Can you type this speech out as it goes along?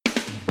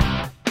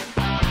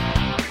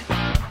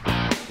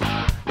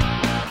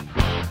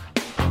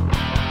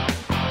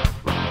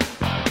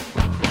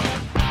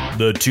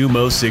The two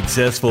most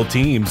successful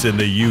teams in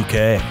the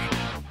UK.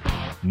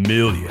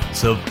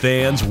 Millions of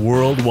fans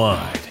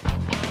worldwide.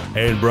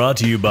 And brought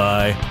to you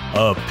by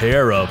a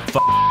pair of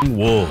f***ing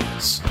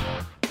wolves.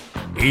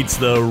 It's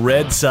the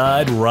Red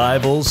Side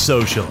Rivals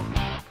Social.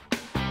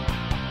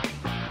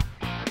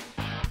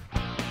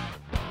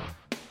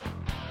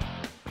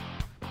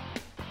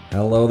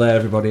 Hello there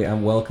everybody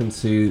and welcome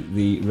to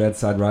the Red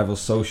Side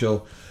Rivals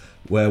Social,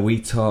 where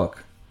we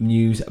talk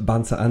news,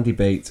 banter and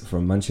debate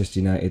from Manchester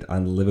United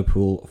and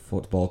Liverpool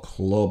Football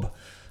Club.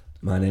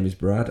 My name is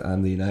Brad,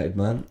 I'm the United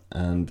man,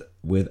 and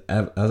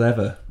as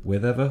ever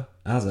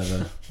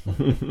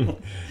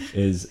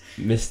is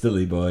Mr.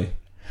 Lee Boy.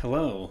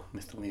 Hello,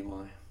 Mr. Levi.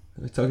 Are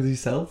you talking to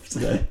yourself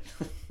today?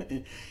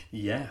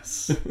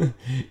 Yes.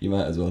 You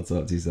might as well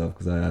talk to yourself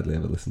because I hardly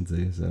ever listen to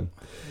you. So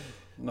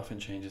Nothing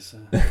changes,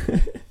 sir.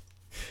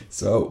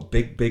 So,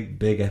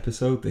 big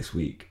episode this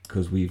week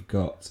because we've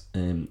got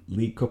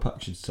League Cup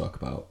action to talk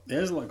about. Yeah,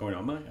 there's a lot going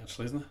on, mate,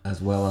 actually, isn't there? As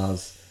well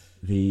as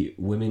the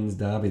women's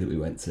derby that we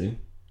went to,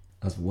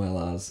 as well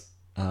as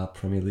our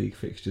Premier League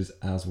fixtures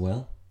as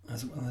well.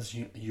 As well as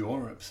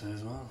Europe's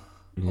as well.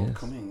 Yes.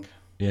 Upcoming.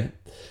 Yeah.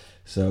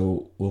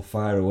 So, we'll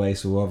fire away.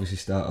 So, we'll obviously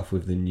start off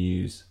with the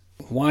news.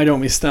 Why don't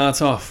we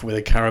start off with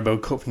the Carabao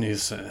Cup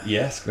news, sir?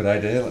 Yes, good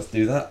idea. Let's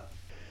do that.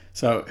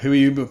 So, who are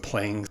you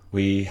playing?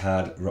 We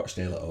had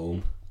Rochdale at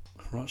home.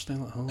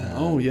 Rochdale at home?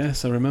 Oh,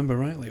 yes, I remember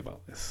rightly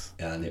about this.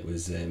 And it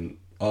was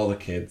all the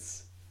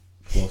kids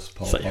plus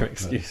Paul Is that your Pogba.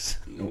 excuse?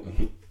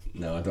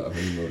 No, I don't have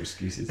any more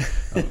excuses.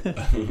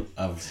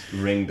 I've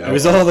ringed out. It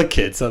was all the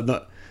kids.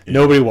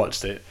 Nobody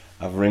watched it.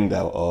 I've ringed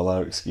out all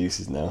our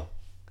excuses now.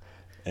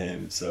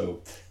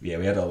 So, yeah,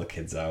 we had all the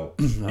kids out.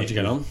 How'd you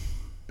get on?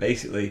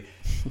 Basically,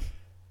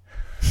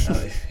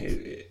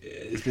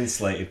 it's been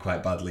slated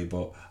quite badly,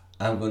 but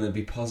I'm going to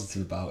be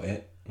positive about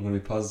it. I'm going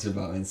to be positive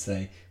about it and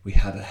say we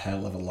had a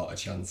hell of a lot of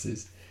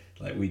chances.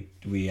 Like,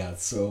 we had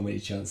so many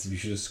chances. We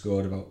should have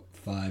scored about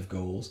 5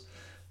 goals,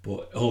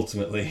 but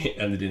ultimately it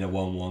ended in a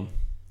 1-1.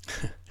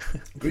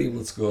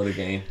 Greenwood scored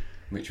again,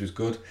 which was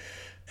good.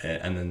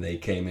 And then they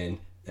came in,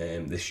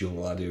 this young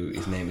lad who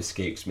his name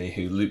escapes me,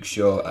 who Luke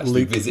Shaw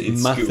actually visited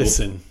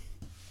Matheson.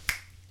 school.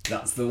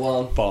 That's the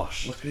one.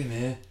 Bosh. Look at him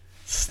here.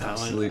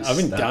 Stalin. I've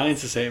been dying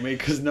to say it, mate,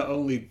 because not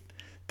only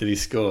did he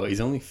score,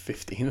 he's only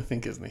 15, I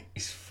think, isn't he?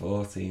 He's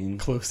 14.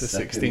 Close to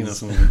 16 or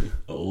something.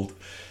 Old.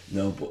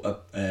 No,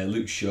 but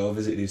Luke Shaw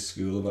visited his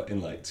school in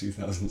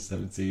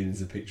 2017.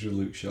 There's a picture of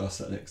Luke Shaw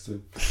sat next to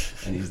him,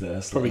 and he's there.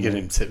 Probably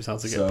giving him tips how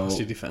to get past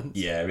your defence.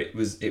 Yeah, it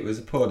was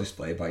a poor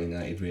display by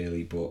United,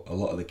 really, but a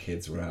lot of the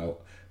kids were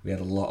out. We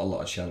had a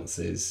lot of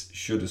chances.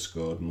 Should have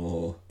scored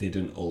more.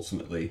 Didn't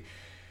ultimately.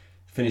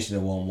 Finished in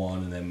a 1-1,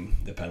 and then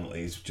the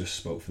penalties just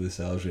spoke for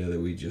themselves, really.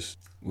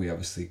 We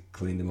obviously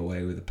cleaned them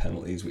away with the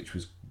penalties, which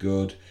was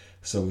good.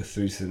 So we're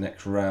through to the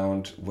next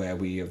round, where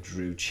we have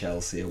drew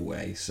Chelsea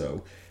away.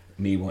 So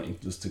me wanting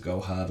us to go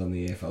hard on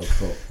the AFL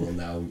Cup will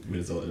now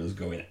result in us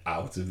going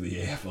out of the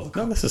AFL Cup.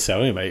 Not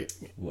necessarily, mate.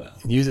 Well,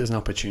 use it as an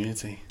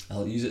opportunity.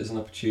 I'll use it as an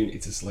opportunity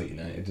to slate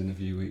United in a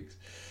few weeks.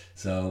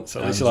 So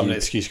at least you'll have an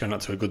excuse going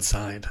out to a good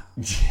side.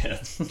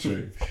 Yeah,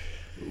 true.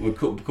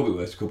 Could be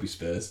worse. Could be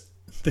Spurs.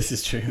 This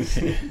is true.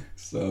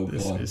 So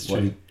is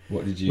true.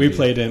 What did you We do?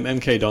 played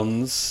MK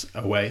Dons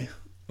away.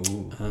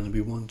 Ooh. And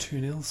we won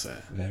 2-0,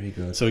 sir. Very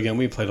good. So again,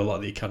 we played a lot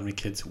of the academy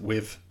kids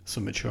with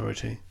some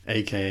maturity,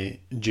 aka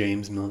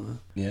James Milner.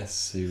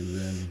 Yes, who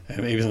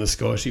he was on the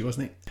score sheet,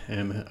 wasn't he?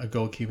 A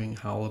goalkeeping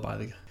howler by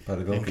the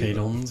goalkeeper. MK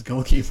Dons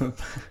goalkeeper.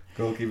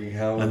 Goalkeeping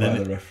howler And by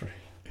then the referee.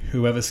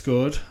 Whoever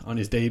scored on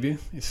his debut,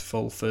 his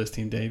full first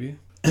team debut.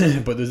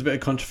 But there's a bit of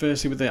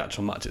controversy with the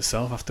actual match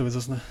itself afterwards,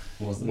 wasn't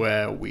there? Wasn't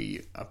Where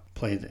we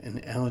played an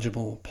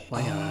ineligible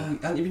player. Oh,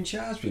 haven't you been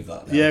charged with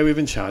that now? Yeah, we've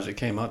been charged. It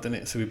came out, didn't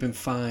it? So we've been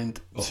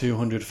fined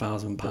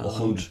 £200,000. But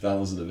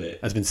 100,000 of it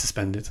has been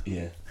suspended.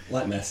 Yeah,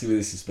 like Messi with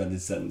his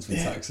suspended sentence for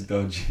tax and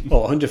dodge.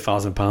 Well,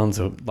 £100,000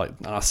 of like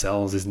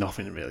ourselves is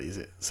nothing, really, is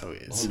it? So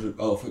it's.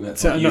 Oh, I think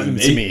that's not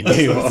to me.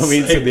 I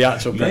mean to the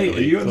actual. Mate,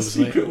 are you on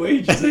secret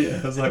wages here?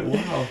 I was like,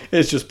 wow.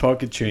 It's just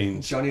pocket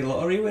change. Johnny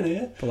Lottery win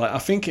here. But like, I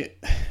think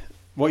it.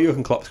 What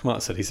Jurgen Klopp's come out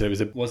and said, he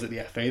said, was it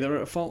the FA that were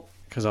at fault?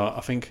 Because I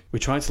think we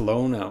tried to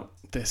loan out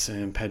this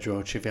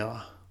Pedro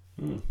Chivella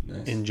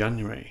nice. in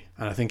January,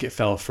 and I think it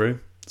fell through.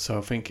 So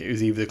I think it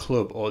was either the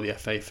club or the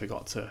FA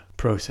forgot to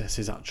process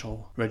his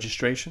actual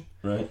registration.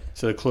 Right.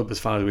 So the club, as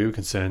far as we were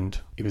concerned,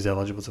 he was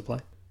eligible to play.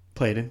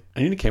 Played him.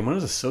 And he only came on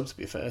as a sub, to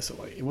be fair, so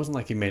like, it wasn't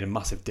like he made a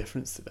massive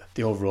difference to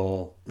the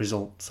overall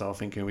result. So I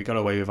think we got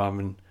away with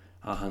having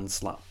our hands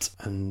slapped,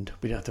 and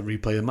we didn't have to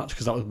replay the match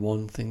because that was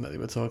one thing that they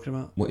were talking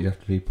about. What, you have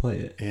to replay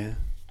it? Yeah.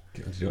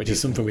 Which is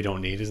something we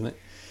don't need, isn't it?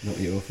 Not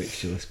your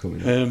fixture list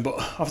coming up. But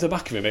off the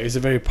back of it, mate, it was a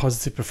very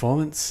positive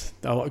performance.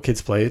 A lot of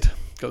kids played,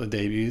 got the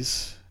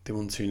debuts. They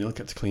won 2-0,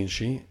 kept a clean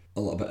sheet. A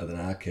lot better than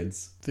our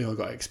kids. They all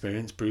got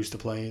experience. Brewster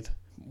played.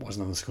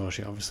 Wasn't on the score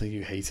sheet, obviously.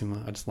 You hate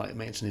him. I just like to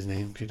mention his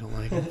name because you don't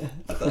like him.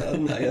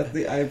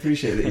 I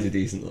appreciate that he's a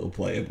decent little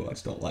player, but I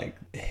just don't like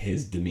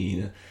his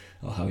demeanour.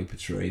 Or how he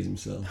portrays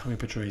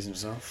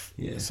himself.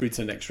 Yeah. So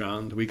to the next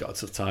round, we got a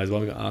tough tie as well.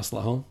 We got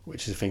Arsenal at home,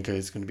 which I think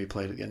is going to be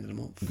played at the end of the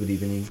month. Good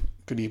evening.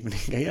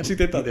 He actually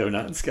did that the other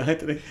night on Sky,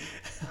 didn't he?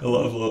 A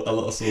lot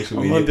of social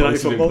media Monday Night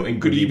posts of him Football. putting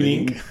Good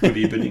evening. Good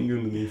evening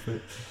underneath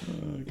it.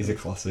 He's a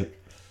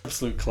classic.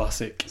 Absolute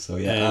classic. So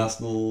yeah,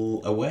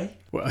 Arsenal away.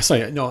 Well,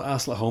 sorry, no,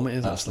 Arsenal at home it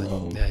is Arsenal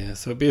actually. home. Yeah.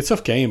 So it'll be a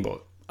tough game,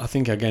 but I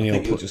think again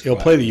he'll go play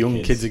out the with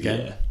young kids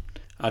again.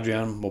 Yeah.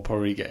 Adrian will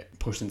probably get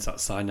pushed into that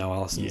side now.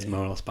 Alisson's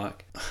more or less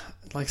back.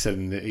 Like I said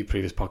in the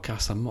previous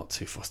podcast, I'm not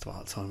too fussed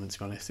about the tournament, to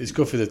be honest. It's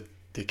good for the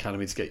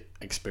academy to get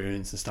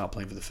experience and start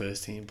playing for the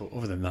first team, but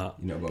other than that,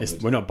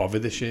 we're not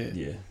bothered this year.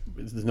 Yeah.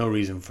 There's no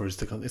reason for us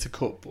to. It's a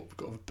cup, but we've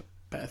got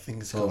better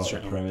things to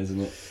concentrate on. Prem, isn't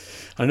it?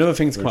 Another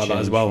thing to come out of that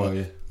as well,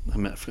 I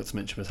forgot to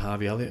mention, was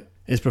Harvey Elliott.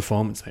 His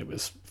performance, mate,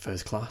 was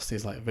first class.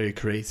 He's like very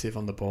creative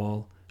on the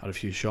ball, had a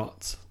few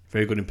shots,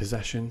 very good in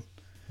possession.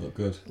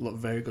 Looked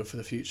very good for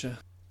the future.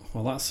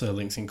 Well, that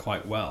links in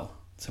quite well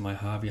to my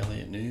Harvey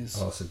Elliott news.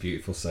 Oh, it's a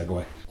beautiful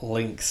segue.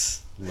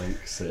 Links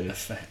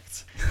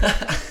effect.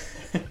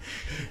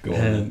 Go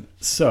on.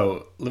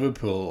 So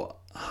Liverpool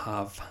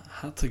have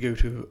had to go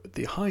to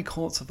the High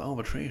Courts of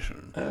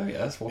Arbitration. Oh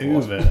yes, what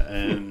over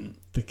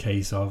the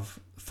case of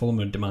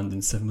Fulham demanding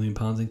 £7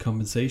 million in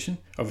compensation.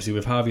 Obviously,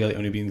 with Harvey Elliott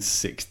only being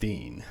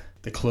 16,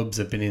 the clubs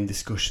have been in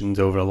discussions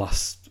over the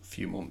last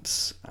few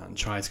months and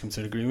tried to come to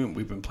an agreement.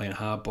 We've been playing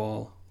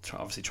hardball,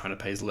 obviously trying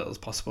to pay as little as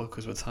possible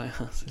because we're tight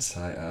asses.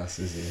 Tight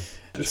asses, yeah.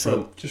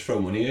 Just throw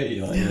money at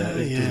you, like it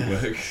doesn't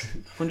work.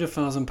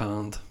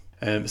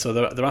 £100,000. So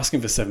they're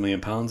asking for £7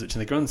 million, which in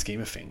the grand scheme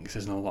of things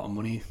isn't a lot of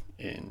money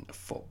in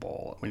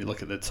football. When you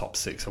look at the top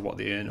six of what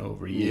they earn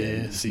over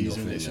a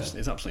season,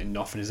 it's absolutely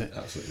nothing, is it?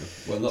 Absolutely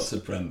nothing. Well, not to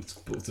Prem,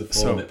 but to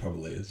Fulham it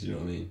probably is. You know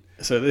what I mean?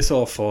 So this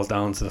all falls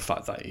down to the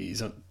fact that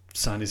he's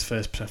signed his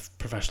first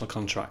professional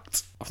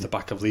contract off the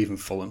back of leaving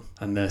Fulham,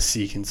 and they're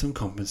seeking some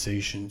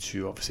compensation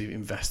to obviously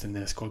invest in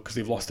their squad because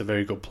they've lost a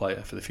very good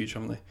player for the future,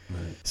 haven't they?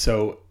 Right.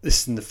 So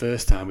this isn't the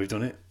first time we've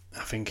done it.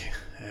 I think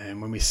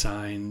when we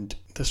signed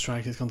the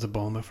striker's gone to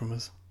Bournemouth from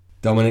us.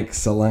 Dominic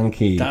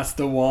Solanke. That's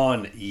the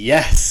one.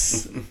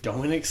 Yes,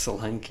 Dominic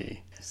Solanke.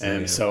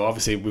 So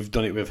obviously we've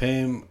done it with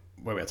him,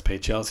 where we had to pay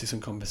Chelsea some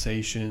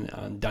compensation,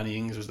 and Danny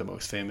Ings was the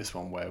most famous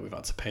one where we've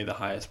had to pay the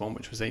highest one,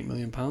 which was £8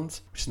 million,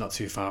 which is not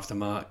too far off the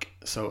mark.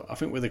 So I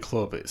think with the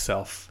club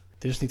itself,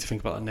 they just need to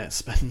think about the net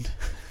spend.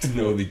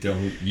 No, they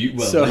don't.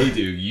 They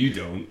do. You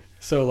don't.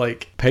 So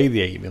pay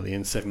the 8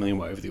 million, 7 million,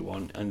 whatever they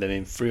want, and then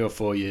in 3 or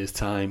 4 years'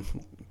 time,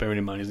 bearing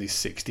in mind he's only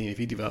 16, if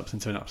he develops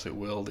into an absolute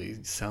world,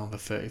 he's selling for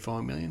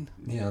 34 million.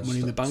 Yeah,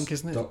 money in the bank,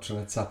 isn't it? Stop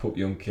trying to tap up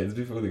young kids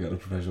before they got a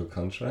professional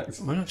contract.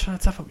 We're not trying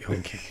to tap up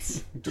young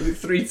kids. We've done it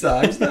 3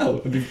 times now.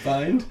 We'll be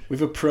fine.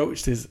 We've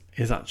approached his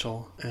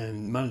actual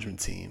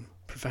management team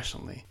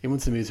professionally. He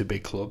wants to move to a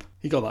big club.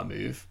 He got that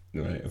move.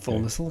 Right. Okay.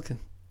 Fulham are looking.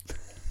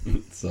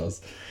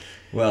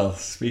 Well,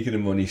 speaking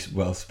of money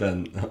well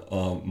spent,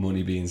 or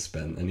money being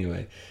spent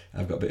anyway,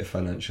 I've got a bit of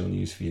financial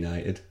news for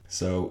United.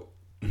 So,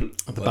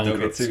 don't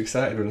get too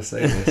excited when I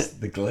say this.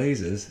 The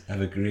Glazers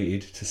have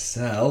agreed to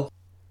sell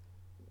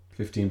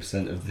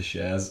 15% of the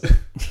shares.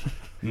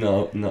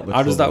 No, not the How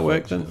club, does that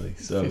work then?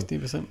 So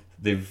 15%?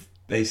 They've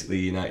basically,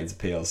 United's a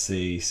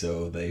PLC,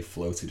 so they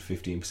floated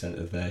 15%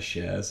 of their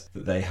shares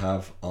that they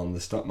have on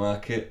the stock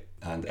market,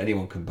 and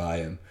anyone can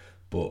buy them.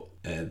 But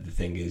the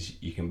thing is,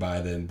 you can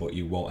buy them, but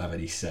you won't have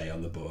any say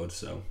on the board.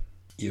 So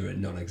you're a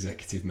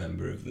non-executive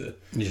member of the.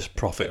 You just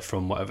profit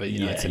from whatever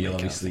United. Yeah,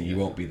 you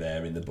won't be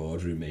there in the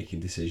boardroom making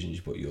decisions,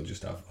 but you'll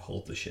just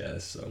hold the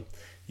shares, so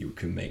you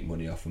can make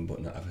money off them,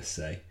 but not have a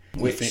say.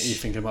 You're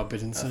thinking about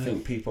bidding? I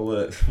think people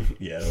are.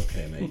 Yeah,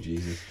 okay, mate.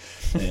 Jesus.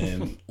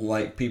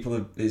 People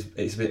are.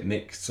 It's a bit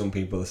mixed. Some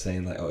people are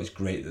saying oh, it's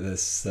great that they're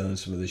selling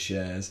some of the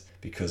shares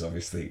because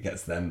obviously it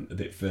gets them a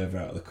bit further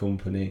out of the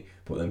company.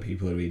 But then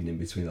people are reading in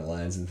between the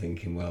lines and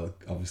thinking, well,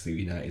 obviously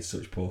United's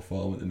such poor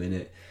form at the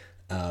minute.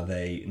 Are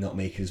they not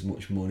making as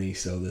much money,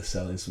 so they're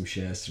selling some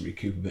shares to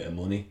recoup a bit of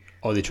money?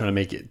 Or are they trying to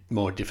make it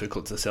more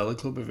difficult to sell the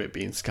club with it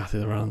being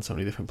scattered around so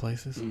many different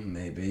places?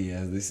 Maybe,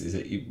 yeah. This is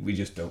it. We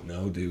just don't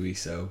know, do we?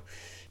 So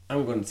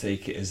I'm going to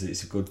take it as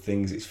it's a good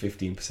thing. It's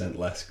 15%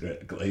 less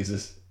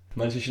Glazers.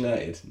 Manchester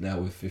United now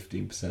with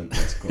 15%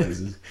 less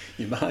Glazers.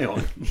 You buy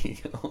on.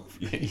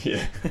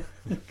 Yeah.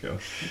 Go.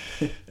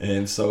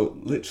 So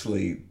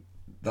literally,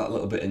 that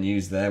little bit of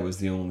news there was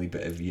the only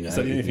bit of United. Is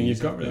that the only thing you've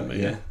got,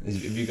 really? Yeah. Have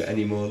you got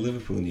any more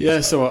Liverpool news? Yeah,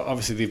 so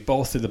obviously they've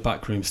bolstered the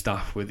backroom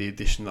staff with the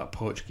addition of that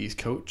Portuguese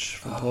coach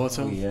from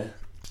Porto. Yeah.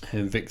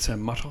 Victor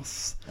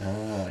Matos.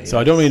 Yes. So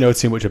I don't really know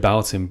too much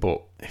about him,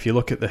 but if you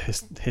look at the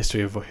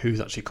history of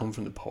who's actually come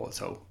from the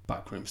Porto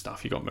backroom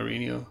staff, you got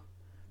Mourinho,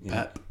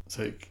 Pep.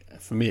 So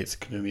for me, it's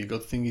going to be a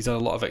good thing. He's had a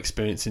lot of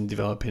experience in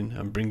developing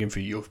and bringing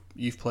for youth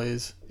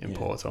players in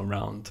Porto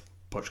around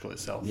Portugal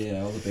itself.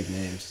 Yeah, all the big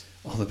names.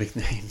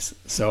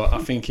 So I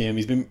think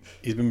he's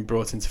been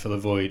brought in to fill a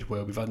void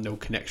where we've had no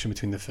connection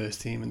between the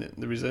first team and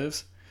the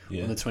reserves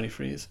and the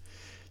 23s.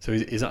 So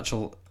his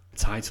actual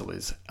title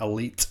is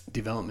Elite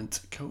Development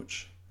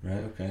Coach.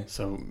 Right, okay.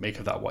 So make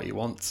of that what you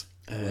want.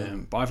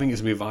 But I think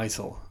it's going to be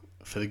vital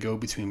for the go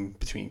between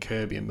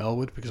Kirkby and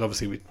Melwood, because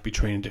obviously we'd be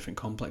training different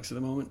complexes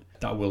at the moment.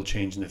 That will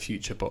change in the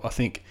future. But I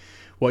think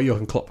what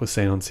Jochen Klopp was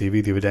saying on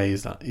TV the other day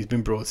is that he's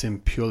been brought in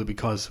purely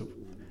because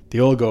they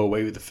all go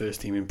away with the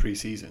first team in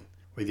pre-season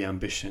with the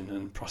ambition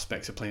and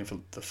prospects of playing for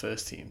the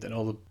first team. Then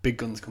all the big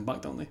guns come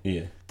back, don't they?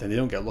 Yeah. Then they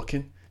don't get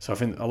looking. So I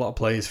think a lot of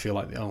players feel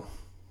like, oh,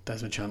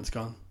 there's my chance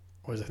gone.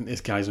 Whereas I think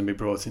this guy's going to be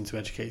brought into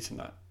educating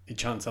that your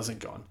chance hasn't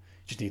gone.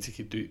 You just need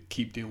to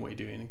keep doing what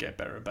you're doing and get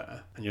better and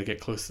better, and you'll get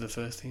close to the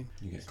first team.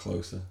 You get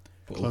closer.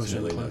 But Closer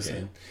and ultimately not closer.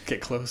 getting.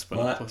 Get close, but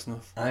not close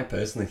enough. I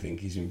personally think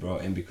he's been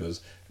brought in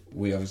because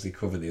we obviously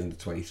cover the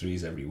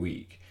under-23s every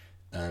week.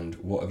 And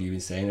what have you been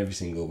saying every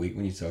single week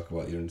when you talk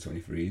about the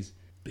under-23s?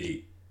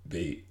 Beat,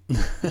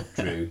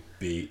 Drew,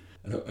 beat.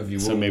 Have you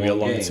So won maybe a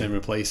one longer-term game?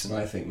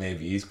 replacement. I think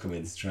maybe he's come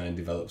in to try and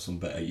develop some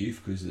better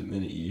youth, because at the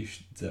minute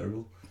youth are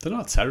terrible. They're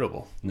not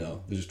terrible.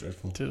 No, they're just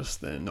dreadful.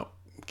 They're not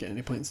getting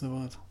any points in the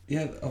world.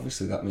 Yeah,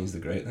 obviously that means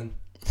they're great then.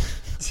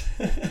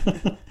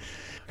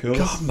 Cool.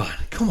 God, man,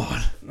 come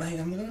on. Mate,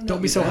 I'm gonna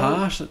Don't be so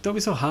harsh. Don't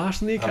be so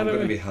harsh on the I'm going to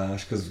academy. be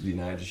harsh because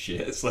United are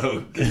shit,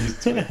 so get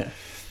used to it.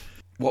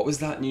 What was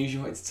that news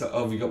you wanted to talk?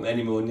 Oh, have you got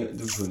any more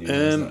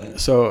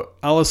news? So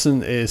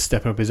Alisson is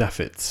stepping up his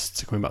efforts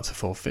to coming back to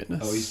full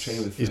fitness. Oh, he's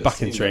training with He's first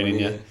back in team, training,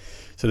 isn't yeah. he?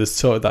 So there's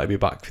talk that he'll be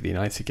back for the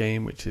United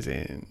game, which is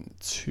in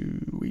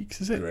 2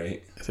 weeks, is it?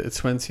 Great. Is it the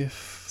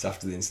 20th? It's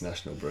after the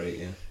international break,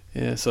 yeah.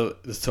 Yeah, so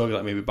there's talk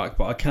that maybe back,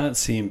 but I can't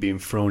see him being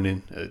thrown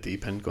in at the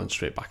deep end, going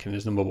straight back in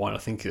as number one. I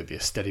think it'll be a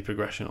steady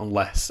progression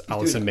unless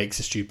Alisson makes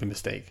a stupid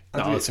mistake.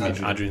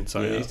 Adrian,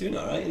 sorry. Yeah, he's doing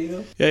alright, you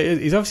know. Yeah,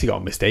 he's obviously got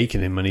a mistake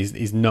in him, and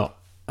he's not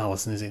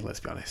Alisson, is he? Let's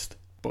be honest.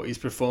 But he's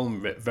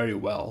performed very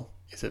well.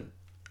 He's an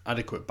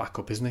adequate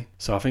backup, isn't he?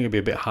 So I think it'd be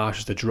a bit harsh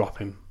just to drop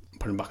him,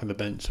 put him back on the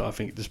bench. So I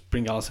think just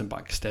bring Alisson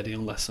back steady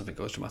unless something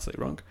goes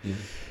dramatically wrong. Yeah.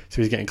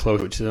 So he's getting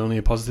close, which is only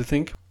a positive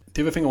thing.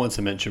 The other thing I want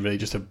to mention, really,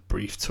 just a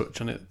brief touch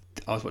on it.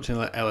 I was watching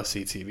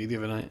LSC TV the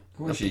other night.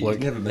 You've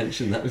never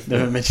mentioned that before.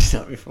 Never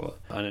mentioned that before.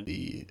 And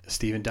the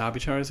Stephen Darby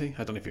charity.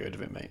 I don't know if you heard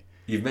of it, mate.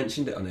 You've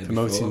mentioned it on here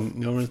Promoting before.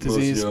 neurons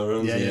disease.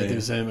 Neurons, yeah.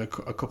 There's a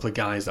couple of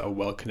guys that are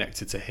well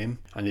connected to him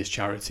and his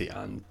charity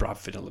and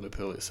Bradford and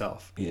Liverpool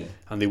itself. Yeah.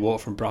 And they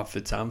walk from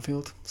Bradford to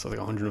Anfield. So they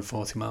got a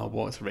 140-mile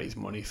walk to raise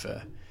money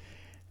for...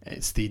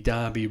 It's the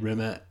Derby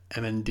Rimmer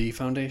MND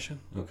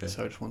Foundation. Okay.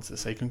 So I just wanted to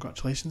say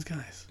congratulations,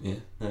 guys. Yeah,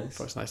 nice.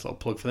 That's a nice little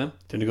plug for them.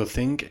 Doing a good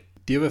thing.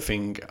 The other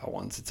thing I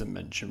wanted to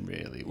mention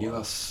really was... You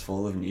are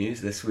full of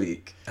news this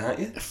week, aren't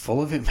you?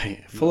 Full of it,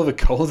 mate. Full of a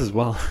cold as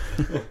well.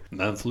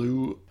 Man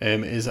flu.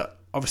 Is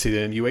obviously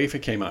the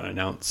UEFA came out and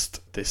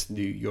announced this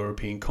new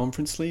European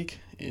Conference League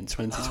in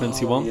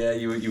 2021. Oh, yeah,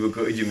 you were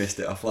gutted you missed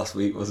it off last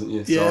week, wasn't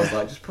you? So Yeah. I was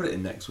like, just put it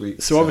in next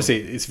week. So obviously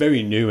it's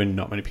very new and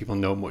not many people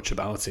know much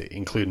about it,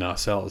 including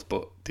ourselves,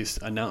 but this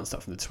announced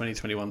that from the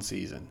 2021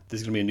 season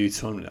there's going to be a new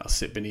tournament that'll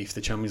sit beneath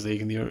the Champions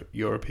League and the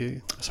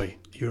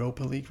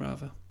Europa League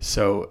rather.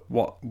 So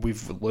what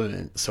we've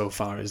learned so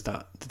far is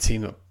that the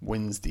team that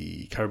wins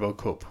the Carabao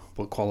Cup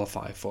will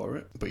qualify for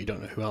it, but you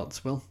don't know who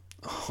else will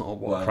or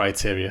what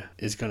criteria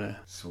is going to...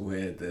 It's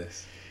weird,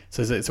 this.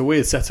 So it's a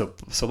weird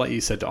setup. So like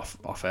you said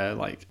off air,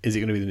 like, is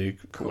it going to be the new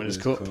Winners'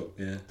 Cup?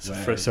 Yeah.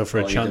 So for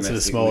a chance of the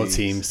smaller leagues.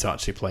 teams to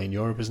actually play in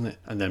Europe, isn't it?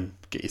 And then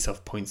get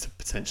yourself points to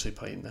potentially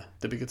play in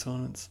the bigger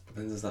tournaments. But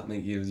then does that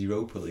make your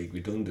Europa League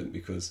redundant?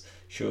 Because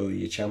surely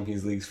your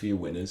Champions League's for your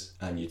winners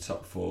and your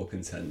top four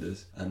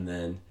contenders, and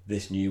then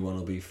this new one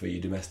will be for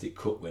your domestic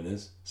cup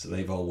winners, so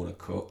they've all won a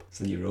cup.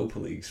 So the Europa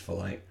League's for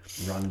like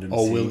random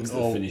teams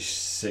that finish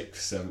 6th,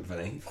 7th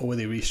and 8th. Or will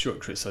they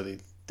restructure it so they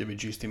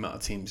reduce the amount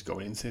of teams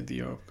going into the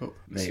Europe Cup?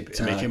 Maybe.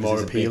 To make it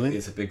more appealing.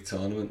 It's a big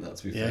tournament,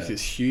 that's to be fair. Yeah, because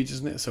it's huge,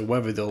 isn't it? So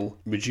whether they'll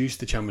reduce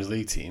the Champions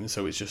League teams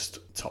so it's just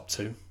top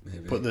two,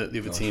 Maybe. put the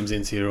other teams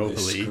into Europa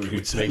League,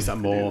 which makes that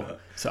more...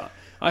 So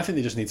I think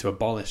they just need to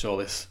abolish all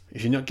this.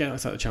 If you're not getting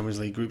outside the Champions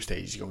League group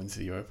stage, you go into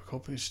the Europa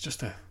Cup. It's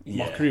just a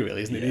mockery,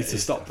 really, isn't it? It needs to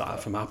stop that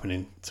from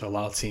happening to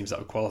allow teams that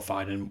have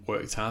qualified and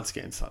worked hard to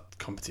get into that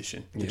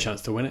competition the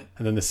chance to win it.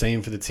 And then the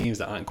same for the teams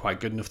that aren't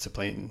quite good enough to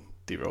play in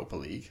the Europa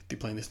League. They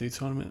play in this new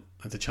tournament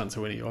and the chance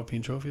to win a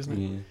European trophy, isn't it?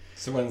 Yeah.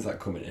 So when's that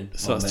coming in?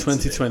 So that's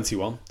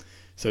 2021.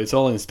 So it's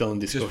all still in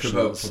discussions.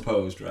 Just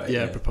proposed, right?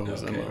 Yeah,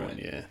 proposed. Okay, right.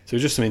 Yeah. So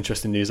just some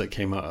interesting news that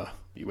came out of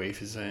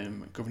UEFA's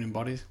governing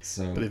bodies,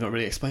 so, but they've not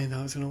really explained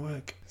how it's going to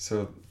work.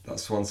 So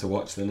that's one to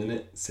watch then, isn't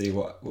it? See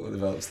what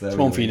develops there. It's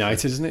one for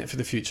United, isn't it, for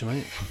the future,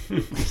 mate?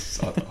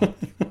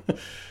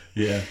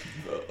 Yeah,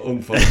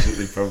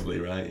 unfortunately, probably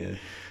right. Yeah,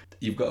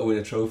 you've got to win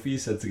a trophy. You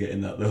said to get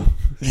in that though,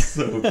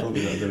 so we're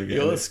probably not going to get.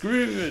 You're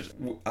screwed.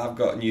 I've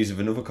got news of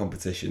another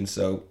competition.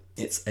 So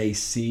it's a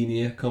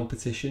senior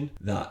competition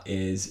that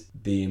is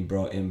being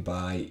brought in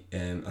by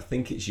I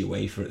think it's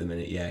UEFA at the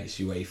minute. Yeah, it's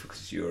UEFA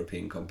because it's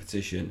European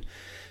competition.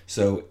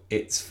 So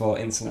it's for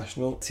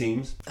international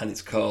teams and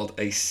it's called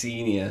a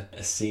senior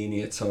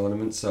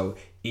tournament. So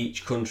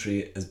each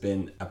country has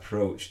been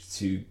approached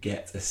to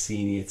get a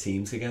senior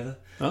team together.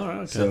 All right,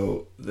 okay.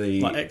 So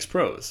the like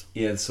ex-pros?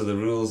 Yeah, so the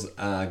rules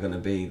are going to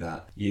be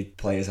that your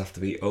players have to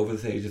be over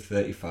the age of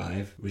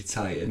 35,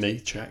 retired. Me,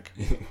 check.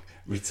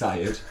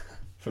 Retired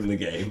from the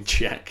game.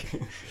 Check.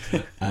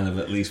 And have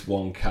at least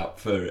one cap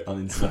on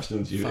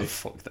international duty. Oh,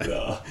 fuck that.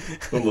 Oh,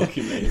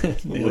 unlucky,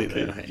 mate. Nearly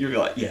Unlucky. there, mate. You'll be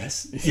like,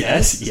 yes.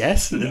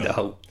 Yes,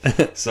 no.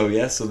 So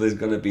there's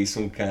going to be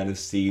some kind of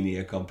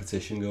senior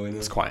competition going on.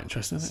 It's quite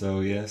interesting,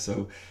 isn't it?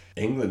 So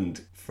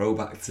England,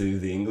 throwback to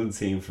the England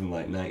team from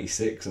like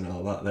 96 and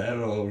all that,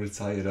 they're all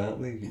retired,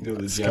 aren't they? You know,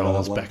 the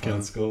Scholes, Lampard, Beckham.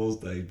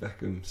 Scholes, Dave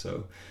Beckham.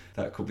 So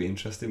that could be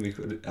interesting. We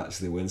could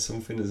actually win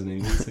something as an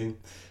England team.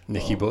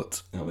 Nicky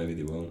Butt. No, maybe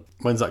they won't.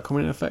 When's that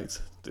coming in effect?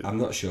 I'm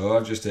not sure.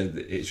 I've just heard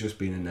that it's just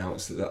been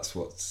announced that that's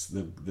what's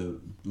the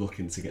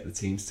looking to get the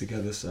teams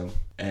together. So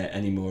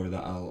any more of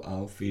that,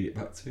 I'll feed it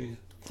back to you.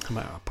 I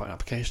might put an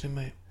application in,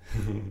 mate.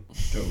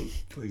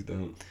 Please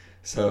don't.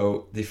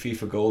 So the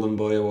FIFA Golden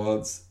Boy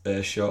Awards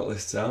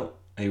shortlist's out.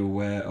 Are you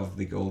aware of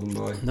the Golden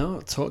Boy?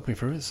 No, talk me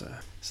through it, sir.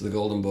 So the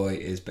Golden Boy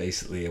is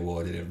basically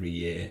awarded every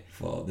year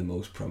for the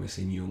most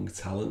promising young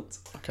talent.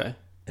 Okay.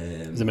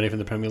 Is there many from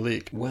the Premier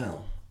League?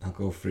 Well, I'll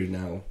go through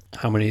now.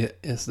 How many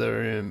is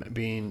there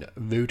being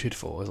voted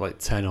for? Is it like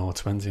 10 or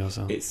 20 or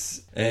so?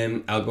 It's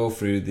I'll go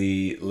through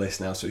the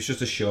list now. So it's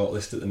just a short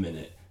list at the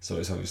minute. So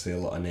it's obviously a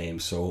lot of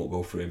names. So I won't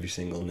go through every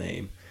single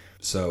name.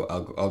 So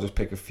I'll just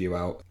pick a few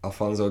out.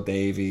 Alphonso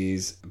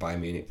Davies,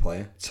 Bayern Munich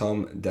player.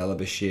 Tom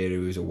Delabashir,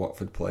 who's a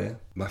Watford player.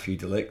 Matthew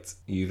de Ligt,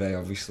 Juve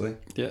obviously.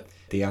 Yeah.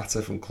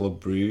 Diatta from Club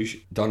Bruges.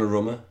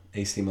 Donnarumma,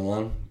 AC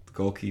Milan,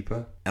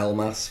 goalkeeper.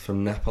 Elmas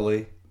from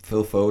Napoli.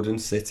 Phil Foden,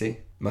 City.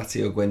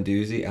 Matteo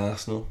Guendouzi,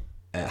 Arsenal.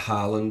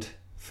 Haaland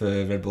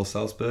for Red Bull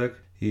Salzburg.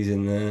 He's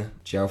in there.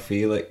 João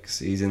Felix,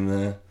 he's in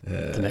there.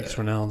 The next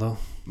Ronaldo.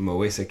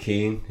 Moise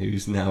Kean,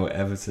 who's now at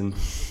Everton.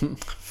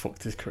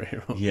 Fucked his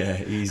career up. Yeah,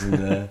 he's in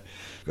there.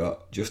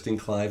 Got Justin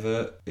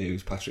Kluivert,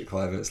 who's Patrick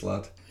Kluivert's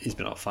lad. He's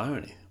been on fire,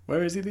 hasn't he?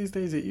 Where is he these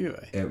days at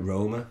Juve? At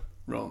Roma.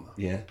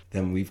 Yeah.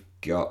 Then we've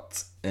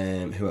got,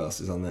 who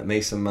else is on there?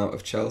 Mason Mount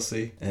of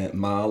Chelsea.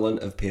 Marlon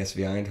of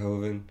PSV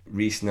Eindhoven.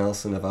 Reece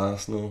Nelson of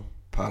Arsenal.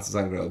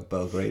 Partizan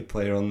Belgrade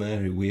player on there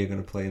who we are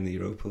going to play in the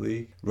Europa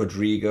League.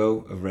 Rodrigo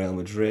of Real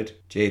Madrid.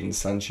 Jadon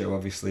Sancho,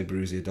 obviously,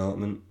 Borussia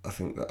Dortmund. I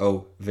think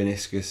that,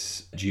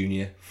 Vinicius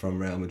Jr.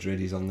 from Real Madrid,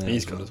 he's on there.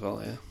 He's good as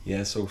well, yeah.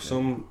 Yeah, so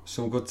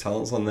some good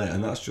talents on there,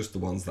 and that's just the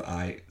ones that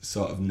I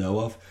sort of know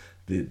of.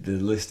 The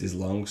list is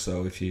long,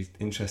 so if you're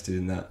interested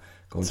in that,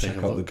 go and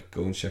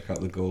check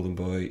out the Golden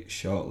Boy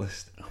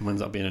shortlist.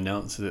 When's that being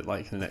announced? Is it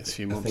like in the next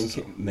few months? I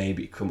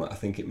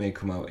think it may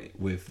come out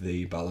with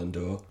the Ballon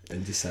d'Or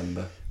in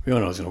December. We all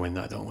know who's going to win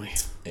that, don't we?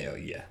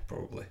 Yeah,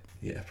 probably.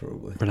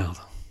 Ronaldo.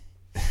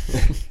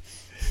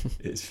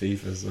 It's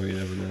FIFA, so you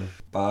never know.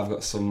 But I've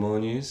got some more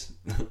news.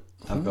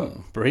 I've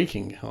got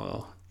breaking.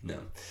 Oh. No,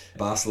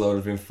 Barcelona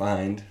have been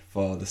fined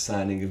for the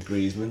signing of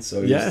Griezmann.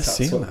 So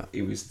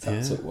he was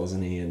tapped up,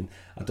 wasn't he? And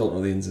I don't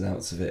know the ins and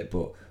outs of it,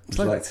 but would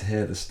you like to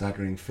hear the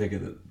staggering figure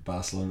that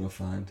Barcelona were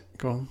fined?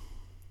 Go on.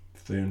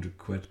 300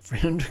 quid.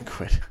 300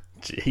 quid.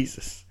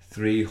 Jesus.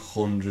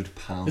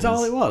 £300. Is that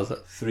all it was?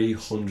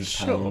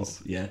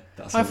 £300. Yeah,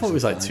 that's. I thought it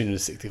was like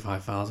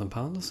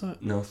 £265,000 or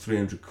something. No,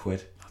 300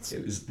 quid.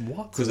 It was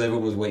what? Because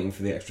everyone was waiting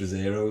for the extra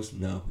zeros.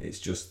 No, it's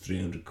just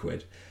 300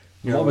 quid.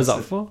 What was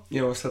that for?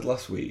 You know, I said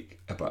last week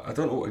about, I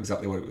don't know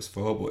exactly what it was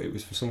for, but it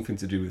was for something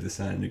to do with the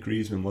signing of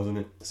Griezmann, wasn't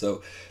it?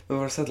 So,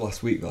 remember I said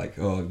last week, like,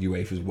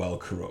 UEFA's well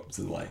corrupt,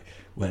 and like,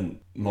 when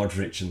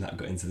Modric and that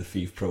got into the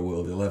FIFA Pro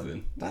World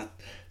 11,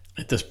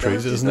 it just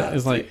proves it, doesn't it?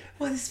 It's like,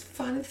 well, this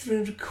fining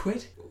 300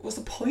 quid. What's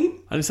the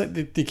point? And it's like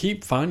they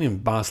keep finding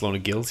Barcelona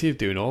guilty of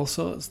doing all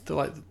sorts. They're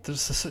like,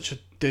 there's such a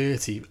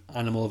dirty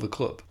animal of a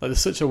club. Like, they're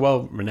such a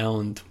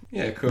well-renowned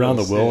around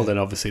the world, and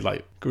obviously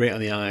like great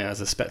on the eye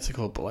as a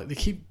spectacle. But like they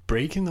keep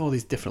breaking all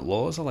these different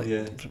laws, or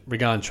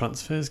regarding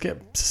transfers,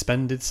 get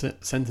suspended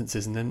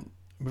sentences, and then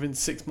within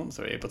 6 months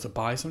they're able to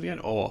buy something again.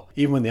 Or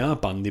even when they are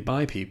banned, they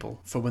buy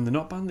people for when they're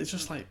not banned. It's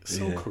just like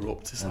so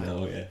corrupt. It's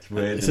it's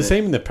weird. It's the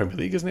same in the Premier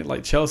League, isn't it?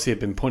 Like Chelsea had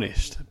been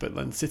punished, but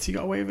then City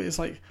got away with it. It's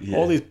like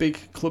all these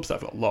big clubs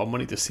that have got a lot of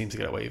money just seem to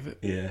get away with it.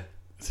 Yeah,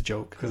 it's a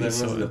joke. Because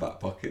everyone's in the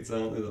back pockets,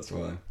 aren't they? That's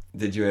why.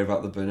 Did you hear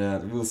about the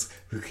Bernard? We'll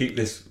keep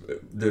this.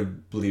 The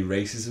bloody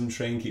racism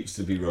train keeps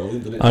to be rolling,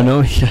 doesn't it? I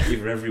know. Yeah.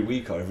 Either every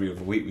week or every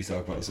other week we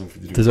talk about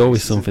something to do. There's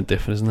always something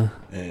different, isn't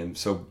there?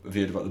 So have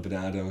you heard about the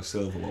Bernardo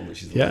Silva one,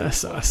 which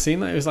is I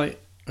seen that. It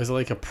was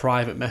like a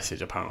private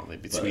message apparently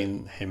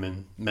between him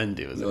and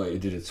Mendy. Was it? No, he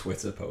did a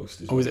Twitter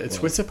post. Was it a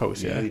Twitter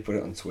post? Yeah, he put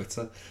it on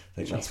Twitter. I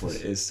think that's what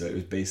it is. So it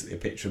was basically a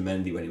picture of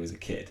Mendy when he was a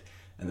kid,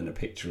 and then a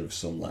picture of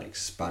some like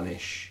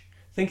Spanish.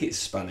 I think it's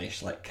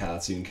Spanish, like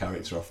cartoon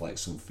character off like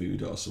some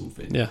food or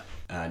something. Yeah.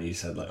 And he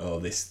said like, "Oh,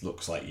 this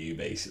looks like you,"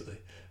 basically.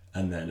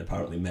 And then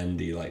apparently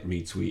Mendy like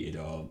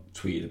retweeted or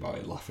tweeted about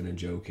it, laughing and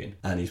joking.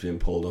 And he's been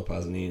pulled up,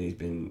 hasn't he? And he's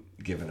been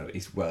given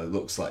it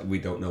looks like we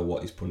don't know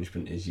what his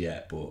punishment is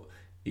yet, but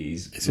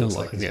he's going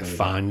to get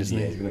fined, isn't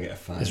he? He's going to get a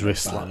fine. His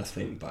wrist slapped, I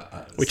think,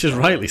 but which is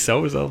rightly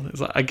so as well.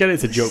 It's like, I get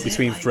it's a joke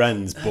between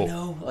friends, but I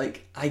know,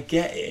 like I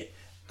get it.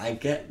 I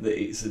get that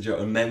it's a joke,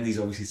 and Mendy's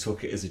obviously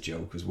took it as a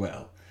joke as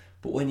well.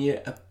 But when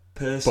you're a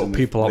person, but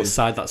people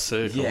outside that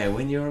circle, yeah,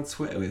 when you're on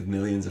Twitter with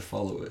millions of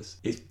followers,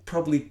 it's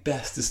probably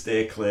best to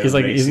stay clear. He's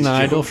like he's an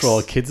idol jokes. For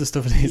all kids and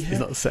stuff, and he's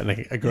not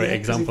setting a great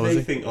example. If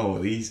Is they he? think,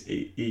 oh,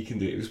 he can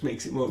do it, it just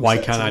makes it more. Why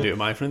acceptable. can't I do it,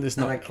 my friend? It's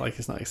not like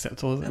it's not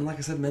acceptable. Is it? And like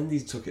I said,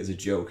 Mendy's took it as a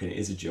joke, and it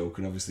is a joke.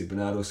 And obviously,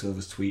 Bernardo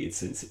Silva's tweeted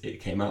since it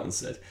came out and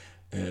said,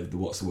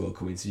 "What's the world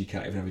coming to? You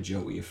can't even have a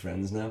joke with your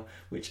friends now."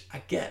 Which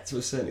I get to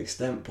a certain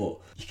extent, but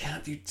you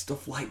can't do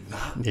stuff like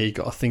that. Yeah, you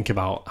got to think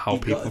about how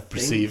people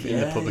perceive it in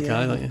the public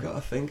eye, don't you? You've got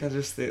to think. I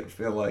just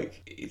feel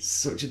like it's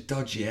such a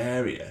dodgy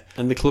area.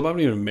 And the club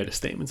haven't even made a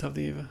statement, have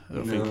they either?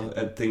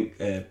 I think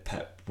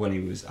Pep, when he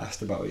was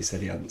asked about it, he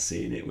said he hadn't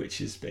seen it,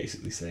 which is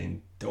basically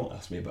saying, "Don't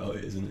ask me about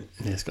it," isn't it?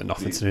 Yeah, it's got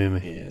nothing to do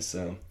with me. Yeah.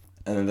 So,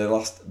 and then the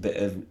last bit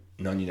of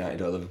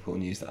non-United or Liverpool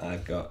news that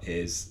I've got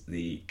is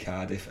the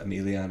Cardiff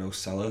Emiliano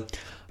Sala.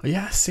 Oh,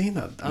 yeah, I've seen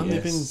that. And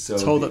they've been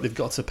told that they've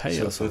got to pay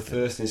or something. So for the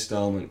first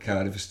instalment,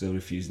 Cardiff are still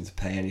refusing to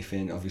pay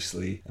anything.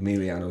 Obviously,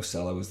 Emiliano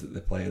Sala was the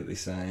player that they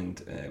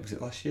signed. Was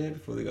it last year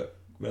before they got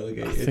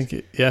relegated? I think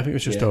it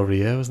was just over a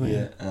year, wasn't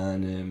it? Yeah,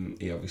 and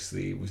he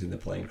obviously was in the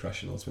plane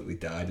crash and ultimately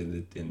died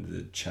in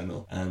the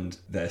channel. And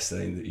they're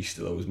saying that he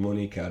still owes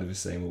money. Cardiff is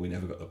saying, well, we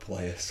never got the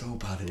player. So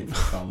bad in it for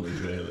families,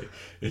 really,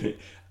 isn't it?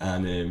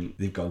 And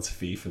they've gone to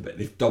FIFA, but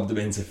they've dobbed them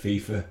into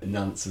FIFA.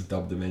 Nantes have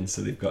dobbed them in,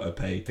 so they've got to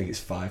pay. I think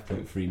it's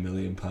 £5.3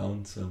 million.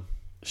 So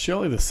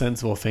surely the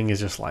sensible thing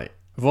is just like,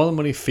 with all the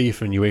money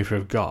FIFA and UEFA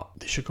have got,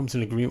 they should come to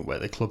an agreement where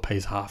the club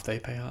pays half, they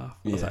pay half.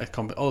 Yeah.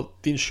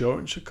 The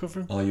insurance should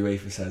cover them. Or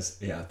UEFA says,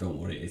 yeah, don't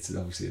worry, it's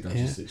obviously a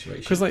dodgy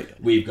situation. Because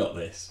we've got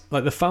this.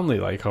 Like the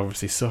family,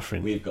 obviously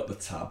suffering. We've got the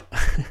tab.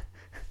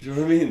 Do you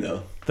know what I mean,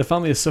 though? The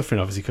family is suffering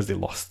obviously because they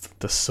lost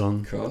the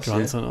son,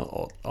 grandson, yeah.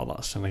 all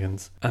that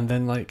shenanigans. And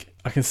then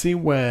I can see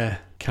where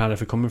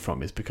Cardiff are coming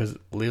from is because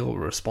Lille were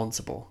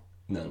responsible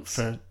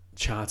for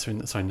chartering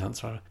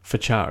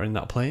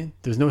that plane.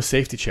 There was no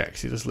safety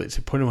checks. He just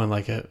literally put him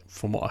on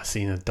from what I've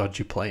seen, a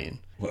dodgy plane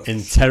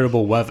in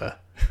terrible weather.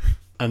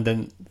 And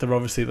then they're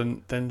obviously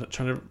then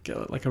trying to get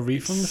a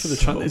refund for the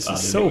transfer. It's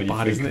just so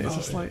bad, isn't it? It's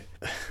just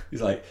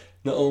he's like,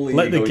 not only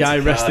let the guy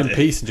rest in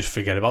peace and just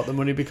forget about the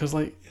money because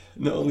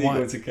not only are you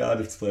going to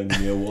Cardiff to play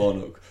Neil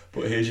Warnock,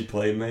 but here's your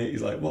plane, mate.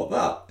 He's like, what,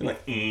 that?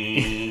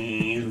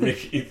 And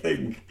rickety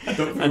thing. I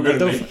don't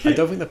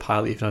think the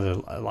pilot even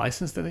had a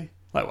license, did he?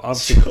 I'm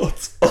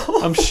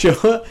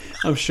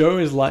sure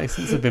his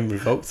license had been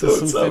revoked or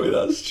something. Don't tell me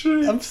that's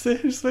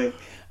true.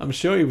 I'm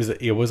sure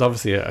he was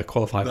obviously a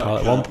qualified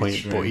pilot at one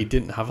point, but he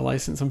didn't have a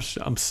license.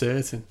 I'm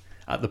certain.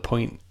 At the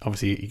point,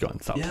 obviously, he got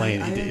into that plane.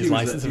 His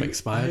license had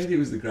expired. I heard he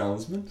was the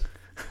groundsman.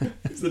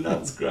 It's the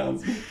Nance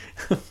groundsman.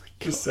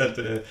 Just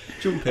said,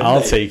 jump in.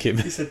 I'll take him.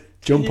 He said,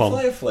 jump on.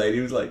 Fly a plane.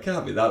 He was like,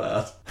 can't be that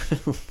hard.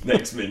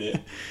 Next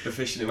minute, they're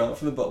fishing him out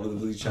from the bottom of the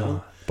blue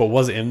channel. But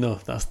was it him though?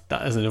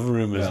 That is another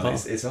rumour as well.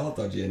 It's all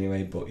dodgy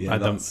anyway. But yeah,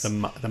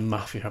 the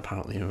mafia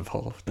apparently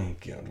involved. Oh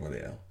God, what the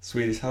hell?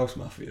 Swedish house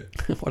mafia.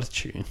 What a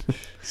tune.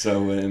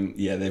 So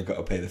they've got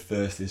to pay the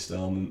first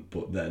instalment,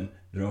 but then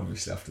they're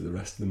obviously after the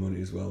rest of the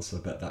money as well. So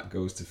I bet that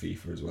goes to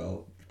FIFA as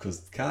well.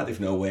 Because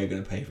Cardiff no way are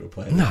going to pay for a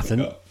player. No,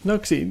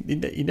 because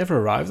he never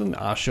arrived on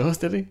our shows,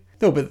 did he?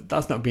 No, but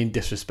that's not being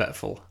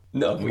disrespectful.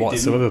 No,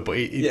 whatsoever. But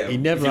he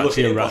never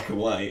actually arrived. Black and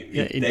white.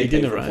 Yeah, they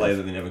didn't for arrive. A player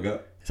that they never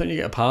got. So you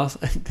get a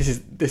parcel.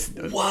 This.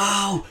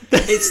 Wow,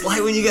 it's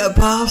like when you get a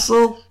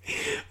parcel.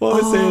 Well,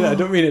 I'm saying that, I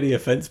don't mean any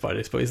offence by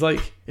this, but it's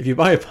like if you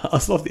buy a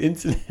parcel off the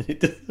internet and it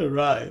doesn't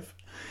arrive,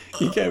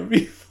 you get a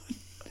refund.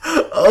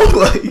 Oh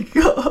my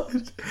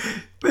God,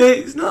 mate,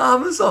 it's not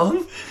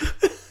Amazon.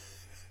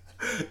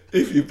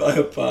 If you buy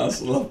a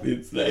parcel off the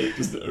internet, it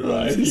doesn't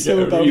arrive. You so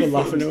get a bad we're refund.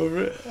 laughing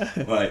over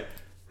it. Right.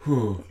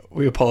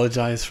 We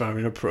apologise for our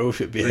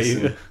inappropriate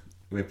behaviour. Listen,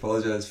 we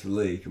apologise for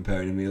Lee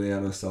comparing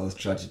Emiliano Sala's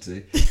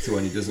tragedy to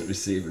when he doesn't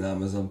receive an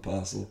Amazon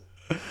parcel.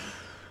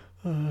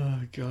 Oh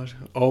God!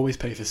 Always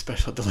pay for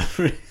special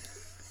delivery.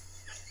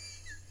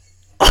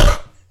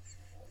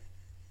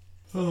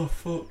 Oh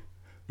fuck!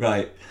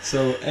 Right.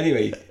 So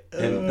anyway,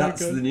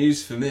 that's the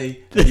news for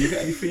me. Have you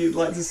got anything you'd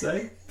like to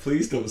say?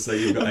 Please don't say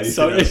you've got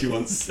anything else you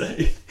want to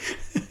say.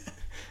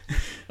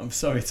 I'm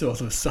sorry to all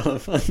those Salah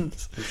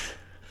fans.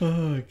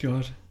 Oh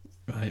God!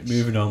 Right,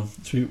 moving on.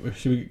 Should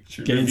we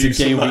get into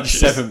game week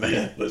 7, mate?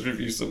 Yeah, let's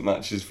review some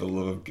matches for the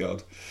love of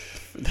God.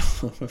 For the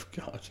love of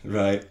God.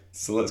 Right,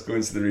 so let's go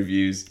into the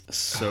reviews.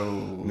 So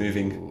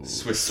moving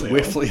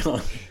swiftly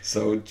on.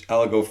 So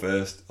I'll go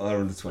first. Our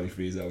under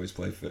 23s always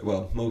play first.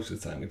 Well, most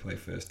of the time we play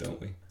first, don't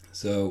we?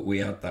 So we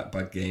had that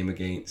bad game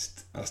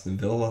against Aston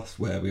Villa loss,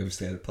 where we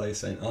obviously had a player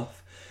sent off.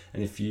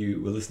 And if you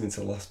were listening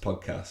to the last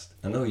podcast,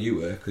 I know you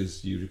were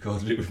because you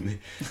recorded it with me.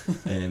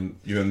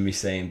 You remember me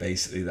saying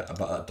basically that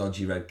about that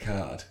dodgy red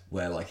card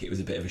where it was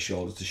a bit of a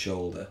shoulder to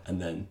shoulder,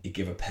 and then he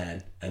gave a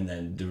pen, and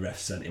then the ref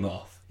sent him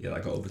off. Yeah,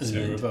 that got overturned.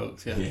 And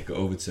revoked, yeah, got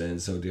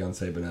overturned. So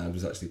Deontay Bernard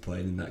was actually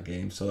playing in that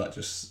game. So that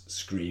just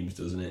screams,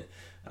 doesn't it?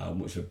 how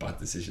much of a bad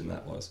decision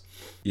that was.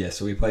 Yeah,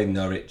 so we played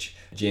Norwich.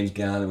 James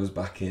Garner was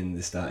back in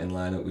the starting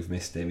lineup. We've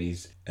missed him. He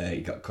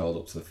got called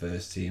up to the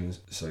first team,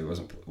 so he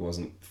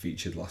wasn't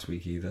featured last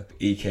week either.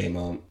 He came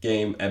on.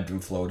 Game ebbed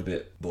and flowed a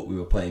bit, but we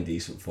were playing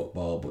decent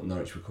football, but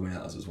Norwich were coming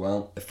at us as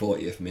well. The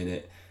 40th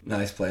minute,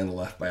 nice play on the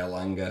left by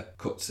Alanga,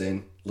 cuts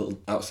in, little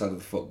outside of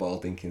the football,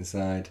 dink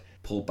inside,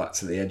 pulled back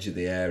to the edge of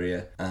the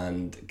area,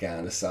 and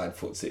Garner side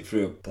foots it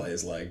through a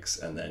player's legs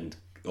and then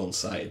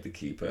unsighted the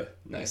keeper.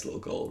 Nice little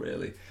goal,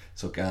 really.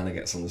 So Garner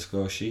gets on the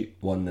score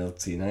sheet, 1-0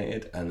 to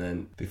United, and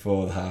then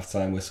before the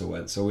half-time whistle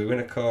went, so we win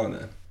a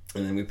corner,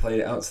 and then we played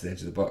it out to the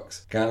edge of the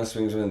box. Garner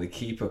swings around, the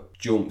keeper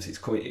jumps,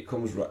 it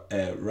comes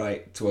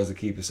right towards the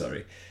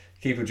keeper,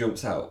 Keeper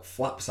jumps out,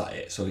 flaps at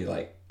it, so he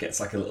gets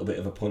a little bit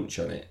of a punch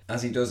on it.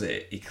 As he does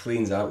it, he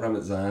cleans out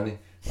Ramazzani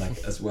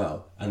as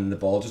well, and the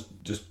ball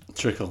just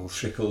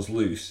trickles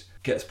loose,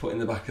 gets put in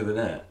the back of the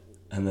net,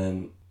 and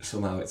then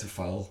somehow it's a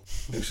foul.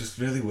 It was just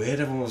really weird.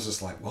 Everyone was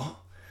just like, what?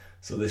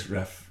 So this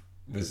ref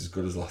was as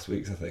good as last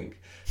week's, I think.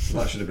 So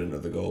that should have been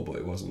another goal, but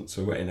it wasn't.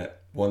 So we went in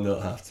at 1-0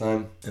 at half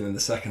time, and then the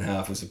second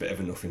half was a bit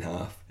of a nothing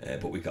half,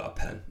 but we got a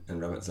pen,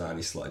 and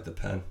Ramazzani slotted the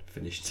pen,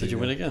 finished 2-0. Did you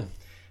win again?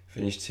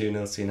 Finished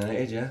 2-0 to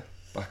United, yeah.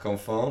 Back on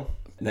form.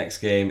 Next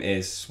game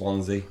is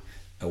Swansea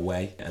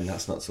away, and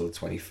that's not till the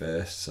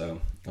 21st,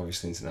 so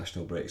obviously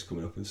international break's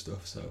coming up and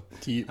stuff, so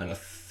and I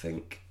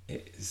think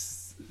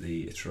it's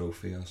the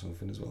trophy or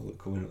something as well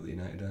that's coming up with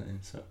United, aren't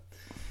it? So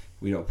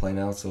we don't play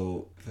now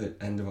till the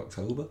end of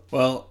October.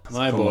 Well,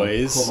 my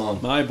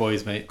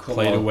boys, mate,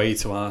 played away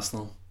to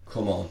Arsenal.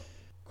 Come on.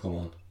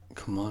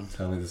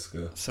 Tell me the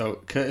score.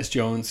 So Curtis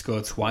Jones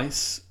scored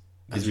twice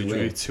as we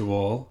drew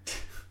 2-2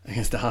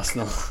 against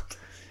Arsenal.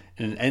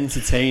 In an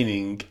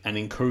entertaining and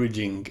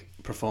encouraging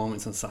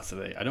performance on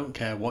Saturday. I don't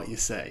care what you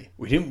say.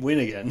 We didn't win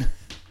again,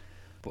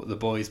 but the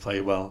boys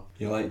played well.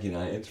 You like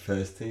United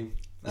first team,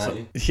 aren't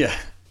you? Yeah.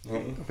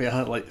 We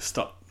had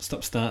start.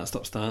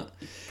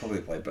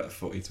 Probably played better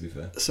footy, to be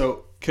fair.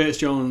 So Curtis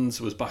Jones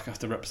was back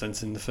after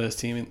representing the first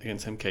team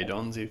against MK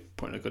Dons. He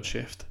put in a good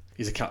shift.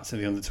 He's a captain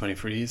of the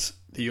under-23s.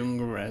 The young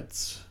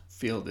Reds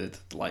fielded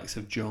the likes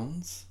of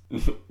Jones.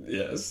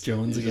 Yes.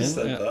 Jones you again. Just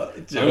said yeah.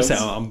 that. Jones. Honestly,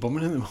 I'm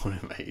bumming in the morning,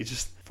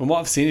 mate. From what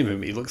I've seen of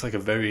him, he looks like a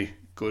very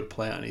good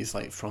player, and he's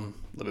from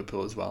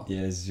Liverpool as well.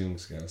 Yeah, he's a young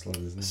Scouse lad,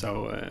 isn't he?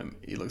 So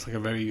he looks like a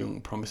very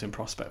young, promising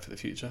prospect for the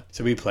future.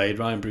 So we played.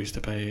 Ryan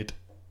Brewster played.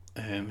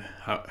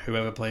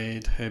 Whoever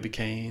played, Herbie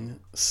Kane,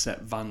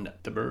 Sepp van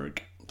der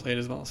Berg played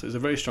as well. So it was a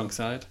very strong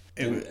side.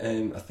 I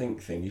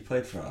think he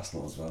played for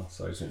Arsenal as well.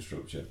 Sorry to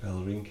interrupt you.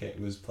 Bellerin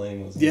was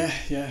playing, wasn't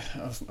he? Yeah.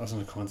 I was on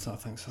a comment, so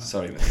thanks for that.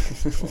 Sorry,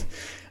 mate.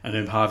 And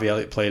then Harvey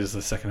Elliott played as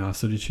the second half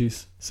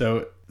substitute.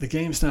 So the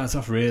game starts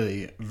off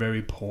really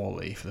very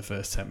poorly for the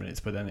first 10 minutes,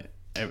 but then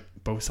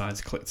both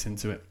sides clicked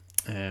into it.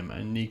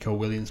 And Nico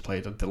Williams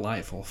played a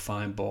delightful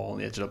fine ball on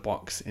the edge of the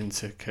box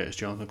into Curtis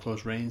Jones in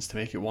close range to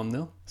make it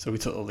 1-0. So we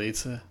took the lead.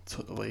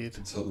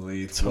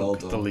 Well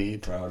done.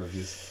 Lead. Proud of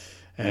you.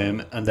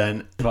 And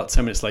then about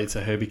 10 minutes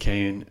later, Herbie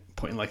Kane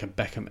put in a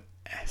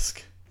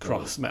Beckham-esque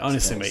cross. Well,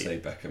 honestly, mate. Say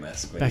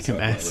Beckham-esque.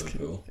 Beckham-esque.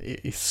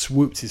 He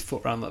swooped his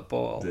foot around that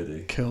ball. Did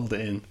he? Curled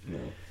it in. No.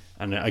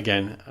 And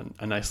again,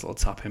 a nice little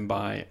tap in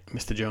by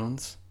Mr.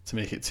 Jones to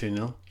make it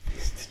 2-0.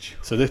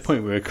 So at this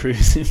point, we were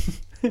cruising.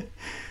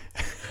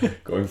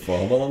 Going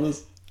formal on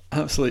us.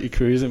 Absolutely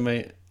cruising,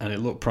 mate. And it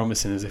looked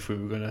promising as if we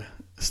were going to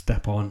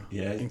step on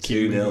and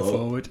keep moving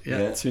forward.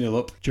 Yeah, 2-0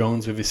 up.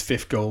 Jones with his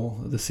 5th goal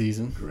of the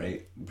season.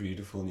 Great,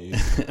 beautiful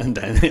news. And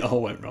then it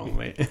all went wrong,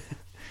 mate.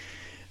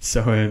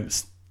 So,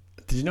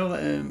 did you know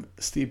that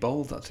Steve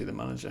Bowles actually the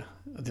manager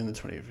at the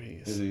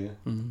under-23s? Is he? Yeah.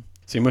 Mm-hmm.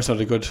 So he must have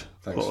had a good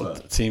little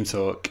team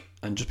talk.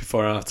 And just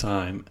before half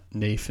time,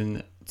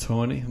 Nathan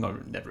Tawney,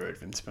 I've never heard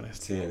of him to be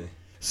honest. Tierney.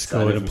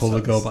 Scored and pulled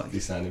the goal back. He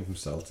signed him from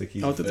Celtic.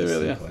 He's did they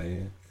really? Yeah. Player,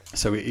 yeah.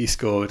 So he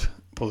scored,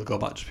 pulled the goal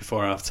back just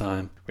before half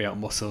time. We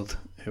out-muscled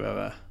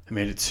whoever and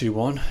made it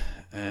 2-1.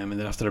 And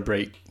then after the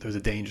break, there was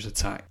a dangerous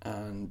attack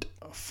and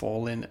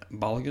Fallen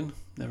Balogun.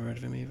 Never heard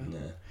of him either. No,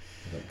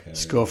 I don't care.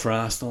 Score for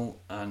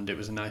Arsenal, and it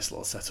was a nice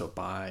little setup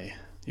by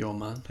your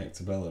man.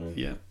 Hector Bellerin.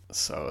 Yeah,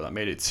 so that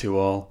made it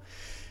 2-2.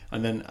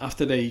 And then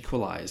after they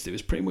equalised, it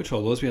was pretty much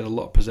all us. We had a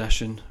lot of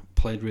possession,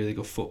 played really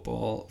good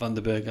football. Van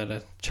der Berg had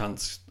a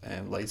chance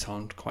late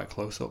on, quite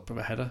close up with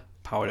a header,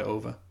 powered it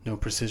over, no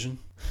precision.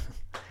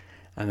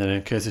 And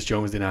then Curtis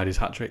Jones denied his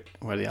hat-trick,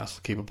 where the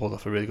Arsenal keeper pulled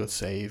off a really good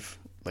save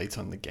late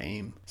on in the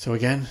game. So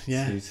again,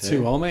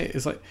 2-2, mate.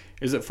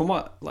 Is it from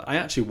what I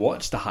actually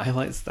watched the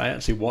highlights? I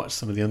actually watched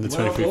some of the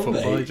under-23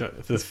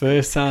 football for the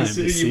first time this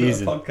season.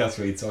 You've got a podcast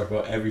where you talk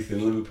about everything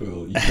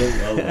Liverpool. You've done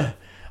well there.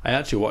 I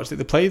actually watched it.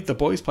 The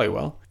boys play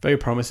well, very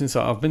promising.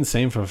 So I've been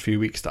saying for a few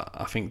weeks that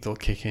I think they'll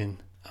kick in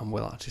and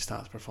will actually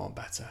start to perform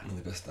better. Well,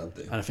 the best I'd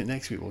do. And I think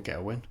next week we'll get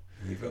a win.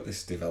 You've got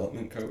this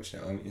development coach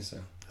now, haven't you?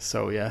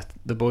 So yeah,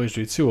 the boys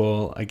drew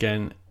 2-2.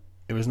 Again,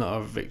 it was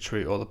not a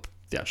victory or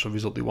the actual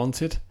result they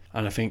wanted.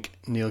 And I think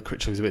Neil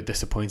Critchley was a bit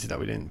disappointed that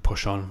we didn't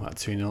push on at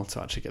 2-0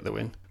 to actually get the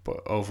win.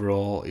 But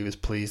overall, he was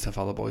pleased with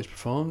how the boys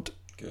performed.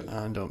 Good.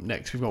 And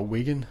next we've got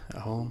Wigan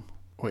at home.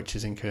 which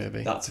is in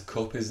Kirby. That's a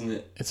cup, isn't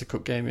it? It's a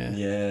cup game, yeah.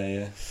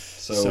 Yeah.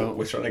 So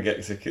we're trying to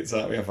get tickets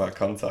out. We have our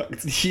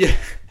contact. Yeah.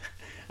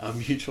 Our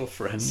mutual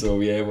friend. So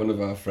yeah, one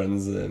of our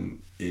friends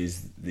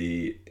is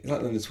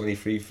like the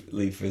 23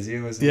 lead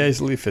physio, isn't he? Yeah, he's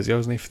the lead physio,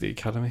 isn't he, for the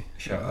academy?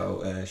 Shout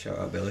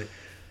out Billy.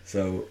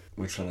 So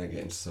we're trying to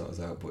get him to sort us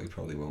out, but he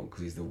probably won't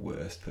because he's the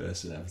worst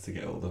person ever to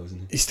get hold of,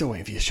 isn't he? You're still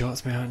waiting for your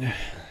shorts, mate, aren't you?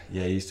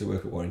 Yeah, he used to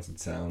work at Warrington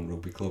Town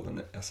Rugby Club,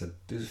 and I said,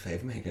 do us a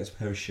favour, mate, get us a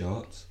pair of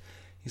shorts.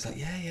 He's like,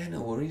 yeah,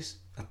 no worries.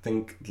 I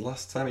think the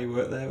last time he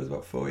worked there was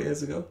about 4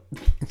 years ago.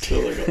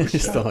 Still not got the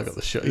shorts. Still not got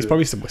the shorts. He's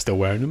probably still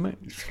wearing them, mate.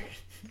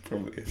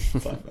 Probably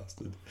is. Time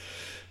bastard.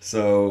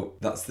 So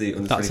that's the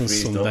under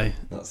 23s done.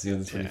 That's the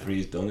under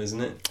 23s done, isn't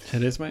it?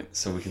 It is, mate.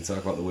 So we can talk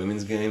about the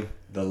women's game.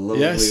 The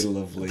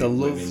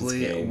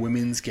lovely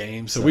women's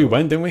game. So we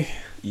went, didn't we?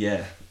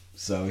 Yeah.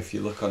 So if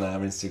you look on our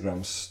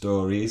Instagram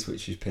stories,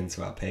 which is pinned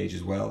to our page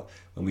as well,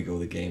 when we go to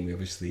the game, we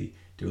obviously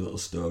do a little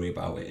story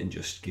about it and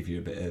just give you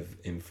a bit of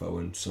info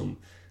and some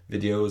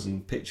videos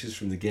and pictures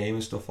from the game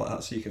and stuff like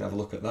that, so you can have a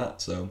look at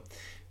that. So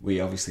we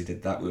obviously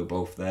did that. We were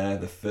both there.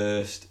 The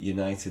first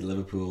United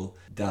Liverpool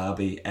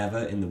derby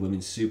ever in the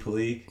Women's Super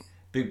League.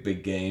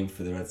 Big game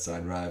for the Red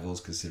Side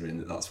rivals, considering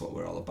that that's what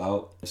we're all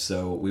about.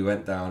 So we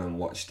went down and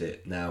watched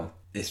it. Now,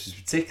 this was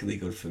particularly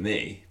good for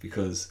me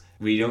because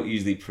we don't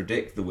usually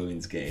predict the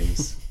women's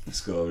games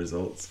score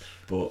results,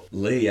 but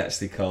Lee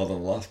actually called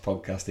on the last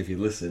podcast, if you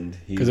listened.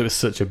 Because it was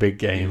such a big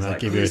game, I'll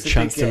give you a "It's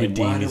chance big to game.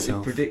 redeem Why don't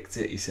yourself. we predict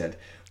it?" He said,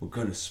 "We're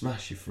going to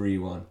smash you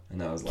 3-1.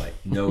 And I was like,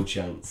 no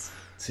chance.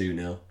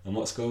 2-0. And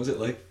what score was it,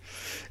 Lee?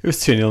 It was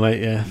 2-0,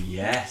 mate, yeah.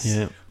 Yes.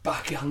 Yeah.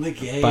 Back on the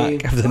game.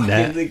 Back of the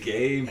net. In the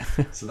game.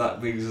 So that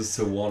brings us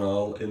to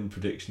 1-1 in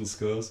prediction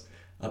scores.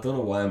 I don't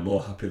know why I'm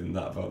more happy than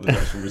that about the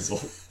actual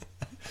result.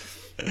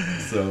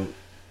 So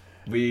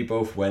we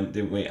both went,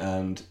 didn't we?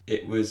 And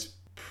it was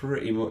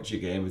pretty much a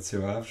game of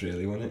two halves,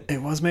 really, wasn't it?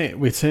 It was, mate.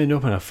 We turned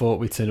up and I thought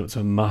we turned up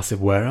to a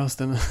massive warehouse,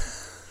 didn't we?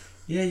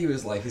 Yeah, you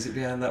was like, is it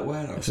behind that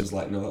warehouse? I was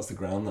like, no, that's the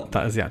ground.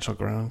 That is the actual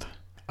ground.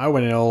 I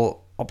went in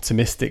all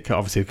optimistic,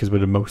 obviously, because we're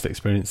the most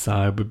experienced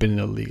side. We've been in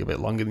the league a bit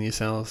longer than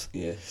yourselves.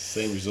 Yeah,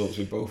 same results.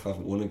 We both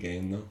haven't won a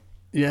game, though.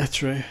 Yeah,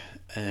 true.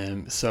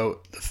 So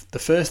the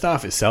first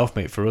half itself,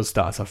 mate, for us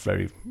starts off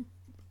very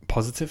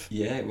positive.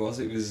 Yeah, it was.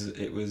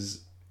 It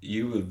was.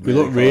 You were. We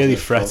looked really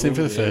threatening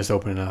for the first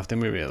opening half,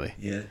 didn't we? Really.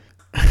 Yeah.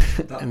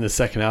 And the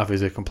second half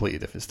is a completely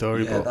different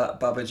story. Yeah, but that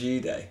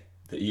Babajide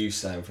that you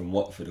signed from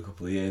Watford a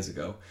couple of years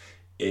ago.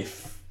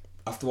 If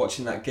after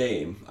watching that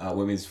game, our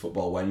Women's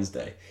Football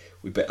Wednesday,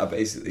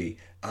 basically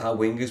our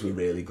wingers were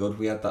really good.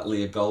 We had that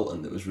Leah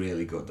Galton that was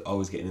really good,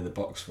 always getting in the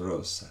box for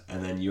us,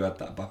 and then you had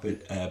that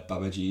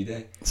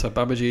Babajide. So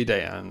Babajide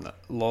and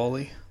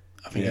Lawley,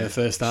 I think in the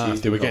first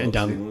half they were getting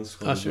down.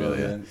 That's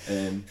really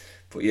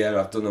But yeah,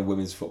 I've done a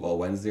Women's Football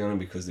Wednesday on them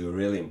because they were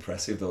really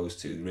impressive. Those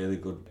two, really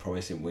good,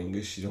 promising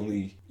wingers. She's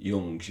only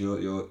young.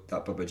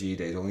 That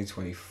Babajide is only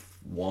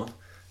 21.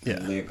 Yeah,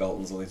 and Leah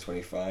Galton's only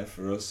 25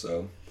 for us.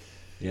 So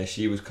yeah,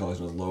 she was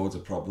causing us loads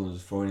of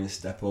problems, throwing in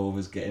step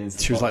overs, getting into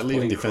the she was box, like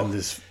leaving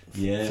defenders for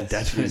dead,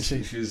 wasn't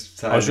she? She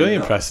was I was really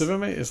impressed with her,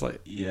 mate. It's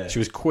like, yeah, she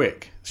was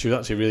quick. She was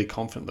actually really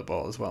confident in the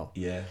ball as well.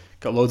 Yeah,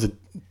 got loads of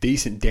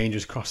decent,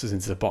 dangerous crosses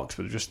into the box,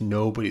 but just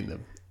nobody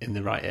in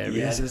the right areas.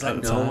 Yeah, there was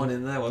like no one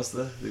in there, was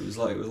there? It was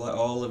like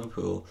all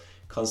Liverpool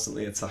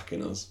constantly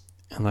attacking us.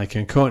 And like,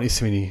 and Courtney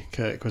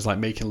Sweeney-Kirk was like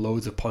making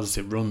loads of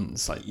positive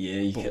runs, like,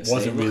 but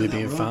wasn't really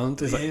being found.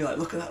 It's like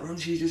look at that run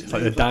she just made.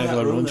 Like the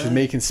diagonal run, she was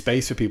making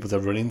space for people to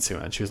run into,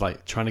 and she was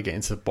like trying to get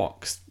into the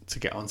box to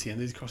get onto the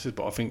end of these crosses.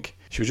 But I think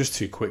she was just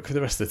too quick for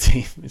the rest of the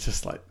team. It's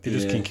just like they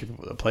just couldn't keep up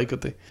with the play,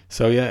 could they?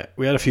 So yeah,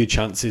 we had a few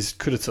chances,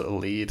 could have took the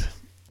lead,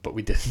 but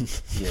we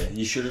didn't. Yeah,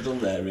 you should have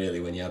done there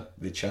really when you had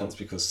the chance,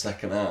 because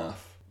second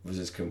half was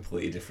just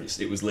completely different.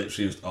 It was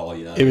literally just all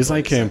United. It was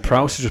like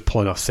Prowse was just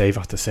pulling off save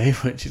after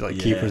save, when she's like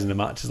keepers in the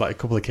match. There's like a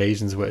couple of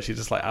occasions where she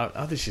just like,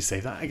 how did she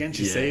save that again?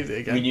 She saved it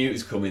again. We knew it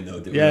was coming though,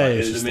 didn't we?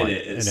 It's in just the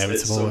minute, it's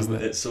inevitable, isn't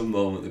it? At some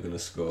moment they're going to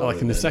score.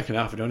 Like in the second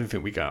half, I don't even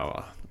think we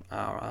got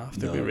our half,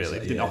 did we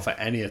really? We didn't offer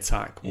any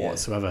attack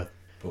whatsoever.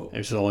 But it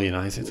was just all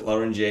United.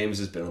 Lauren James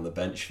has been on the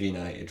bench for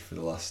United for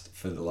the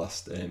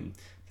last I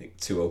think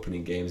 2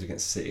 opening games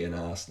against City and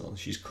Arsenal.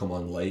 She's come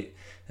on late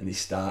and they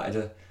started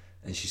her.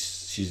 And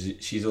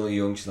she's only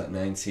young, she's like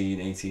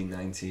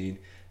 19.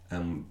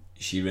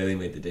 She really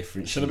made the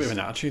difference. She had a bit of an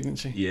attitude, didn't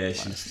she? Yeah, like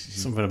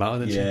she's something about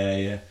her, didn't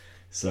she? Yeah.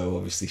 So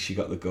obviously she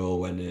got the goal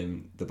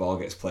when the ball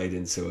gets played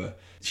into her.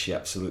 She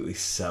absolutely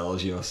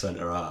sells your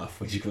centre half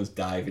when she comes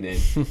diving in.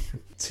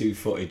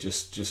 2-footed,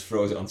 just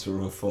throws it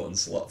onto her foot and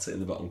slots it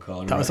in the bottom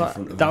corner.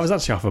 That was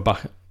actually off her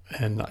back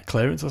and that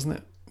clearance, wasn't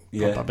it?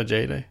 Yeah.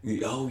 Babajide.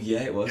 Oh yeah,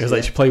 it was. It was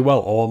like she played well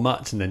all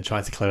match and then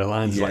tried to clear the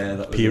lines. Yeah,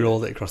 like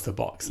P-rolled it across the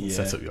box and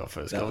set up your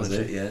first goal. That was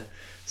it. Yeah.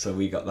 So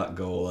we got that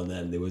goal, and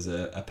then there was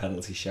a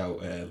penalty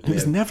shout. It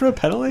was never a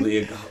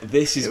penalty.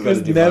 This is. It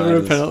was never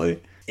a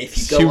penalty. If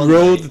you she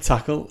rolled the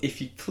tackle. If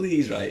you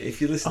please, right?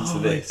 If you listen to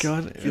this, oh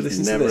my god! If you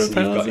listen to this, and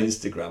you've got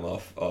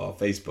Instagram or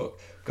Facebook,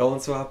 go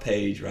onto our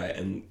page, right,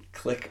 and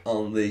click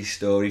on the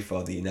story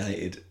for the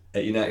United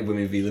at United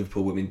Women v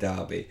Liverpool Women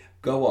Derby.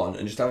 Go on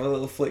and just have a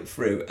little flick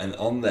through, and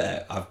on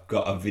there I've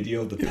got a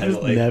video of the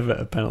penalty. Never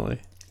a penalty.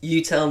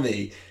 You tell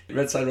me,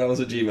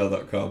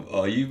 redsiderambles@gmail.com,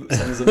 or you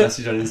send us a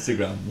message on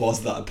Instagram,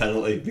 was that a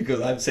penalty? Because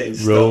I'm saying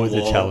Row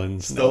Stonewall. the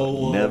challenge.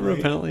 Stonewall. Never a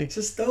penalty. It's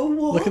a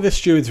Stonewall. Look at the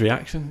steward's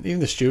reaction.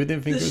 Even the steward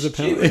didn't think it was a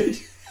penalty.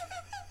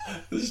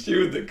 The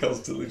steward that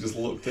constantly just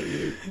looked at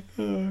you.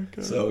 Oh,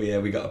 God. So, yeah,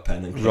 we got a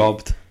pen and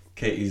Robbed.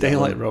 Katie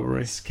Daylight Zellum,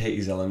 robbery.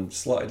 Katie Zellum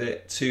slotted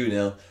it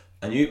 2-0.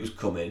 I knew it was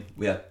coming.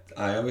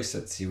 I always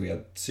said to you, we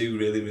had two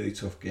really, really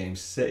tough games.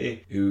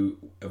 City, who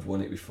have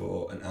won it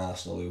before, and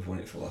Arsenal, who have won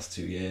it for the last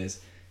 2 years.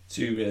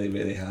 Two really,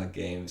 really hard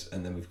games,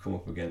 and then we've come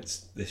up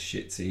against this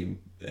shit team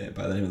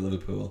by the name of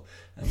Liverpool,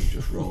 and we've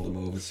just rolled them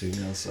over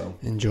 2-0. So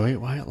enjoy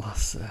it while it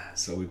lasts.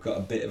 So we've got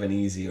a bit of an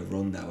easier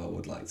run now, I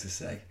would like to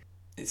say.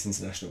 It's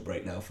international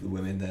break now for the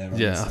women there.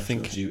 Yeah, I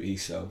think duty.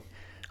 So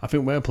I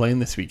think we're playing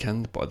this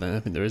weekend, but then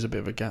I think there is a bit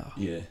of a gap.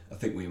 Yeah, I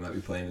think we might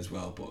be playing as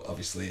well. But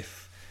obviously,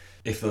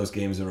 if those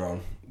games are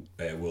on,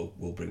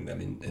 we'll bring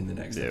them in the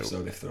next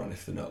episode. If they're on,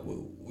 if they're not,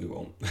 we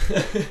won't.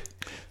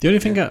 The only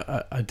thing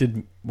I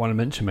did want to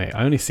mention, mate,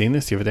 I only seen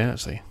this the other day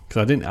actually,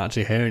 because I didn't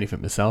actually hear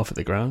anything myself at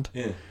the ground.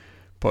 Yeah.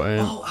 But I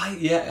know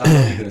what you're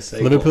going to say.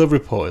 Liverpool have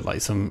reported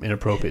like some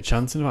inappropriate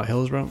chanting about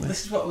Hillsborough, haven't they?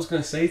 This is what I was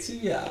going to say to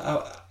you.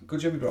 Yeah, good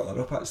job you brought that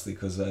up actually,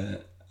 because I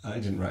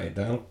didn't write it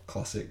down.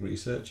 Classic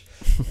research.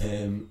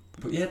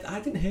 But yeah,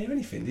 I didn't hear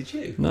anything. Did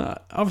you? No,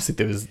 obviously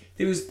there was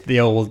there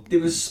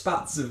was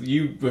spats of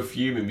you were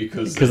fuming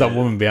because that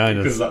woman behind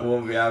us. Because that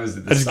woman behind us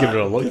did the I just give her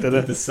a look, did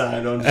I? The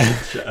sign on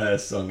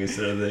song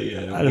instead of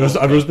the.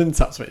 Our husband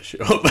taps me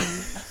shut up.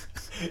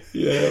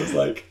 Yeah, I was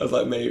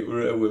like, mate,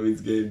 we're at a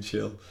women's game,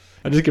 chill.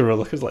 I just give her a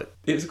look. I was like,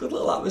 it was a good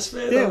little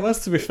atmosphere. Yeah, though. it was,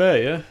 to be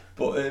fair, yeah.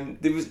 But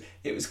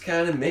it was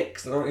kind of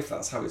mixed. I don't know if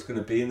that's how it's going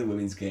to be in the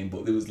women's game,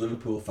 but there was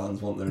Liverpool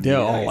fans wanting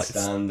their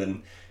stand,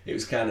 and it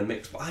was kind of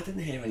mixed. But I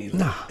didn't hear any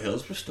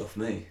Hillsborough stuff,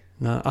 me.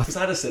 No, because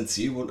I'd have said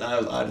to you, wouldn't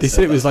I? They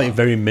said it was like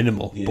very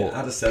minimal, yeah,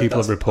 but people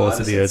have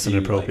reported the heard some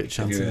inappropriate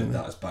chanting.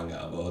 That was bang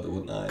out of order,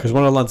 wouldn't I? Because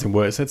one of the lads in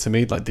work said to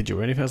me, like, "Did you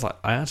hear anything?" I was like,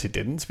 "I actually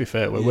didn't." To be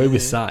fair, where we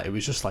sat, it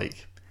was just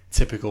like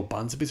typical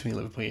banter between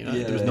Liverpool and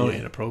United. There was no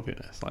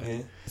inappropriateness.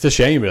 Like, it's a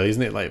shame, really,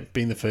 isn't it? Like,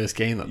 being the first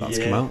game that's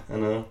come out. I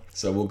know.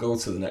 So we'll go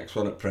to the next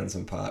one at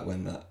Prenton Park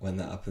when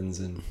that happens,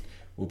 and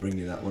we'll bring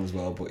you that one as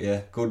well. But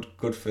yeah,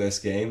 good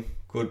first game.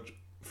 Good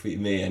for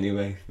me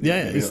anyway.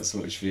 Yeah, maybe not so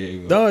much for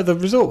you. No, the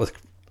result was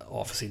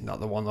obviously not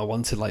the one I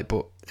wanted. Like,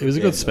 but it was a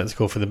good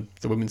spectacle for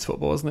the women's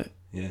football, wasn't it?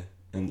 Yeah.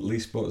 And Lee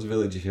Sports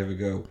Village, if you ever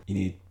go, you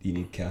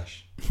need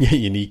cash. Yeah,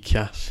 you need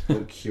cash.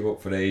 Don't queue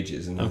up for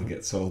ages and then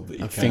get told that you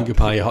can't. Finger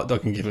pie your hot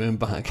dog and give it him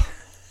back.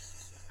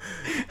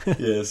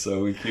 Yeah,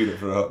 so we queued up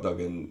for a hot dog,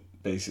 and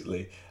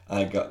basically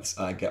I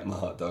get my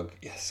hot dog.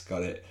 Yes,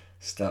 got it.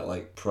 Start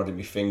like prodding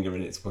my finger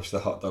in it to push the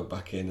hot dog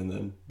back in, and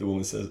then the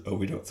woman says, "Oh,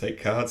 we don't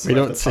take cards." So we I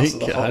don't have to pass take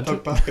the cards. hot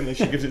dog back, and then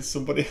she gives it to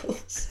somebody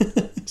else.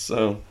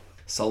 So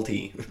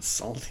salty.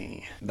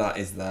 That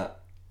is that.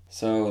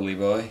 So Lee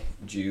boy,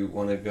 do you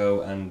want to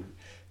go and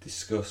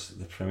discuss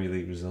the Premier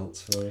League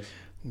results for us?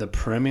 The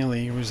Premier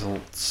League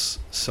results.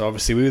 So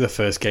obviously we were the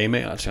first game,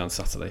 mate, actually on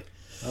Saturday.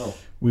 Oh.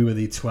 We were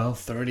the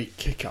 12:30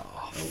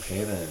 kickoff.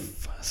 Okay then.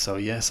 So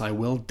yes, I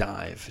will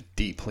dive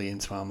deeply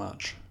into our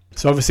match.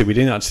 So obviously we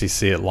didn't actually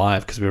see it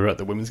live because we were at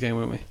the women's game,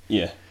 weren't we?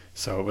 Yeah.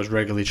 So I was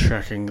regularly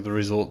checking the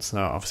results.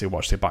 Now obviously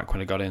watched it back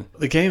when I got in.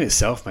 The game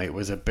itself, mate,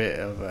 was a bit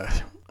of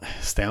a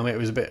stalemate. It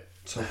was a bit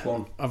tough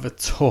one. Of a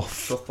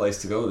tough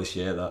place to go this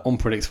year. That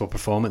unpredictable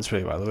performance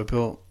really by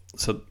Liverpool.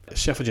 So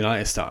Sheffield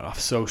United started off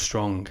so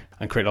strong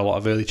and created a lot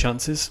of early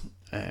chances.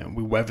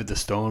 We weathered the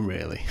storm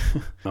really,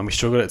 and we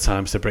struggled at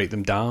times to break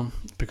them down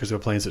because they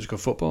were playing such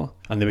good football,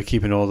 and they were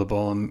keeping all the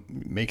ball and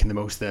making the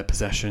most of their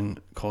possession.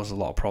 Caused a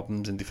lot of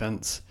problems in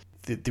defence.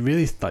 They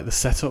really like the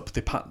setup.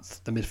 They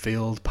packed the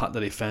midfield, packed the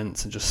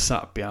defence, and just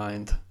sat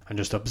behind and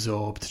just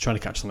absorbed, trying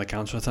to catch on the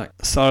counter attack.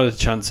 Started a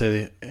chance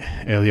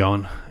early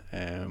on.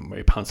 Where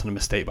he pounced on a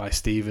mistake by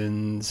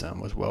Stevens and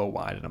was well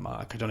wide of the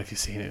mark. I don't know if you've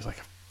seen it. It was like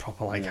a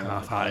proper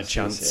half-hearted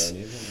chance.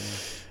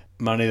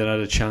 Mane then had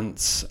a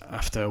chance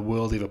after a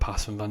world leaver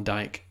pass from Van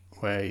Dijk,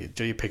 where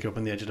you pick it up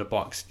on the edge of the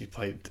box. You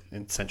played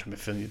in central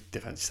midfield, you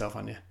defend yourself,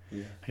 hadn't you?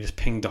 Yeah. He just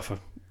pinged off a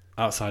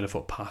outside of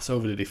foot pass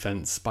over the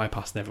defence,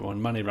 bypassing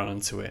everyone. Mane ran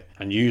into it,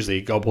 and usually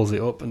he gobbles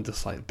it up and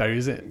just like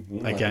buries it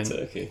again.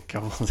 Turkey.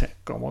 Gobbles it,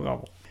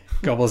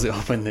 gobbles it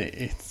up, and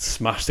it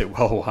smashed it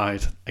well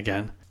wide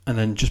again. And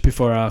then just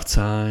before half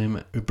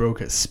time, we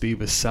broke at speed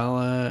with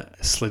Salah,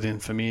 slid in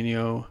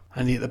Firmino,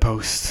 and he hit the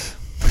post.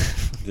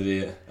 Did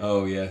he?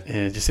 Oh, yeah.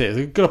 Yeah, just it was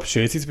a good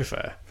opportunity, to be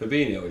fair.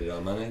 Fabinho did,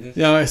 or Mane did?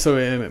 Yeah, so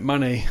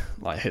Mane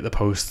hit the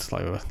post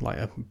like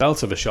a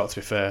belt of a shot, to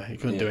be fair. He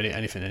couldn't do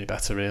anything any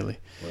better, really.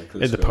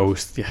 Well, hit the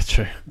post, yeah,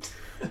 true.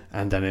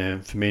 And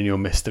then Firmino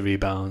missed the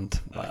rebound,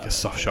 a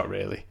soft shot,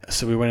 really.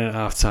 So we went at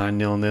half time,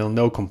 0-0,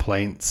 no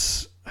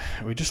complaints.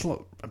 We just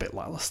looked a bit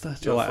lacklustre.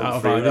 Out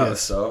of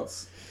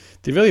ideas.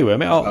 They really were,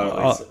 mate.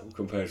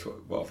 Compared to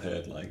what I've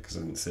heard, because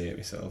I didn't see it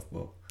myself,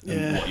 but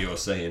what you're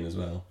saying as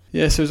well.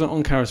 Yeah, so it was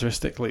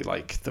uncharacteristically,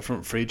 the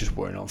front three just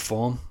weren't on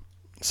form.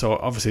 So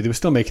obviously they were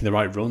still making the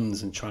right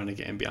runs and trying to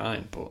get in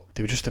behind, but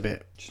they were just a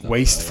bit Just not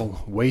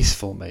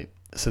wasteful, mate.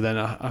 So then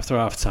after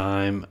half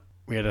time,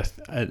 we had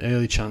an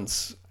early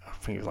chance. I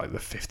think it was like the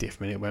 50th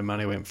minute where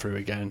Mane went through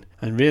again,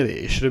 and really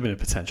it should have been a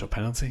potential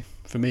penalty.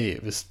 For me,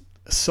 it was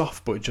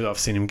soft, but I've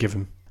seen him give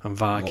him. And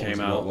VAR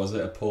came out. What was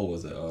it? A pull,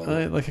 was it?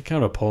 Or... like a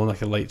kind of a pull,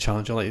 like a late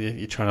challenge. Like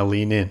you're trying to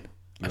lean in,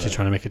 actually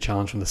trying to make a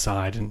challenge from the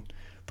side, and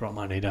brought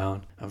Mane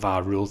down, and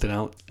VAR ruled it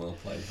out. Well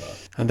played, VAR.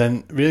 And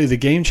then really the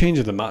game changer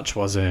of the match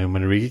was when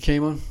Origi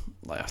came on.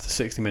 Like after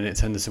 60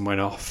 minutes, Henderson went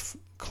off.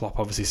 Klopp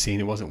obviously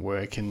seen it wasn't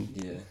working.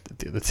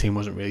 Yeah. The team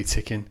wasn't really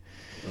ticking.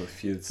 Well,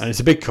 and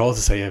it's a big call to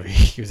say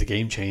he was a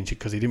game changer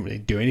because he didn't really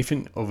do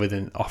anything other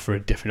than offer a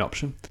different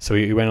option. So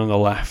he went on the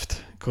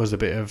left, caused a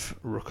bit of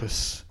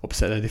ruckus,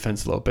 upset their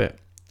defence a little bit.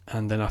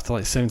 And then after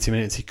like 70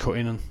 minutes, he cut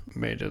in and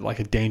made it like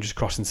a dangerous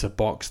cross into the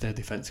box. Their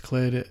defence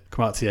cleared it,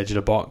 come out to the edge of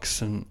the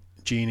box, and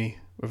Gini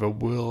with a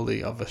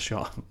worldie of a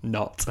shot. I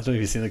don't know if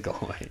you've seen the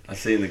goal, mate. I've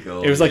seen the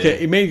goal. It was like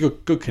he made a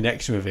good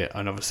connection with it,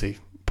 and obviously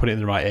put it in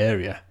the right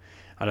area.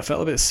 And I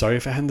felt a bit sorry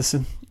for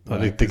Henderson,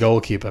 like the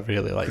goalkeeper,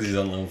 really. Like because he's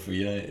on loan for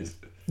United.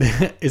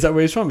 Is that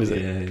where he's from? Is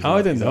it? Yeah.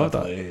 I didn't know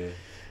that.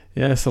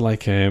 Yeah, so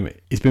like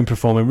he's been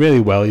performing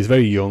really well. He's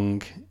very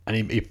young.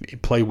 And he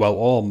played well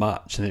all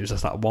match, and it was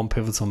just that one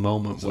pivotal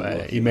moment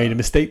where he made a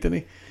mistake, didn't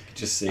he?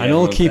 Just see, and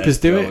all keepers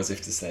do it, as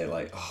if to say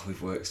like, "Oh,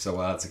 we've worked so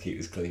hard to keep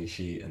this clean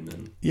sheet," and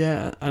then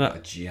and a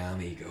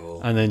jammy goal,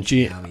 and then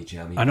jammy,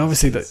 and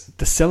obviously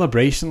the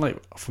celebration like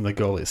from the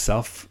goal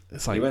itself,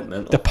 it's like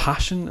the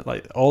passion,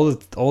 like all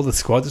the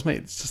squad just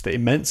made. It's just it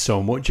meant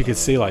so much. You could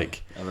see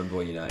like I remember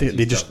when United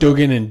they just dug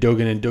in and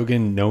dug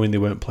in, knowing they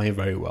weren't playing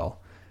very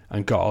well,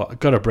 and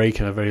got a break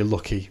and a very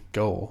lucky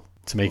goal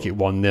to make it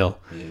 1-0.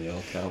 Yeah, they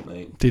all count,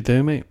 mate. They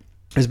do, mate.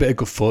 It was a bit of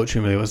good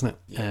fortune, really, wasn't it?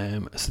 Yeah.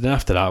 So then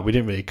after that, we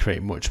didn't really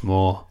create much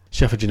more.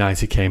 Sheffield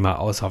United came at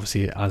us,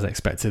 obviously, as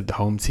expected. The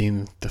home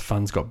team, the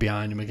fans got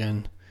behind them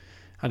again.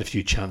 Had a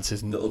few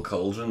chances. Little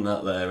cauldron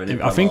that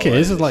there. I think it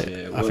is. Like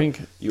I think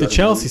the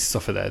Chelsea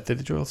suffer there. Did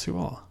they draw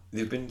 2-2?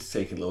 They've been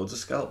taking loads of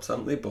scalps,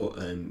 haven't they? But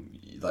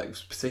like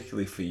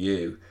particularly for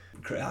you,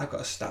 I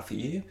got a stat for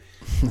you.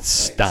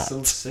 Stat.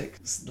 So sick.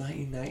 It's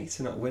 1990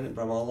 to not win at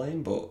Bramall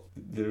Lane, but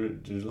they're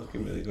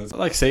looking really good.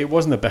 Like I say, it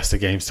wasn't the best of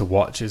games to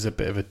watch. It was a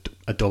bit of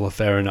a dull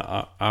affair in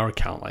our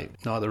account,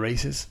 like not at the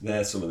races.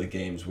 They're some of the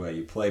games where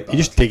you play bad. You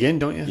just dig in,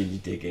 don't you? You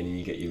dig in and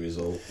you get your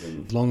result.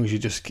 And as long as you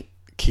just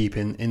keep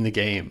in the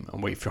game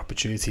and wait for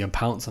opportunity and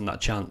pounce on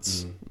that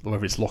chance,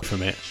 whether it's luck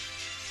from it.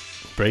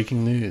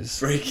 Breaking news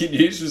from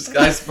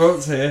Sky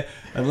Sports here,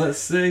 and let's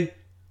see.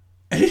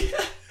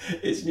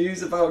 It's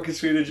news about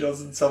Katrina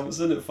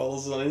Johnson-Thompson. It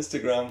follows us on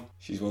Instagram.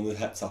 She's won the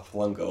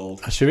heptathlon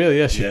gold. Actually, really,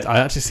 yeah. I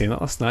actually seen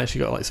that last night. She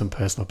got like some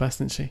personal best,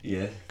 didn't she?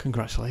 Yeah.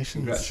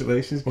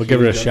 Congratulations. We'll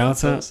give her a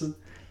shout out.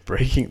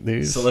 Breaking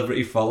news.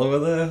 Celebrity follower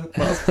there.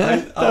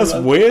 That's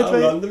weird, How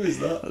mate. random is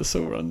that? That's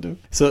so random.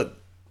 So,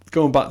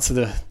 going back to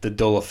the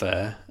dull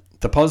affair,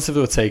 the positive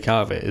we'll take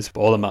out of it is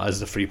all that matters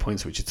the 3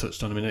 points which you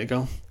touched on a minute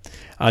ago.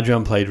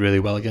 Adrian played really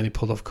well again. He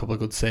pulled off a couple of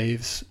good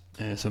saves.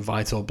 Some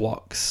vital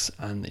blocks,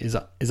 and his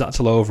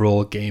actual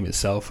overall game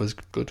itself was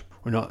good.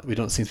 We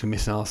don't seem to be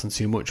missing Alisson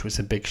too much, which is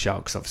a big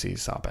shout because obviously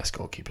he's our best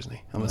goalkeeper, isn't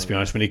he? And let's be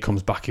honest, when he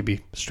comes back, he'll be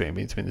straight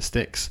between the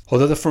sticks.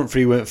 Although the front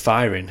three weren't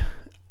firing,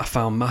 I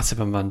found Matip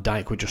and Van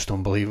Dijk were just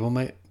unbelievable,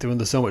 mate. They were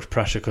under so much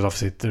pressure because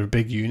obviously they're a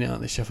big unit,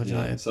 aren't they, Sheffield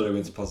United? Sorry, we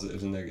went to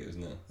positives and negatives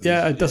now.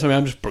 Yeah, that's what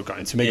I'm just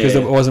going to make because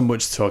there wasn't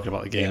much talking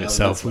about the game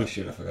itself. I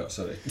forgot.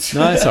 Sorry.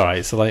 No, it's all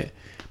right. So like,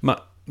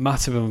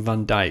 Matip and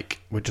Van Dijk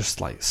were just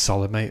like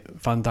solid, mate.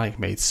 Van Dijk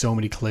made so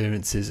many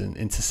clearances and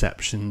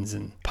interceptions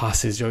and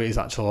passes. His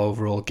actual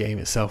overall game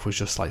itself was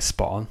just like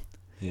spot on.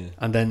 Yeah.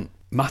 And then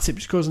Matip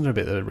just goes under a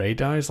bit of the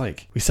radar. He's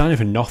like, we signed him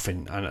for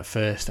nothing. And at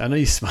first, I know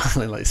he's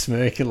smiling, like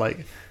smirking,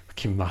 like,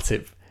 fucking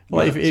Matip.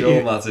 Like,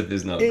 Joel Matip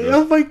is not good.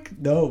 Oh my,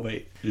 no,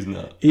 mate. He's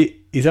not.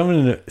 He's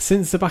having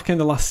since the back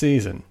end of last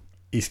season,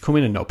 he's come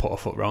in and not put a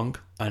foot wrong.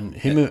 And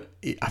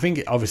I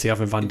think obviously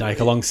having Van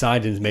Dijk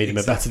alongside him has made him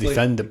a better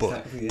defender,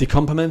 but they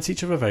complement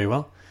each other very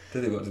well.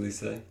 What did he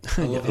say?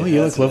 Oh,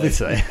 you look lovely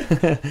today.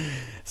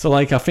 So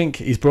like, I think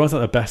he's brought out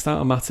the best out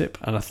of Matip,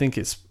 and I think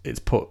it's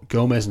put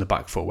Gomez in the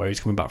back foot where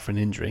he's coming back for an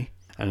injury,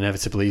 and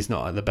inevitably he's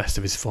not at the best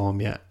of his form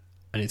yet,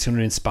 and it's going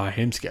to inspire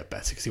him to get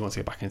better because he wants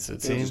to get back into the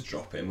team. He'll just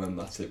drop him when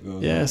Matip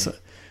goes. Yeah,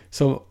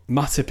 so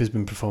Matip has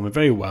been performing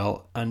very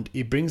well, and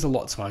he brings a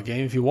lot to our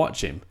game. If you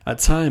watch him, at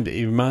times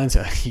he reminds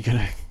you, you're going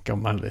to go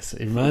mad at this,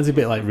 he reminds you a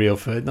bit like Rio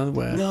Ferdinand,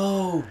 where...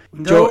 No,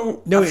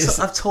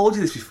 I've told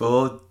you this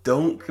before,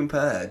 don't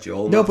compare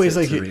Joel Matip but it's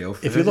like, to Rio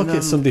Ferdinand. If you look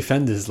at some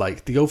defenders,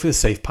 like, they go for the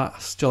safe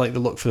pass, they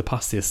look for the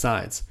pass to the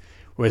sides,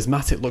 whereas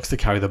Matip looks to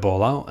carry the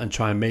ball out and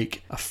try and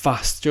make a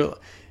fast...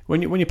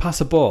 When you pass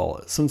a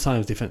ball,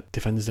 sometimes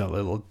defenders do a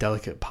little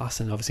delicate pass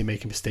and obviously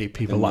make a mistake.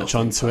 People latch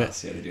onto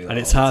it, and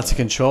it's hard to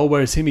control.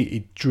 Whereas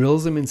he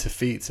drills them into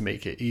feet to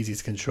make it easy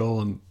to control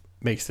and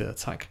makes the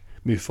attack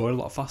move forward a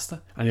lot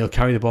faster. And he'll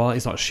carry the ball out.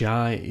 He's not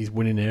shy. He's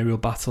winning aerial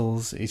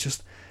battles. He's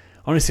just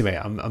Honestly, mate,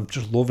 I'm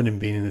just loving him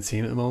being in the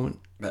team at the moment.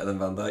 Better than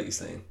Van Dijk, you're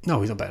saying? No,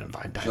 he's not better than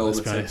Van Dijk. Joel Let's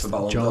be Matip honest. for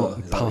Ballon Joel d'Or. Is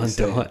that what Ballon you're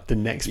saying? d'Or, the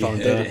next You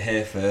Ballon heard d'Or. it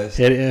here first.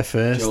 Heard it here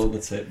first. Joel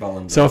Matip,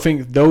 Ballon d'Or. So I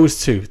think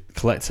those two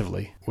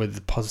collectively were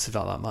the positives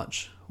out of that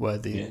match, where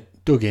they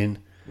dug in,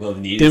 well,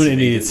 they did what they needed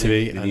needed to to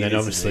be, be, and then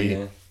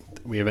obviously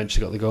we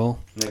eventually got the goal.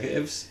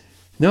 Negatives?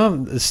 No,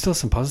 there's still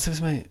some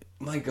positives, mate.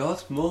 My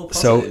God, more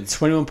So positives.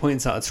 21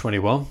 points out of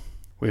 21.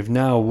 We've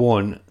now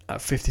won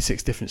at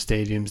 56 different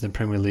stadiums in the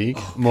Premier League,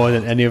 more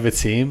than any other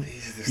team.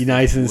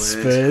 United and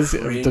Spurs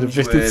have done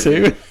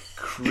 52.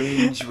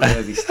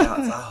 Cringe-worthy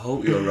stats. I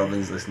hope your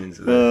Robin's listening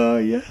to this. Oh,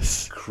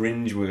 yes.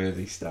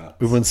 Cringe-worthy stats.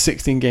 We've won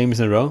 16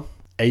 games in a row,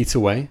 8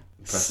 away.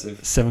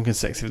 Impressive. 7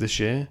 consecutive this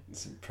year.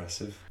 It's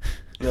impressive.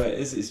 No, it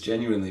is. It's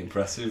genuinely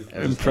impressive.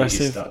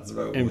 Impressive. Stats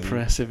about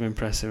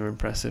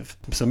Impressive.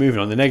 So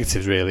moving on, the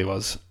negatives really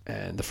was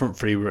the front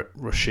three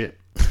were shit.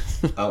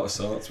 out of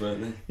sorts,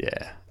 weren't they?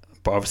 Yeah.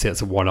 But obviously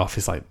that's a one-off.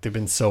 It's like they've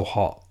been so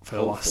hot for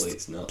Hopefully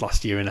it's not. the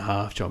last year and a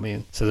half, do you know what I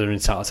mean? So they're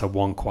entitled to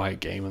one quiet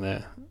game and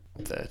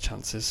their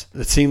chances.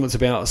 The team looked a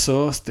bit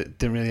outsourced. They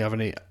didn't really have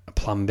any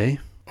plan B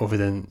other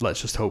than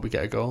let's just hope we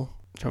get a goal.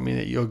 Do you know what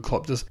I mean? Jurgen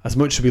Klopp does. As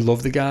much as we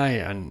love the guy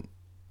and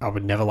I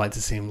would never like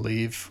to see him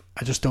leave,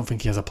 I just don't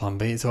think he has a plan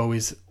B. It's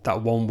always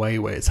that one way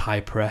where it's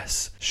high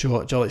press,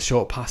 short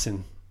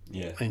passing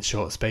in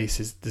short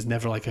spaces. There's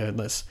never like a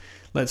let's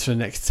for the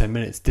next 10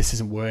 minutes, this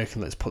isn't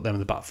working, let's put them in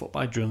the back foot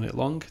by drilling it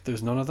long.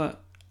 There's none of that.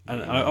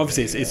 And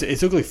obviously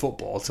it's ugly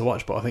football to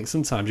watch, but I think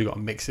sometimes you've got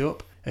to mix it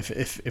up.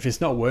 If it's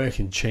not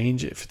working,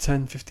 change it for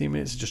 10, 15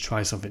 minutes and just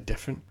try something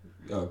different.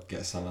 Oh,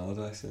 get Sam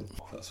Allardyce in.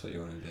 That's what you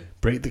want to do.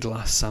 Break the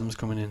glass, Sam's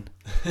coming in.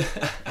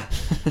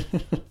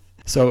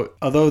 So,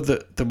 although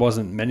there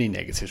wasn't many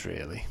negatives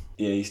really.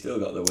 Yeah, you still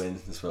got the win,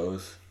 I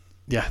suppose.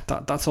 Yeah,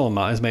 that's all that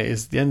matters, mate.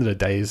 Is the end of the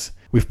day is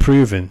we've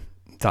proven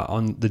that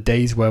on the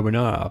days where we're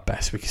not at our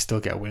best, we can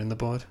still get a win on the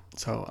board.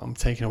 So I'm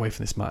taking away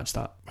from this match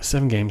that we're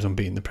 7 games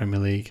unbeaten in the Premier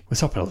League. We're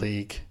top of the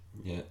league.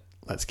 Yeah.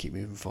 Let's keep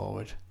moving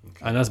forward.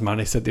 Okay. And as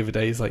Manny said the other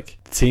day, it's like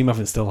the team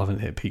still haven't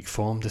hit peak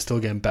form. They're still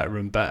getting better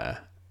and better,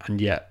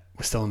 and yet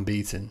we're still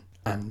unbeaten,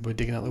 and we're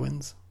digging out the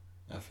wins.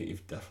 I think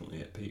you've definitely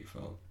hit peak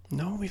form.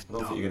 No, we've I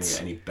don't think you're going to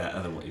get any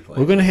better than what you played.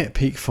 We're going to hit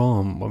peak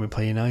form when we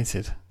play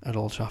United at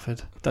Old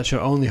Trafford. That's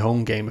your only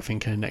home game, I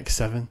think, in the next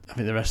 7. I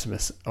think the rest of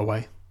us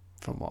away,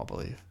 from what I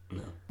believe.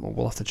 No. Well,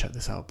 we'll have to check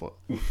this out, but...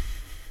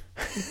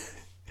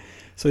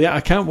 So, yeah, I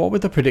can't... What were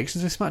the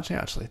predictions of this match,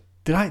 actually?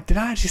 Did I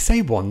actually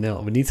say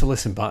 1-0? We need to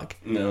listen back.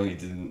 No, you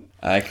didn't.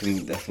 I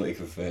can definitely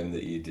confirm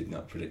that you did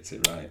not predict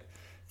it right.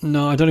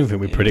 No, I don't even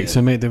think we predicted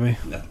it, mate, did we?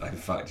 No, in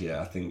fact,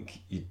 yeah, I think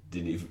you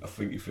didn't even... I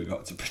think you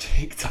forgot to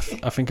predict.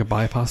 I think I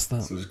bypassed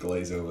that. So just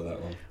glaze over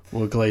that one.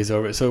 We'll glaze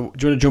over it. So,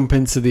 do you want to jump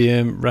into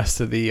the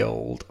rest of the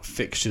old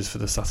fixtures for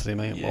the Saturday,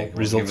 mate? Yeah, Or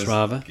results,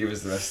 rather. Give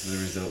us the rest of the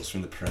results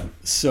from the Prem.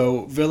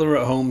 So, Villa are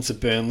at home to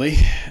Burnley.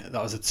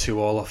 That was a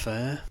 2-2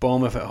 affair.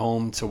 Bournemouth at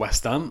home to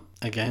West Ham.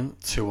 Again,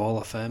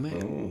 2-2 affair,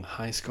 mate. Ooh.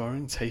 High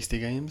scoring, tasty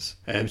games.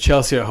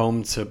 Chelsea at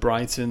home to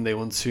Brighton. They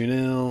won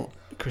 2-0.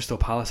 Crystal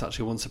Palace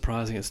actually won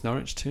surprising against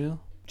Norwich 2-0.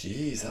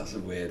 Jeez, that's a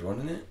weird one,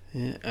 isn't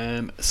it?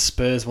 Yeah.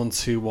 Spurs won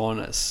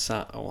 2-1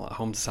 at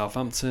home to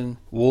Southampton.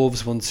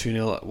 Wolves won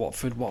 2-0 at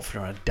Watford.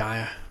 Watford are a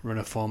dire run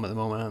of form at the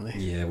moment, aren't they?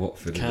 Yeah,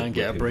 Watford. Can't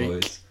get a break.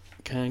 Boys.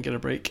 Can't get a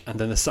break. And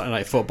then the Saturday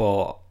night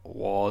football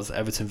was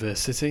Everton versus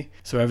City.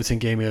 So Everton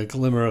gave me a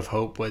glimmer of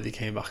hope where they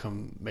came back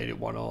and made it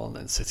 1-1, and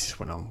then City just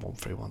went on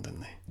 1-3-1,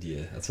 didn't they?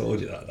 Yeah, I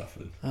told you that'd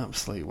happen.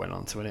 Absolutely went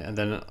on to win it. And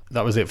then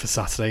that was it for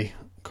Saturday.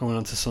 Coming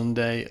on to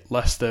Sunday,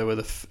 Leicester with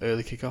an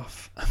early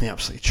kick-off, and they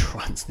absolutely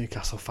trounced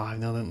Newcastle 5-0,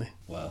 didn't they?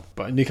 Wow.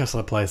 But Newcastle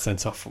had players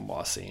sent off from what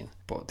I've seen,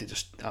 but they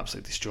just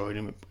absolutely destroyed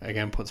him.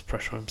 Again, puts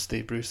pressure on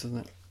Steve Bruce, doesn't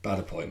it? Bad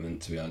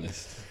appointment, to be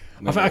honest.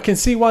 I can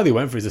see why they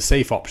went for it. He's a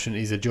safe option.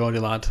 He's a Geordie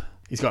lad.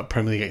 He's got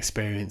Premier League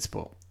experience,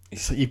 but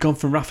you've gone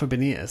from Rafa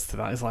Benitez to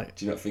that. It's like...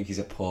 Do you not think he's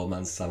a poor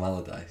man's Sam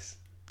Allardyce?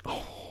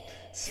 Oh.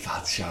 It's a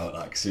bad shout,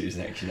 that, because he was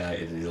next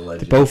United and he's a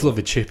legend. They both love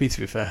a chippy, to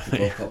be fair. They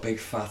both got big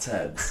fat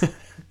heads.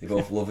 They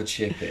both love a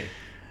chippy.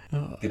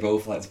 They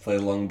both like to play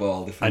long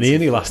ball. And he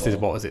only lasted,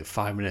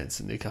 5 minutes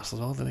at Newcastle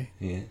as well, didn't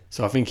he? Yeah.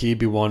 So I think he'd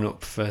be one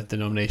up for the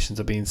nominations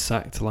of being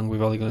sacked along with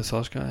Ole Gunnar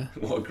Solskjaer.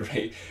 What a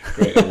great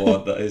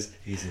award that is.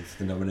 He's in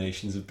for the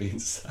nominations of being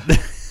sacked.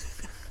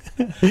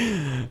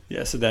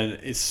 Yeah, so then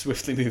it's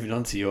swiftly moving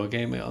on to your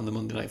game, mate, on the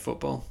Monday Night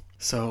Football.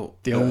 So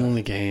the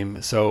only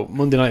game, so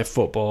Monday Night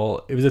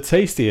Football, it was a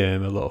tasty a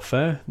little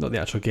affair, not the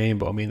actual game,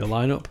 but I mean the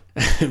lineup.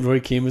 Roy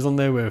Keane was on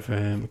there with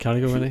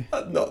Carragher, wasn't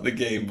he? Not the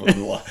game, but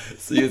the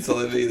so you're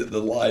telling me that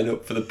the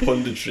lineup for the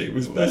punditry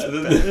was better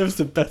than it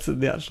was better than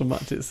the actual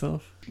match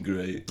itself.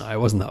 Great. No, it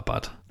wasn't that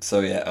bad.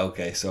 So yeah,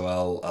 okay, so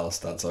I'll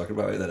start talking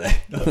about it then. Eh?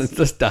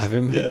 Let's dive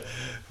in. Yeah,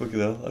 fucking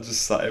hell, I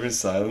just sat here in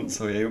silence.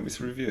 So yeah, you want me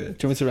to review it?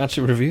 Do you want me to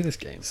actually review this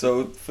game?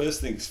 So first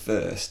things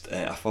first,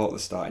 I thought the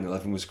starting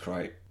 11 was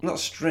quite not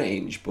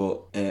strange,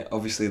 but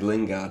obviously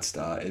Lingard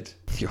started.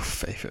 Your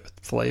favourite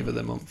flavour of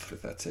the month.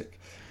 Pathetic.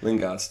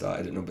 Lingard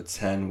started at number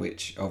 10,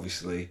 which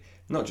obviously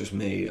not just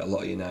me, a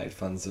lot of United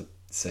fans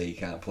say he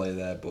can't play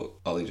there, but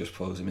Ollie just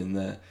pulls him in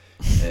there.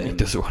 He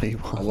does what he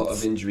wants. A lot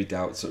of injury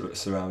doubts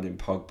surrounding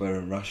Pogba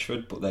and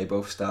Rashford, but they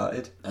both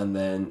started. And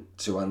then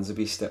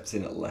Tuanzebe stepped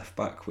in at left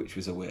back, which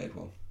was a weird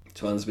one.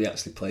 Tuanzebe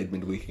actually played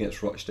midweek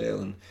against Rochdale,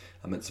 and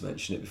I meant to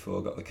mention it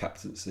before, got the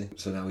captaincy.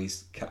 So now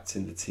he's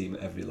captained the team at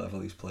every level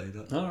he's played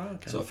at. Oh, right,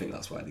 okay. So I think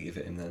that's why they give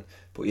it him then.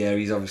 But yeah,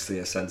 he's obviously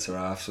a centre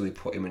half, so they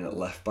put him in at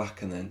left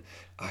back, and then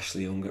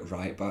Ashley Young at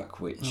right back,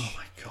 which oh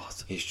my god,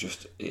 it's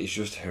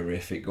just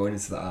horrific. Going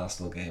into the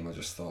Arsenal game, I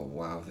just thought,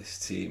 wow, this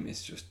team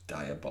is just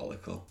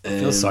diabolical. I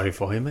feel sorry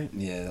for him, mate.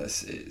 Yeah,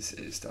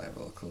 it's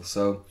diabolical.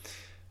 So.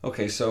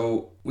 Okay,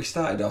 so we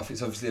started off,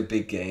 it's obviously a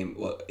big game.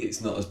 Well,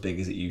 it's not as big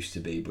as it used to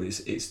be, but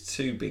it's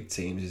two big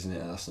teams, isn't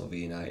it, Arsenal v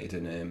United,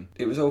 and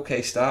it was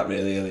okay start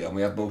really early on.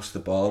 We had most of the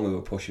ball and we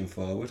were pushing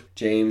forward.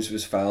 James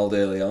was fouled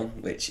early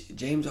on, which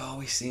James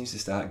always seems to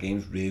start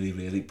games really,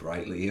 really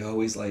brightly. He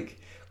always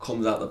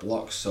comes out the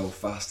blocks so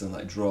fast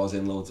and draws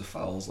in loads of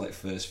fouls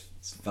first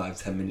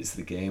 5-10 minutes of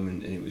the game,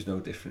 and it was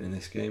no different in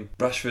this game.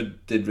 Rashford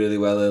did really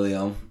well early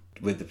on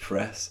with the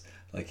press.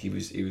 He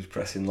was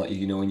pressing,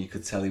 and you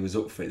could tell he was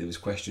up for it. There was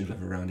questions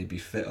whether Round he'd be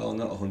fit or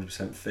not,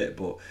 100% fit,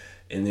 but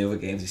in the other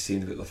games he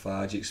seemed a bit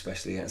lethargic,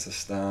 especially against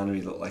Astana.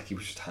 He looked like he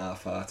was just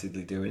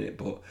half-heartedly doing it,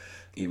 but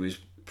he was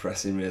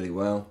pressing really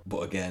well.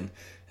 But again,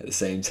 at the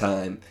same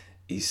time,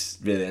 he's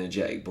really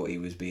energetic, but he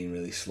was being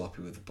really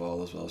sloppy with the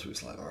ball as well, so it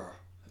was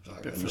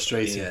a bit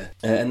frustrating. Yeah.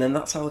 And then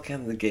that's how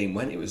kind of the game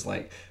went. It was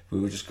we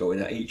were just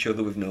going at each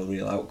other with no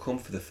real outcome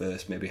for the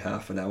first maybe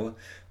half an hour.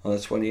 On the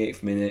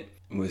 28th minute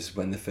was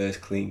when the first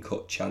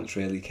clean-cut chance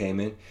really came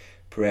in.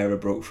 Pereira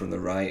broke from the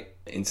right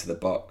into the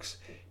box,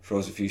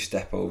 throws a few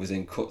step-overs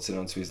in, cuts it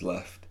onto his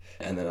left,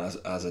 and then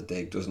as a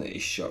dig, doesn't it? He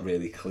shot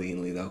really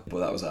cleanly though,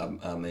 but that was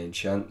our main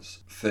chance.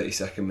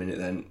 32nd minute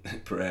then,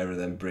 Pereira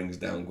then brings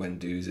down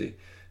Guendouzi.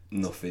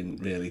 Nothing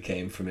really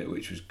came from it,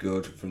 which was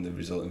good from the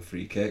resulting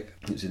free kick.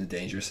 It was in a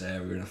dangerous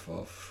area, and I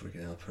thought,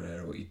 friggin' hell,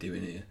 Pereira, what are you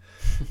doing here?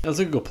 That was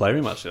a good player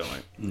him actually,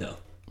 mate. No.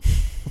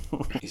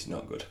 He's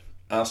not good.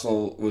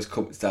 Arsenal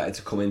started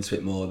to come into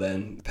it more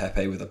then.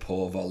 Pepe with a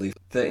poor volley.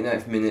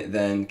 39th minute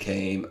then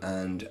came,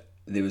 and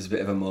there was a bit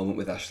of a moment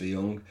with Ashley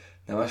Young.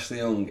 Now, Ashley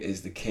Young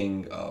is the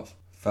king of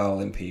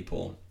fouling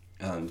people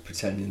and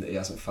pretending that he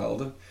hasn't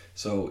fouled them.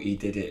 So he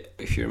did it.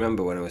 If you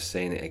remember when I was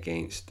saying it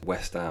against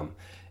West Ham,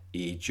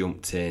 he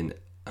jumped in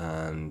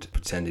and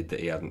pretended that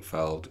he hadn't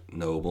fouled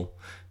Noble.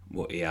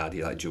 What he had,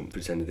 he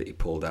pretended that he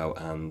pulled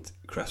out, and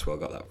Cresswell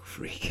got that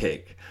free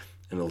kick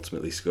and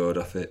ultimately scored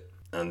off it.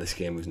 And this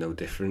game was no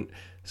different.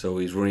 So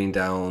he's running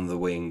down the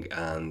wing,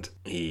 and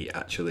he's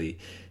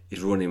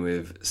running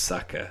with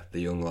Saka, the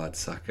young lad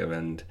Saka,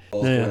 and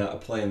all going out of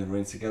play, and they're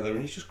running together,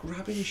 and he's just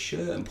grabbing his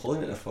shirt and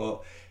pulling it. I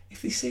thought,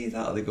 if they see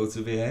that, they go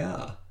to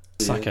VAR.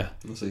 Saka,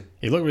 we'll see.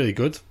 He looked really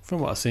good from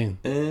what I've seen.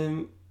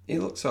 He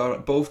looks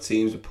alright. Both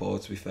teams were poor,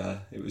 to be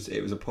fair. It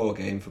was a poor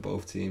game for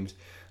both teams.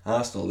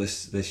 Arsenal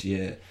this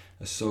year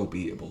are so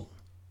beatable.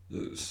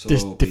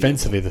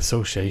 Defensively, they're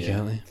so shaky,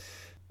 aren't they?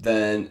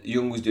 Then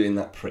Young was doing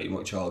that pretty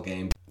much all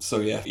game.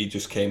 So yeah, he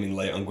just came in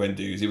late on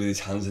Guendouzi with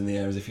his hands in the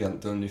air as if he hadn't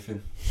done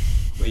anything.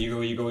 Where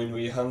you go in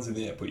with your hands in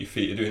the air, but your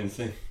feet are doing the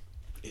thing.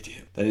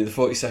 Idiot. Then in the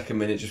 42nd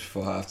minute, just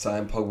before half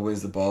time, Pogba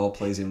wins the ball,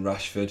 plays in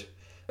Rashford.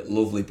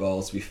 Lovely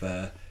ball, to be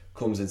fair.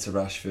 Comes into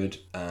Rashford,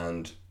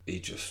 and he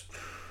just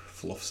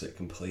fluffs it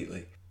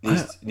completely.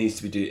 Needs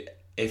to be doing.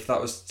 If that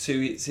was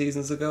 2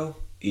 seasons ago,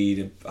 he'd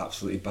have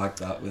absolutely bagged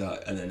that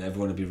without, and then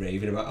everyone would be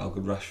raving about how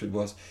good Rashford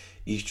was.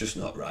 He's just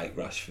not right,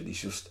 Rashford.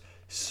 He's just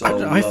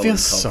so. I feel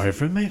sorry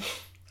for him, mate.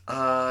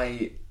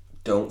 I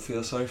don't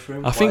feel sorry for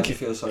him. Why do you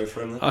feel sorry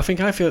for him then? I think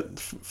I feel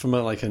from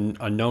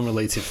a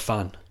non-related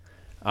fan.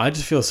 I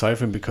just feel sorry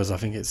for him because I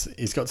think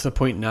he's got to the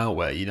point now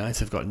where United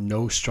have got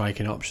no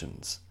striking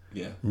options.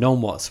 Yeah. None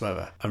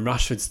whatsoever. And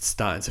Rashford's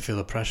starting to feel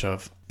the pressure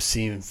of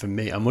seeing, for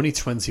me, I'm only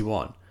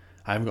 21.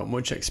 I haven't got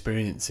much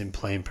experience in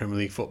playing Premier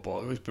League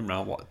football. It's been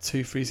around, 2-3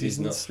 seasons? He's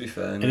not, to be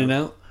fair. In and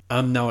out.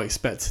 I'm now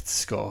expected to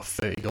score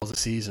 30 goals a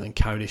season and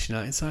carry this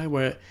United side,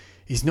 where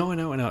he's not an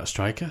out-and-out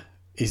striker.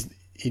 He's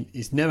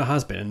never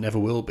has been and never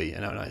will be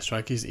an out-and-out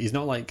striker. He's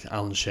not like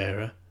Alan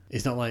Shearer.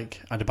 He's not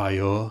like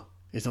Adebayor.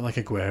 He's not like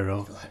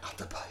Aguero.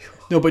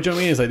 No, but do you know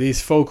what I mean? It's like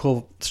these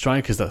focal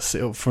strikers that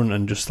sit up front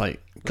and just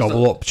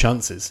gobble up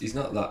chances. He's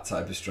not that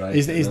type of striker.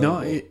 He's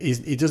not.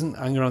 He doesn't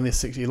hang around the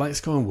 60. He likes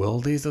scoring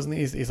worldies, doesn't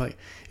he?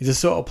 He's a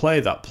sort of player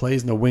that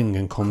plays in the wing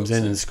and comes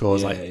in and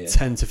scores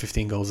 10 to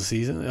 15 goals a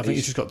season. I think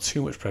he's just got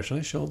too much pressure on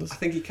his shoulders. I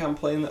think he can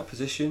play in that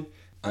position,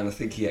 and I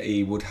think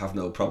he would have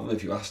no problem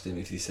if you asked him,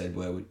 if he said,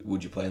 where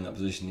would you play in that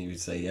position, he would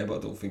say yeah, but I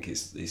don't think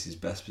it's his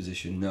best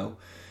position, no.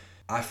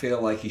 I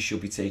feel like he should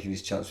be taking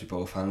his chance with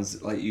both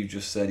hands. Like you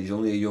just said, he's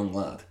only a young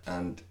lad,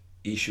 and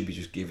he should be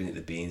just giving it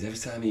the beans. Every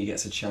time he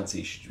gets a chance,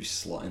 he should be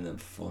slotting them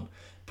for fun.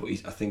 But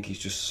I think he's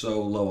just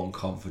so low on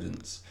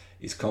confidence.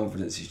 His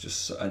confidence is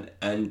just so...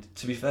 And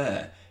to be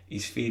fair,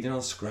 he's feeding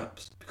on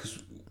scraps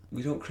because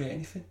we don't create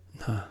anything.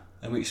 Nah.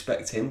 And we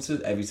expect him to,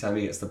 every time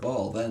he gets the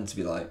ball, then to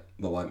be like,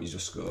 well, why haven't you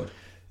just scored?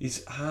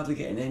 He's hardly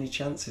getting any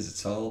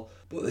chances at all.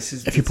 But this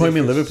is if you put him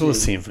in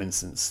Liverpool's team, for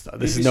instance,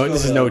 this is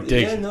no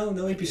dig. Yeah,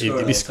 no, he'd be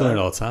scoring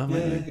all the time. Yeah,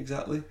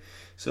 exactly.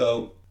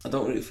 So I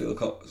don't really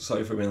feel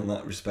sorry for him in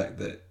that respect,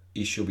 that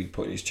he should be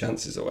putting his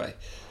chances away.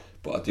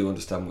 But I do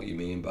understand what you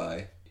mean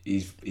by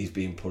he's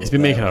being put. He's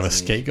been making out of a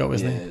scapegoat,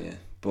 isn't he? Yeah.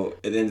 But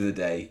at the end of the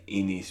day,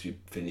 he needs to be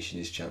finishing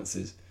his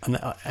chances. And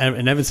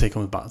Everton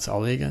comes back to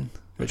Ollie again,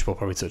 which we'll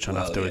probably touch on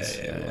afterwards.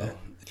 Yeah.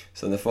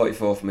 So in the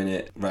 44th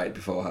minute, right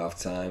before half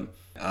time,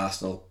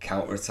 Arsenal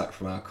counter attack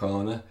from our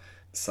corner.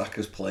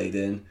 Saka's played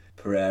in.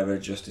 Pereira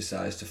just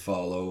decides to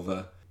fall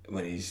over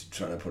when he's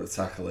trying to put a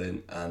tackle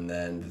in, and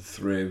then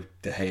through,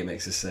 De Gea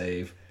makes a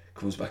save,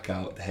 comes back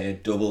out, De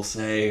Gea double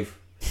save.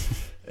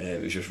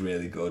 It was just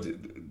really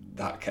good.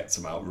 That kept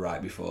him out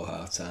right before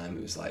half time.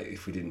 It was like,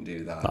 if we didn't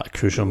do that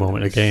crucial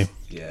moment of the game.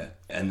 Yeah.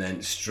 And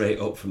then straight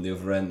up from the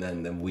other end,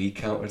 then we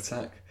counter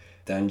attack.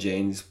 Dan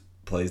James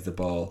plays the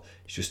ball.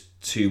 It's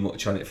just too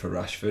much on it for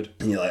Rashford.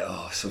 And you're like,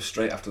 oh, so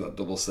straight after that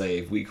double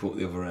save, we come up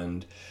the other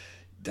end.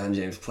 Dan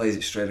James plays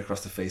it straight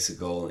across the face of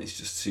goal, and it's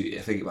just too.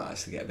 I think it might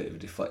actually get a bit of a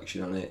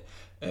deflection on it.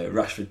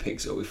 Rashford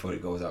picks it up before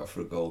it goes out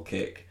for a goal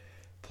kick.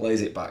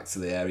 Plays it back to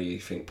the area you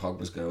think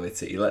Pogba's going to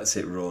hit it. He lets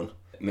it run.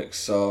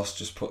 McSauce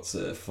just puts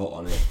a foot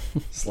on it,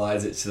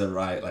 slides it to the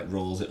right, like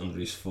rolls it under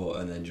his foot,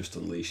 and then just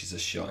unleashes a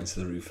shot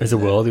into the roof. It's a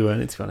worldie,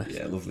 weren't it, to be honest?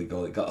 Yeah, lovely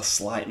goal. It got a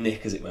slight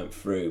nick as it went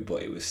through,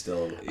 but it was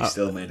still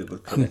made a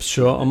good connection. I'm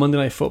sure on Monday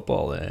Night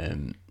Football,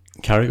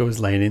 Carragher was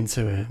laying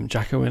into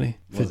Jacko, wasn't he?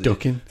 For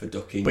ducking.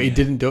 But he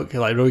didn't duck.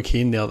 Like, Roy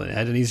Keane nailed it in the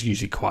head, and he's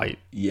usually quite...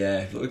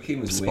 Yeah, Roy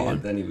Keane was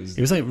weird. Then he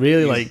was like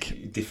really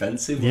like...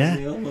 defensive, wasn't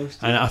he,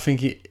 almost? And I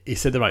think he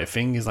said the right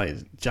thing. Is like,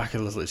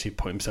 Jacko was literally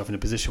put himself in a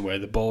position where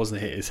the ball was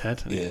going to hit his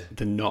head, and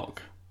the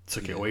knock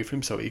took it away from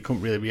him, so he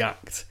couldn't really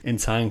react in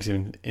time,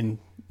 because in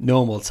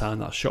normal time,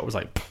 that shot was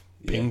like...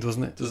 pinged,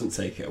 doesn't it? Doesn't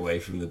take it away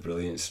from the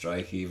brilliant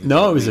strike even.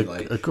 No, it was a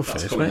that's good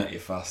finish, coming mate. at you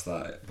fast,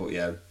 that. But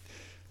yeah,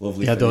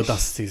 lovely finish. He had the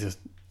audacity to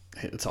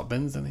hit the top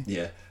bins, didn't he?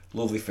 Yeah,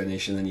 lovely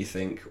finish. And then you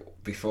think,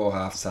 before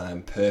half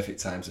time, perfect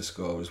time to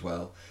score as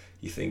well.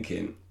 You're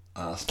thinking,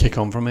 Arsenal, kick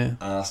on from here.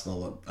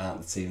 Arsenal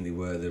aren't the team they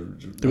were. They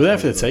were there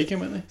for the taking,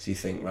 weren't they? So you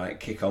think, right,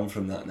 kick on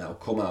from that now.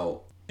 Come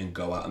out and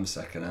go at them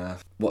second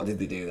half. What did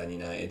they do then,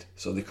 United?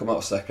 So they come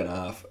out second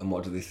half, and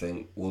what do they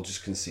think? We'll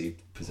just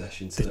concede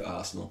possession to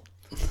Arsenal.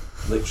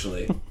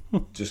 Literally,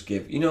 just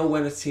give. You know,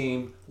 when a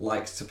team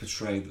likes to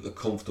portray that they're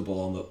comfortable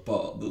on the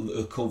ball,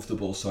 they're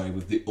comfortable,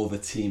 with the other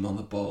team on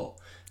the ball.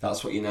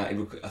 That's what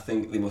United. I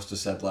think they must have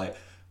said, like,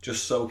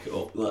 just soak it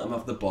up, let them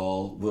have the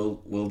ball.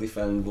 We'll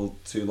defend. We'll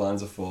 2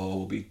 lines of 4.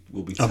 We'll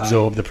be tight,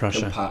 absorb the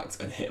pressure,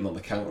 compact, and hit them on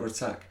the counter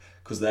attack,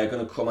 because they're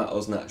going to come at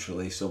us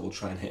naturally. So we'll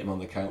try and hit them on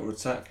the counter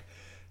attack.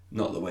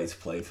 Not the way to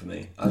play for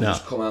me. I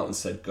just come out and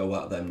said, go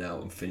at them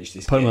now and finish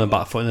this. Put game them on the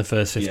back foot in the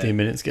first 15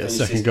 minutes, get a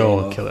second goal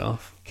and kill it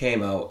off.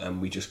 Came out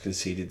and we just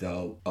conceded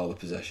all the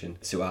possession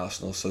to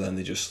Arsenal. So then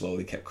they just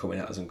slowly kept coming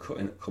at us and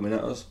coming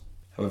at us.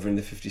 However, in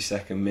the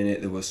 52nd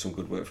minute, there was some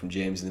good work from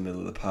James in the middle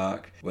of the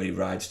park, where he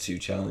rides 2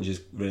 challenges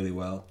really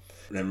well.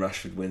 And then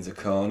Rashford wins a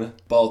corner.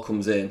 Ball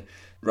comes in.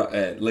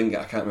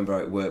 Lingard, I can't remember how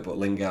it worked, but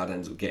Lingard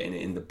ends up getting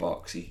it in the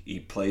box.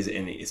 He plays it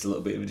in. It's a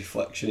little bit of a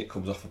deflection. It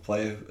comes off a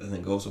player and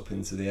then goes up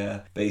into the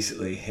air.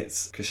 Basically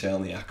hits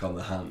Koscielniak on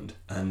the hand,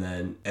 and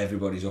then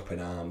everybody's up in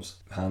arms.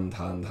 Hand,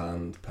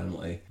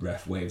 penalty.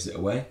 Ref waves it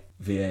away.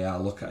 VAR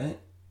look at it.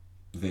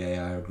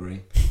 VAR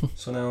agree.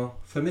 So now,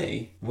 for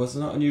me, was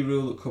there not a new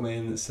rule that come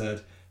in that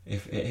said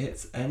if it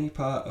hits any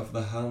part of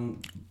the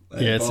hand,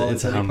 it's a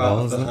part handball,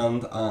 of the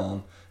hand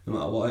arm, no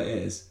matter what it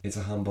is, it's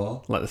a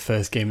handball. Like the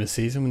first game of the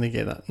season when they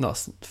get that, not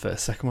the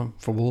first, second one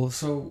for Wolves.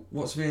 So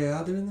what's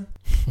VAR doing then?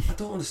 I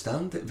don't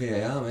understand it.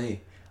 VAR,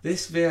 me.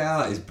 This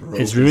VAR is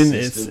broken. It's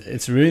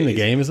ruining the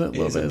game, isn't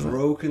it? It's a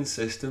broken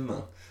system,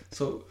 man.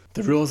 So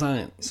the rules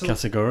aren't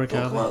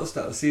categorical. Don't come out at the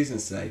start of the season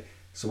and say,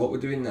 so what we're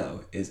doing now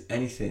is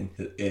anything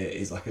that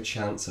is like a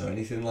chance or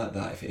anything like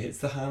that, if it hits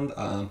the hand,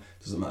 arm,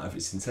 doesn't matter if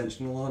it's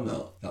intentional or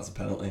not, that's a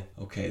penalty.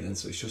 Okay then,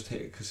 so it's just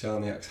hit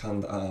Koscielniak's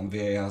hand, arm,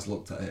 VAR's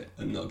looked at it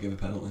and not give a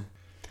penalty.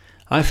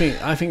 I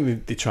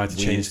think they tried to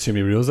change too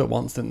many rules at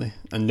once, didn't they?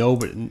 And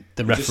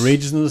the referee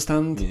doesn't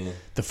understand,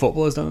 the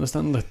footballers don't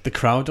understand, the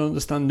crowd don't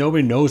understand,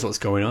 nobody knows what's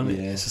going on.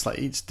 Yeah. It's just like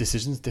each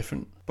decision's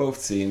different.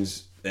 Both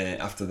teams,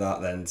 after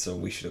that then, so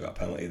we should have got a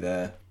penalty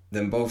there.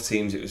 Then both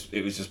teams,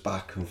 it was just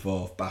back and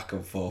forth,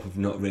 with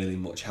not really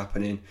much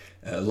happening.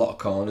 A lot of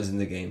corners in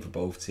the game for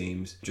both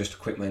teams. Just a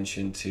quick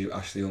mention to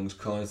Ashley Young's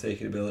corner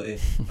taking ability.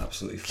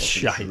 Absolutely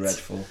fucking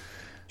dreadful.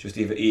 Just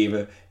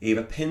either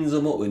pins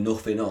them up with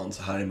nothing on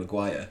to Harry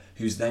Maguire,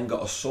 who's then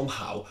got to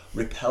somehow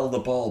repel the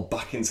ball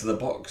back into the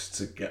box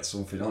to get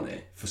something on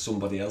it, for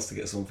somebody else to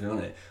get something on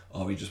it,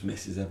 or he just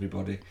misses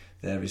everybody.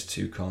 There is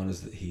 2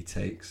 corners that he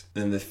takes.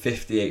 Then the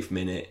 58th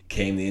minute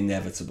came the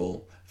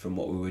inevitable from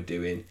what we were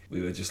doing.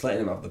 We were just letting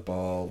them have the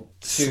ball.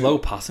 Slow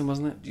passing,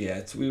 wasn't it?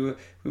 Yeah, we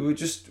were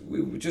just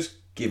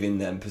giving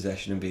them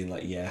possession and being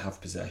like, yeah, have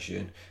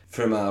possession.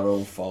 From our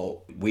own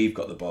fault, we've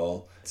got the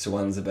ball.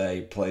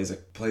 Tuanzebe plays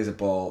a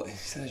ball,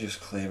 instead of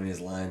just clearing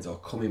his lines or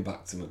coming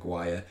back to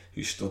Maguire,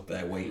 who stood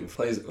there waiting,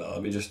 plays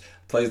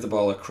the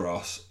ball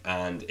across,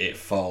 and it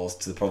falls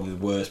to probably the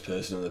worst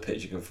person on the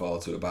pitch you can fall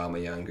to,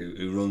 Aubameyang,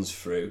 who runs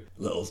through,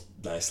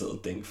 nice little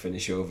dink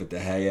finish over De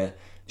Gea,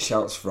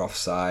 shouts for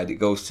offside, it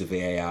goes to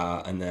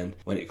VAR, and then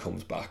when it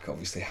comes back,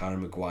 obviously Harry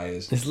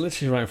Maguire's... It's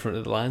literally right in front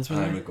of the lines,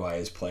 wasn't Harry it?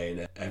 Maguire's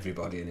playing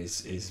everybody and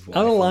his wife.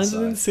 And the lines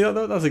didn't see that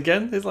though, that's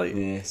again, it's like...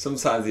 Yeah,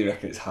 sometimes they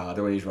reckon it's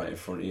harder when he's right in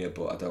front of you,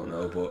 but I don't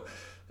know, but...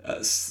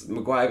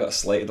 Maguire got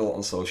slated a lot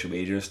on social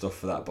media and stuff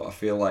for that, but I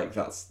feel like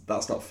that's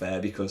not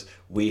fair because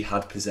we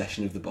had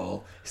possession of the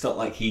ball. It's not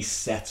like he's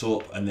set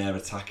up and they're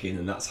attacking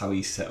and that's how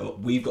he's set up.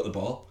 We've got the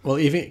ball. Well,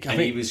 I think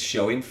he was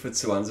showing for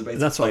Tuanzebe.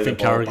 That's what I think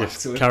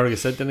Carragher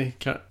said, didn't he?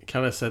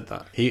 Carragher said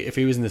that if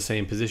he was in the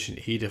same position,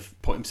 he'd have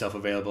put himself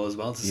available as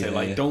well to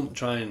say don't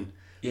try and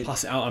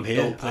pass it out. I'm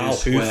here. Don't play a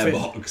square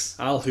box.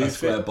 A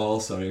square ball,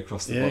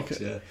 across the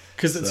box. Yeah,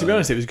 because to be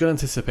honest, it was good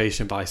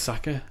anticipation by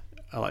Saka.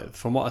 Like,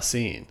 from what I've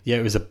seen,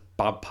 it was a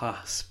bad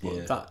pass,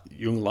 but that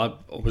young lad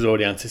was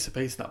already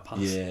anticipating that pass.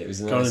 Yeah, it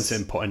was going into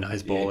him, put a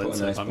nice ball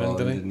into him,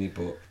 didn't he?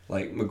 But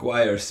like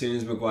Maguire, as soon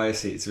as Maguire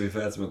sees it, to be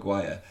fair to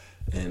Maguire,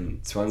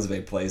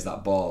 Tuanzebe plays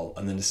that ball,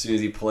 and then as soon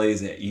as he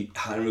plays it,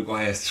 Harry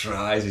Maguire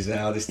tries his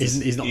hardest.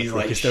 He's not the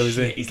quickest, though, is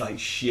he? He's like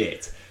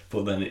shit.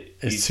 But then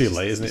it's too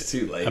late, isn't it? It's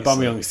too late.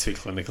 Aubameyang is too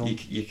clinical.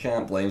 You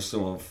can't blame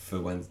someone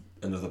for when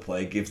another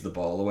player gives the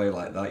ball away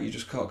like that. You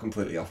just caught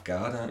completely off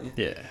guard, aren't you?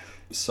 Yeah.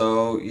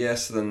 So,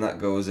 so then that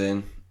goes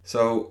in.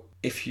 So,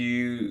 if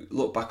you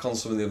look back on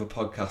some of the other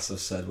podcasts I've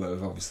said where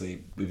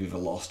we've either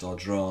lost or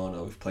drawn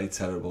or we've played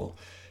terrible,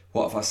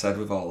 what have I said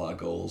with all our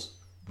goals?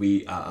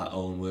 We are our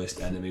own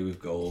worst enemy with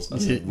goals. I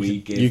said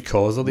you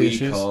cause all the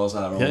issues. We cause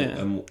our own.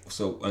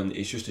 Yeah. And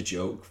it's just a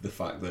joke, the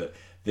fact that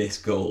this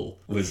goal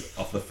was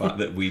off the fact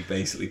that we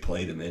basically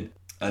played him in.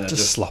 And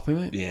just sloppy,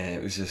 mate. Yeah,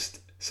 it was just...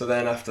 So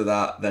then after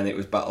that, then it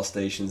was battle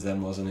stations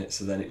then, wasn't it?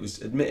 So then it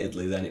was,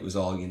 admittedly, then it was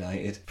all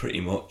United, pretty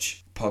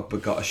much.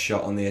 Pogba got a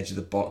shot on the edge of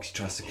the box, he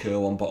tries to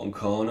curl one bottom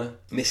corner,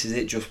 misses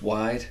it just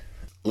wide.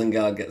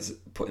 Lingard gets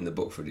put in the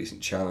book for a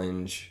decent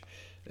challenge,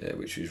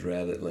 which was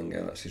rare that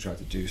Lingard actually tried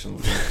to do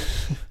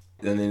something.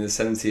 Then in the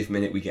 70th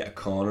minute, we get a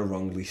corner,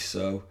 wrongly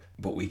so,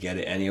 but we get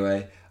it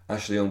anyway.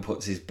 Ashley Young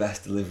puts his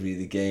best delivery of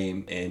the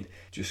game in,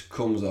 just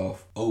comes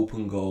off,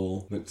 open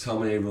goal,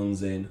 McTominay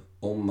runs in,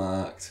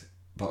 unmarked,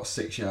 about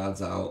 6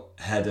 yards out,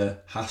 header,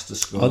 has to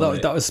score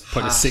it. That was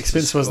point of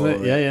sixpence,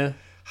 wasn't it? Yeah.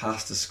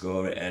 Has to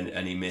score it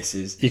and he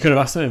misses. You could have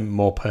asked him a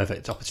more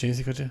perfect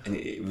opportunity, could you? And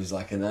it was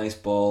like a nice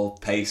ball,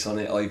 pace on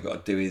it. All you've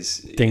got to do is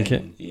dink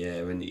it. Yeah,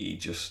 and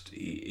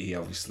he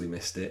obviously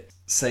missed it.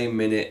 Same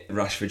minute,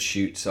 Rashford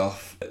shoots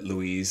off at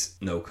Louise,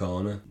 no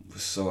corner.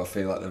 So I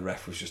feel like the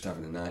ref was just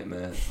having a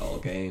nightmare all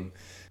game.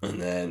 And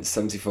then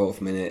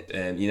 74th minute,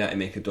 United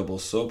make a double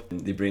sub.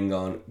 They bring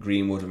on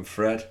Greenwood and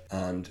Fred,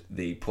 and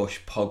they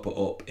push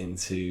Pogba up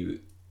into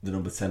the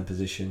number 10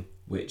 position,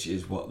 which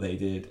is what they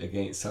did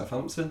against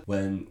Southampton.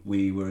 When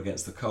we were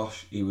against the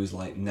Kosh, he was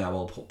like, now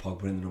I'll put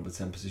Pogba in the number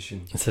 10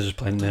 position. Instead of just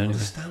playing there. I don't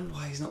understand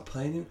why he's not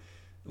playing him.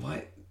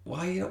 Why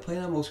are you not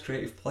playing our most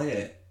creative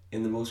player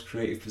in the most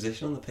creative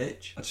position on the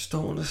pitch? I just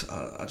don't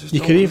understand.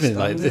 You could even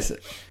like this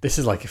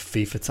is like a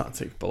FIFA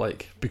tactic, but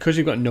like because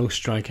you've got no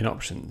striking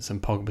options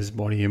and Pogba's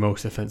one of your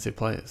most offensive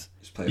players,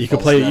 you could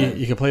play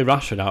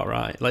Rashford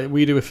outright, like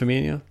we do with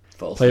Firmino.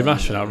 Play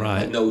Rashford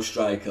outright, like no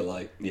striker,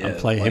 and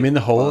play him in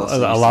the hole,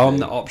 allow him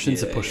the option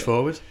to push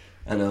forward.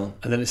 I know,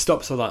 and then it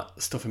stops all that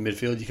stuff in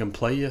midfield. You can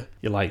play your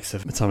likes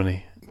of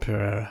McTominay,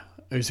 Pereira,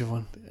 who's the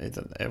one?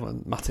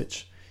 Everyone,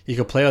 Matic. You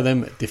could play on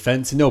them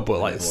defence,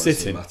 but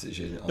sitting.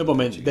 No,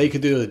 but they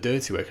could do the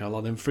dirty work and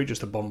allow them free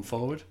just to bomb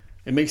forward.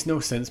 It makes no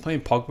sense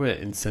playing Pogba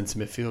in centre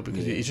midfield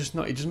because he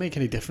doesn't make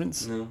any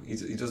difference. No,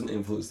 he doesn't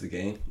influence the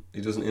game.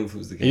 He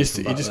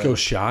just goes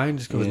shy and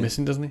just goes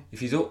missing, doesn't he? If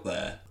he's up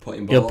there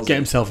putting balls, he'll get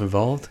himself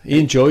involved. He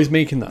enjoys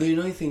making that. The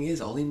annoying thing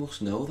is, Ollie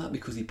must know that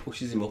because he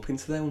pushes him up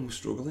into there when we're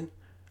struggling.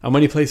 And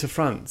when he plays for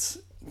France,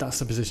 that's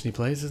the position he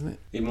plays, isn't it?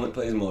 He might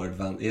play more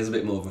advanced. He has a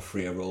bit more of a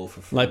freer role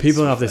for France. Like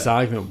people have this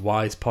argument: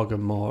 why is Pogba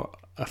more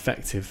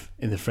effective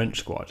in the French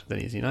squad than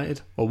he's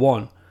United? Well,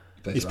 one,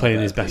 he's playing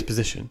in his best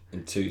position,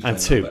 and two,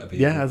 exactly.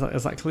 Yeah.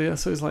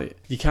 So it's like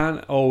you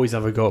can't always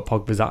have a go at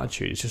Pogba's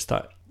attitude. It's just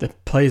that the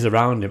players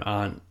around him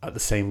aren't at the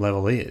same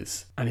level he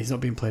is, and he's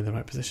not being played in the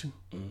right position,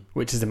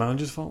 which is the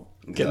manager's fault.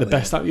 Get the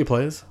best out of your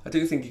players. I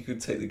do think he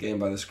could take the game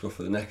by the scruff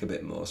of the neck a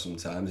bit more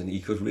sometimes, and he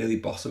could really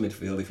boss a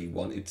midfield if he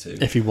wanted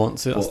to. If he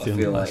wants it, but I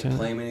feel like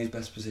play him in his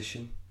best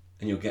position,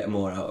 and you'll get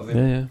more out of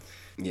him.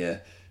 Yeah.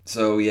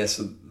 So that's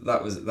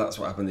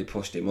what happened. They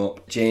pushed him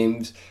up.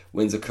 James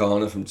wins a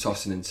corner from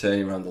tossing and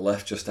turning around the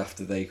left just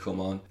after they come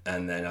on,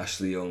 and then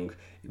Ashley Young,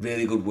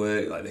 really good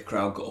work. Like the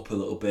crowd got up a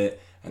little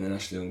bit, and then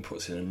Ashley Young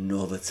puts in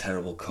another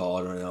terrible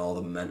corner, and all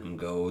the momentum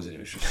goes, and it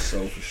was just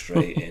so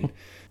frustrating.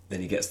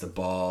 Then he gets the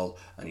ball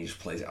and he just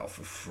plays it out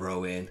for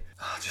throw-in.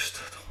 I just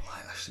don't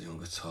like Ashley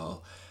Young at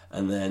all.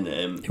 And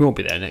then he won't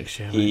be there next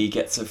year. He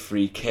gets a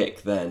free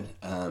kick then,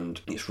 and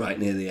it's right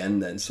near the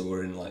end then, so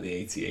we're in like the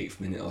 88th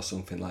minute or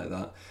something like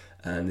that.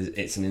 And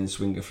it's an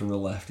in-swinger from the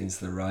left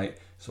into the right.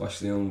 So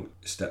Ashley Young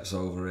steps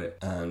over it,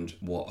 and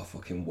what a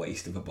fucking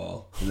waste of a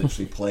ball. He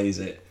literally plays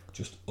it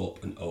just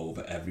up and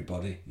over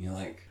everybody. And you're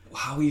like,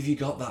 how have you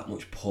got that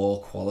much poor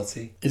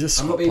quality? He's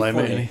a I'm not smart being player,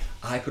 funny. mate.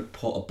 I could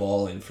put a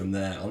ball in from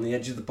there on the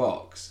edge of the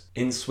box,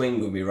 in swing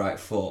with my right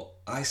foot.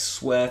 I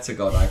swear to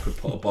God, I could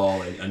put a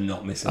ball in and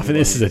not miss it. I think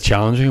this is a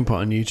challenge we can put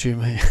on YouTube,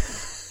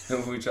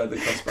 mate. We tried the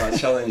crossbar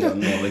challenge on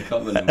Morley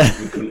Common and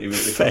we couldn't even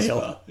hit the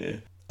crossbar. Yeah.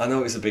 I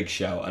know it's a big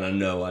shout, and I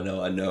know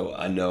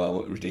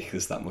how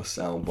ridiculous that must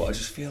sound, but I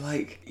just feel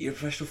like you're a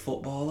professional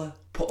footballer.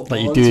 Put a ball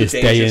Like you do into this day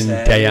in,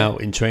 dangerous day area.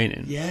 out in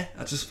training. Yeah,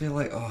 I just feel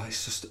like,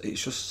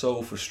 it's just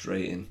so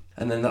frustrating.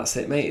 And then that's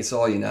it, mate. It's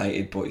all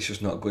United, but it's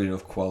just not good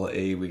enough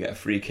quality. We get a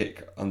free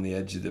kick on the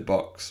edge of the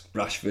box.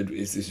 Rashford,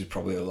 this is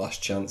probably the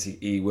last chance.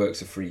 He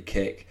works a free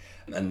kick,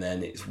 and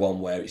then it's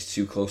one where it's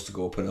too close to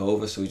go up and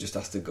over, so he just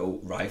has to go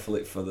rifle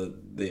it for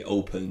the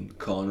open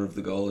corner of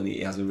the goal, and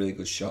he has a really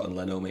good shot, and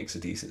Leno makes a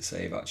decent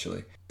save,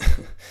 actually.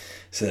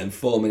 So then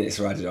 4 minutes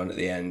are added on at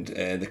the end.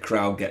 The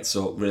crowd gets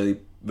up,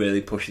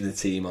 really pushing the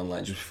team on,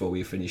 like just before we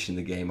were finishing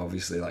the game,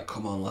 obviously, like,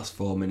 come on, last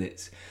 4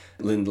 minutes.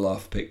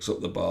 Lindelof picks up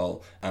the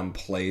ball and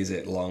plays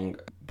it long,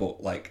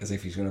 but like as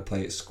if he's going to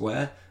play it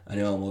square, and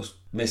he almost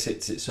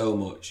mishits it so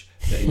much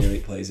that he nearly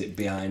plays it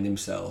behind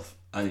himself,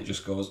 and it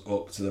just goes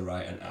up to the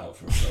right and out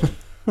for a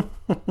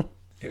throw.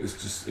 It was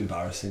just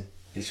embarrassing.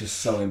 It's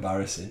just so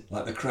embarrassing.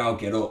 Like, the crowd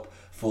get up,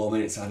 4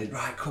 minutes added,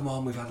 right, come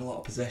on, we've had a lot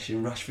of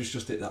possession, Rashford's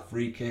just hit that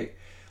free kick.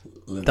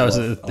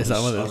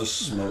 Lindelof, I'll just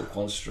smoke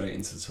one straight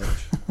into the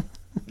touch.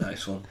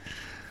 Nice one.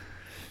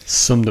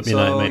 Summed up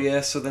United, mate.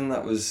 Yeah, so then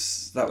that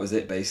was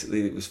it,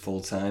 basically. It was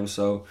full time,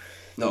 so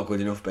not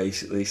good enough,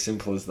 basically.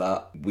 Simple as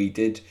that. We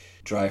did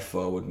drive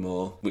forward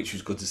more, which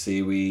was good to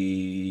see.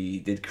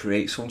 We did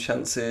create some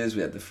chances.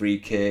 We had the free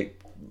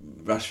kick.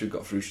 Rashford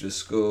got through, should have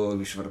scored.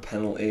 We should have had a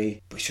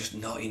penalty. But it's just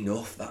not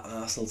enough. That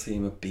Arsenal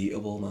team are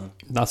beatable, man.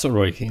 That's what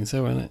Roy Keane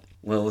said, wasn't it?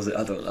 Well, was it?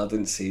 I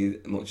didn't see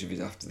much of his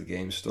after the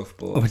game stuff,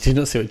 but... Oh, did you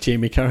not see what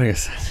Jamie Carragher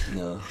said?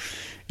 No.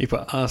 He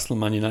put Arsenal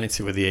and Man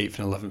United were the 8th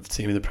and 11th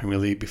team in the Premier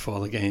League before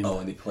the game. Oh,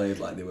 and they played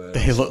like they were...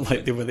 They looked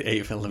like they were the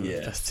 8th and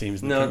 11th best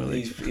teams in the Premier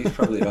League. He's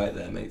probably right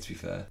there, mate, to be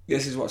fair.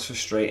 This is what's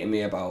frustrating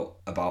me about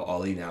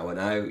Ollie now,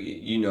 and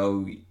you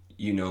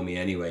know me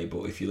anyway,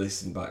 but if you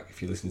listen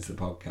to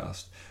the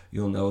podcast,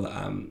 you'll know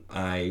that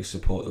I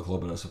support the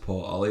club and I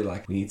support Ollie.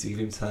 Like, we need to give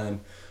him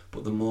time,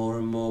 but the more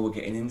and more we're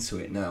getting into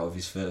it now of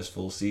his first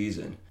full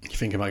season... You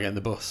think about getting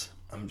the bus?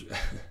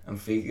 I'm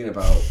thinking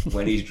about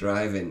when he's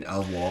driving,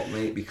 I'll walk,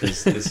 mate,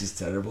 because this is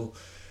terrible.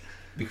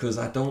 Because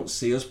I don't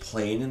see us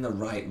playing in the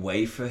right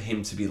way for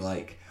him to be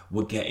like,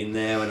 we're getting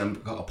there and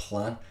I've got a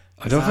plan.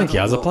 I don't think he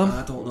has a plan.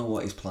 I don't know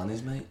what his plan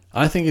is, mate.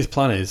 I think his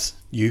plan is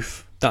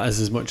youth. That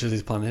is as much as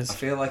his plan is. I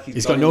feel like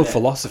he's got no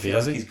philosophy,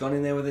 has he? He's gone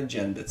in there with an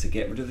agenda to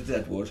get rid of the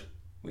deadwood,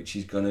 which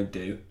he's going to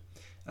do.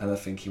 And I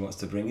think he wants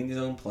to bring in his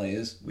own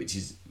players, which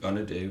he's going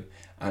to do.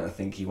 And I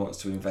think he wants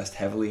to invest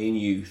heavily in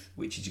youth,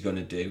 which he's going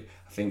to do.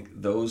 I think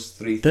those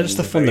three things... They're just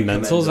the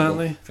fundamentals, aren't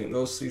they? I think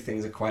those three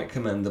things are quite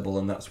commendable,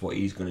 and that's what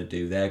he's going to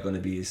do. They're going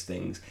to be his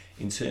things.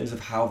 In terms of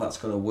how that's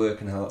going to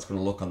work and how that's going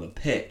to look on the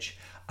pitch,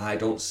 I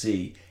don't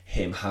see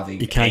him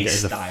having a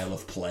style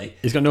of play.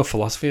 He's got no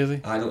philosophy, has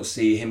he? I don't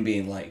see him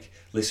being like,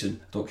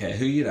 listen, don't care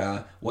who you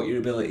are, what your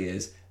ability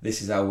is,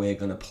 this is how we're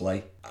going to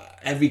play.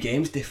 Every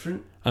game's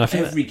different. And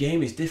every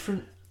game is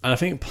different. And I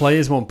think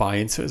players won't buy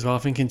into it as well. I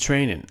think in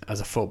training,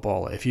 as a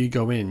footballer, if you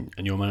go in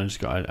and your manager's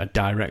got a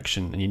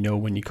direction and you know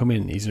when you come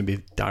in, he's going to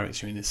be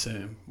directing you in a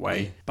certain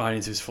way, buying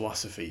into his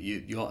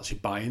philosophy, you'll actually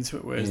buy into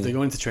it. Whereas they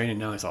go into training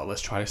now, it's like,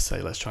 let's try this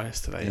today, let's try this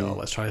today, or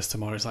let's try this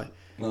tomorrow. It's like,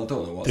 well, I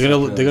don't know what they're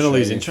going to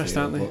lose interest,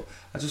 aren't they?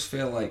 I just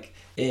feel like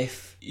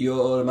if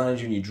you're a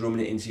manager and you're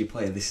drumming it into your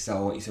player, this is how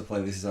I want you to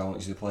play, this is how I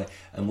want you to play,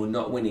 and we're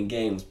not winning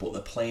games, but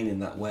they're playing in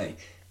that way,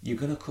 you're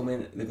going to come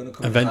in, they're going to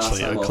come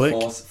eventually, in it'll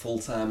click. Full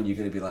time, and you're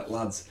going to be like,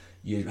 lads,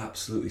 you're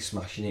absolutely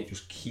smashing it,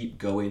 just keep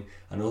going.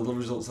 I know the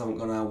results haven't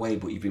gone our way,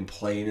 but you've been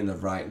playing in the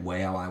right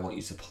way how I want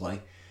you to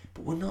play.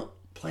 But we're not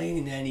playing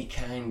in any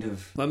kind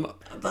of...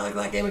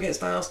 That game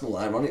against Arsenal,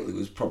 ironically,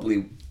 was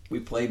probably...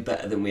 We played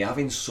better than we have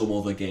in some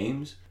other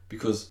games,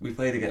 because we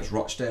played against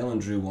Rochdale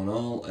and drew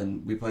 1-1,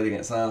 and we played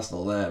against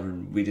Arsenal there,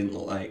 and we didn't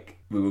look like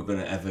we were going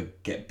to ever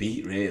get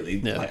beat, really.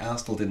 Yeah. Like,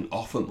 Arsenal didn't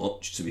offer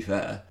much, to be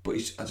fair. But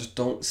I just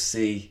don't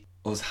see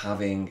us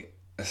having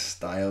a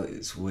style.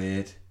 It's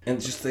weird. And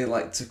just they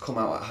like to come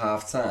out at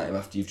half time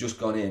after you've just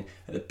gone in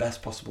at the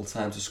best possible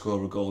time to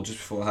score a goal just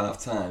before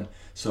half time.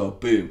 So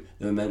boom,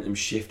 the momentum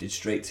shifted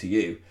straight to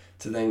you,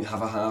 to then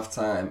have a half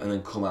time and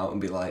then come out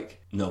and be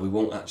like, no, we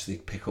won't actually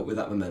pick up with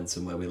that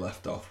momentum where we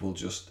left off. We'll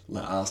just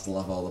let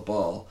Arsenal have all the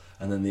ball,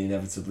 and then they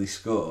inevitably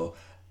score.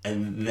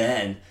 And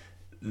then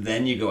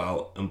you go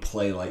out and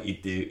play like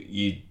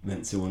you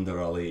meant to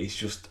under Ollie. It's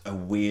just a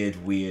weird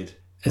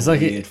It's a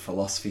like weird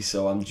philosophy,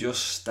 so I'm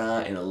just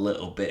starting a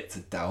little bit to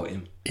doubt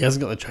him. He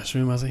hasn't got the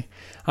dressing room, has he?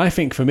 I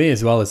think for me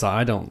as well is that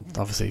I don't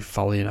obviously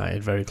follow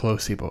United very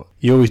closely, but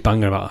you always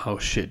banging about how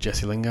shit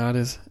Jesse Lingard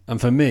is. And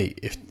for me,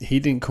 if he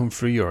didn't come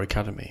through your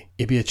academy,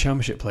 he'd be a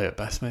championship player at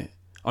best, mate.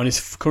 On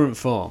his current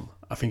form,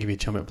 I think he'd be a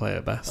championship player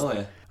at best. Oh,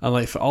 yeah. And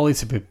like for Ollie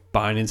to be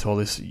buying into all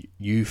this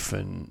youth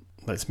and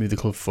let's move the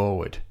club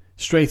forward,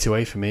 straight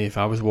away for me, if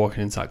I was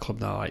walking into that club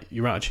now, like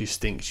your attitude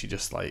stinks. You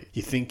just like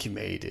you think you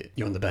made it,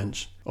 you're on the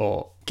bench,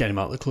 or get him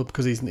out of the club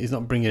because he's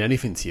not bringing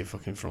anything to your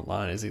fucking front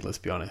line, is he? Let's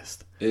be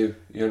honest. Who?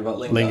 You're on about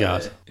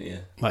Lingard. Yeah.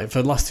 Like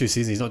for the last 2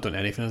 seasons, he's not done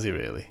anything, has he?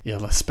 Really? Yeah,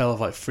 like a spell of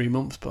like 3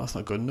 months, but that's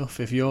not good enough.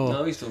 If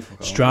you're he's done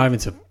fuck all. striving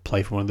to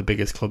play for one of the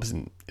biggest clubs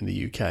in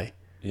the UK,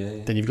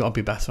 yeah. then you've got to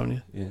be better on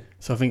you. Yeah.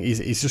 So I think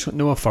he's just got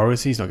no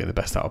authority. He's not getting the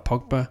best out of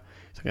Pogba.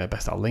 He's not getting the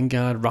best out of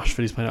Lingard.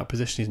 Rashford is playing out of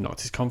position. He's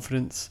knocked his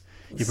confidence.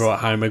 You brought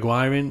Harry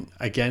Maguire in.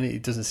 Again,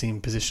 it doesn't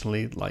seem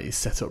positionally like he's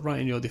set up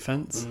right in your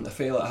defence. I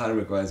feel like Harry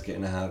Maguire's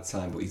getting a hard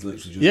time, but he's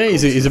literally just... Yeah,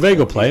 he's a very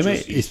good player,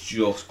 mate. He's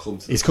just come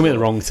to He's coming at the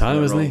wrong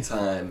time, hasn't he? At the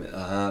wrong time, at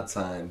a hard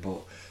time. But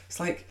it's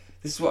like,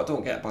 this is what I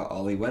don't get about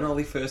Ollie. When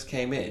Ollie first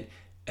came in,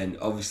 and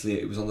obviously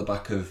it was on the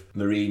back of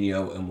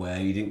Mourinho and where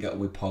he didn't get on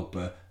with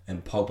Pogba,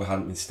 and Pogba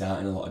hadn't been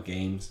starting a lot of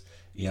games.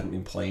 He hadn't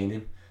been playing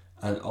him.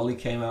 And Ollie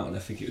came out, and I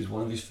think it was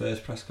one of his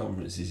first press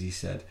conferences, he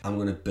said, I'm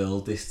going to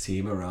build this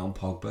team around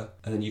Pogba.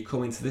 And then you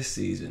come into this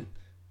season...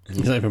 and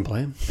he's not even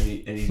playing.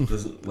 And he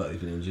doesn't... Well,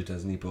 he's been injured,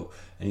 hasn't he?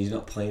 And he's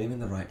not playing him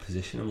in the right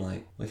position. I'm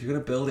like, well, if you're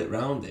going to build it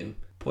around him,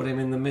 put him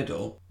in the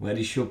middle, where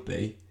he should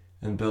be,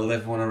 and build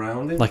everyone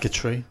around him. Like a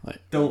tree.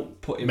 Don't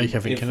put him make in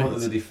everything front connect.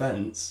 of the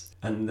defence,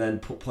 and then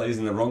put players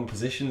in the wrong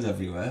positions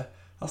everywhere.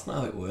 That's not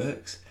how it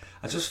works.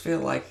 I just feel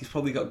like he's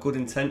probably got good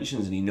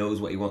intentions and he knows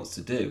what he wants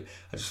to do.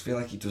 I just feel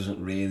like he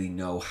doesn't really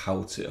know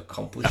how to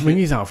accomplish it. I think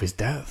he's out of his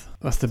depth.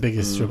 That's the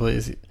biggest trouble.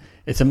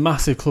 It's a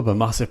massive club, a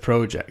massive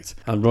project.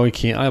 And Roy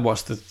Keane, I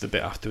watched the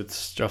bit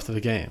afterwards, after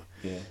the game.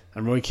 Yeah.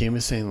 And Roy Keane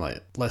was saying,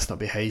 like, let's not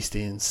be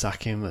hasty and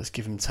sack him. Let's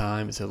give him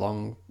time. It's a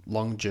long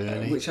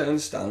journey. Which I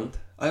understand.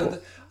 I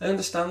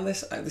understand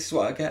this. This is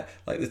what I get.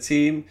 Like the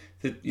team,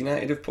 the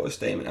United have put a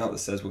statement out that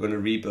says we're going to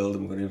rebuild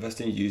and we're going to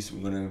invest in youth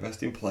and we're going to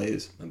invest in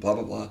players and blah,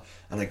 blah, blah.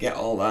 And I get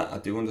all that. I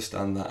do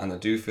understand that. And I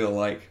do feel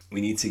like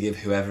we need to give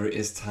whoever it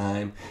is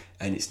time,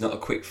 and it's not a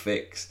quick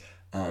fix.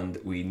 And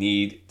we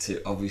need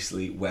to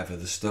obviously weather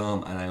the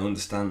storm. And I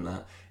understand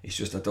that. It's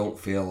just I don't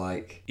feel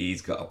like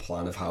he's got a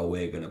plan of how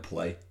we're going to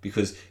play,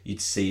 because you'd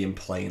see him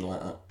playing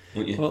like that,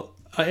 wouldn't you? Well,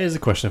 here's a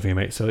question for you,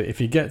 mate. So if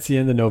you get to the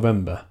end of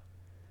November,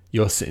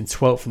 you're sitting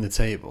 12th in the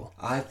table,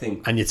 I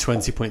think, and you're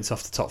 20 points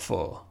off the top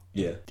 4.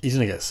 Yeah, he's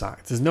going to get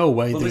sacked. There's no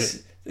way. Well,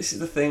 this is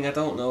the thing. I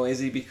don't know, is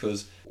he?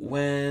 Because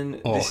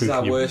this is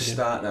our worst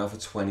start now for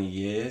 20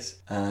 years,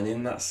 and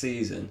in that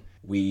season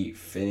we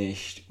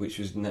finished, which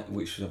was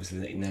obviously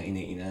the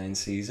 1989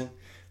 season.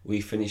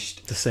 We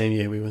finished the same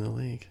year we won the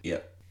league. Yeah,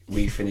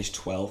 we finished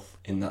 12th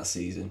in that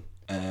season.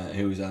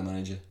 Who was our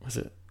manager? Was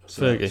it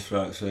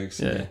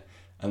Ferguson? Yeah.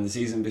 And the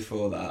season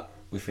before that,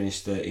 we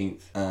finished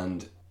 13th,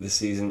 and the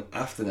season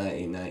after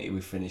 1990, it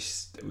was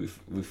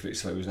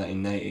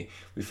 1990,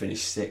 we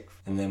finished 6th,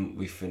 and then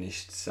we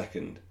finished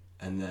 2nd,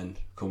 and then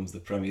comes the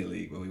Premier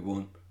League where we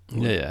won.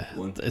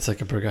 Won. It's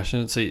like a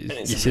progression, so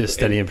you see a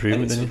steady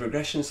improvement. It's a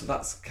progression, so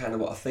that's kind of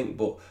what I think.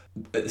 But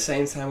at the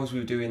same time as we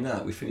were doing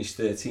that, we finished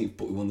 13th,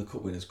 but we won the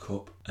Cup Winners'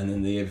 Cup, and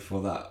then the year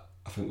before that,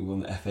 I think we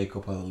won the FA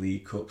Cup or the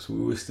League Cup, so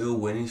we were still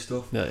winning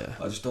stuff. Yeah.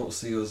 I just don't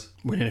see us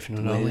winning anything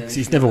in our league.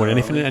 He's never won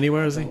anything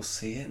anywhere, has he? I don't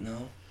see it,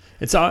 no.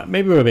 It's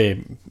maybe we're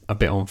being a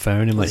bit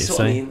unfair on him, like you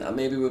say.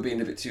 Maybe we're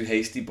being a bit too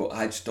hasty, but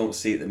I just don't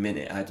see it at the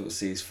minute. I don't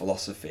see his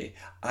philosophy.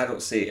 I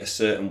don't see a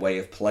certain way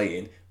of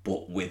playing,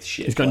 but with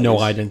shit. He's got no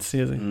identity,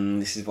 has he?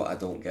 This is what I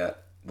don't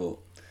get. But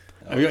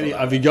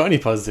have you got any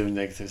positive and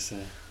negatives?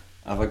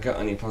 Have I got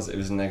any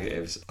positives and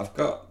negatives? I've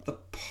got the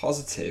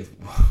positive.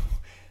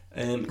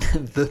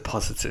 The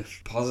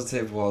positive.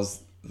 Positive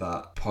was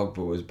that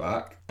Pogba was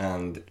back,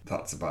 and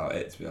that's about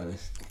it, to be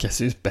honest. Guess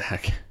who's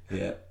back?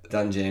 Yeah,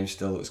 Dan James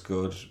still looks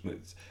good.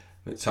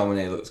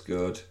 McTominay looks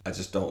good. I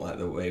just don't like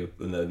the way,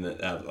 and then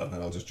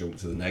I'll just jump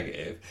to the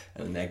negative.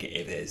 And the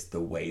negative is the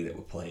way that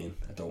we're playing.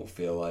 I don't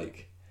feel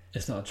like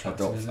it's not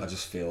attractive. I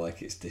just feel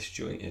like it's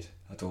disjointed.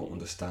 I don't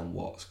understand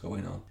what's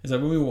going on. Is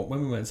that when we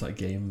went to that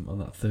game on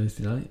that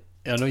Thursday night?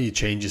 I know you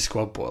change your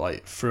squad, but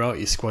like throughout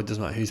your squad,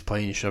 doesn't matter who's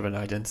playing, you should have an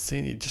identity,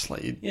 and you just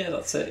like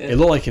that's it. Yeah. It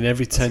looked like in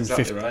every 10,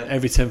 exactly right.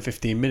 every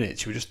 10-15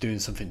 minutes, you were just doing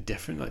something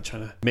different, like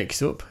trying to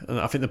mix up. And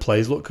I think the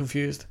players look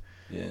confused.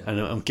 Yeah. And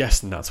I'm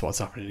guessing that's what's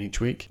happening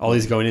each week.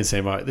 Ollie's going in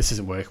saying, right, this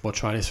isn't working, we'll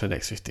try this for the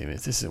next 15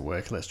 minutes. This isn't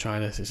working, let's try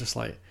this. It's just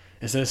like,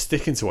 instead of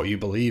sticking to what you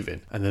believe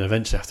in, and then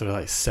eventually after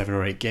like 7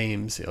 or 8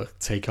 games, it'll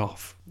take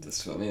off.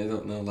 That's what I mean. I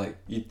don't know. Like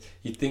you'd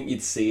think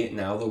you'd see it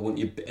now, though, wouldn't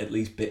you? At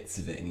least bits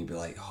of it, and you'd be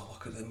like, "Oh,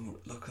 look at them!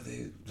 Look at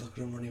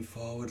them running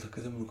forward! Look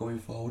at them going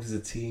forward as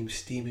a team,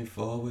 steaming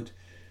forward."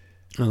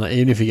 And like,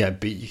 even if you get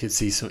beat, you could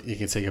see you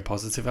can take a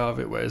positive out of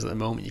it. Whereas at the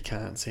moment, you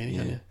can't see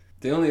anything. Yeah.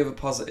 The only other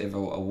positive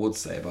I would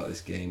say about this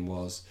game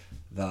was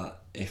that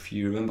if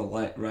you remember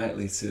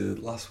rightly to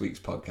last week's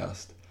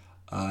podcast,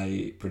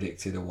 I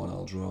predicted a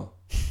 1-1 draw.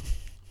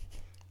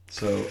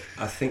 So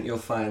I think you'll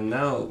find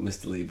now,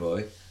 Mr. Lee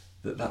Boy,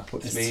 that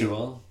puts It's me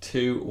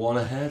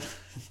 2-1 ahead.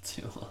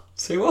 2-1.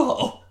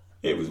 2-1?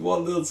 It was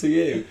 1-0 to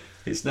you.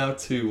 It's now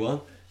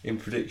 2-1 in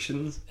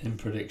predictions.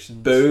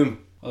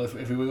 Boom. Well,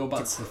 if we go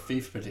back to the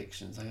FIFA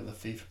predictions, I got the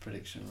FIFA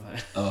prediction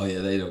right. Oh yeah,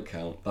 they don't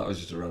count. That was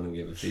just a random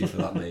game of FIFA,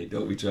 that, mate.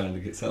 Don't be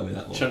trying to tell me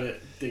that one. Trying to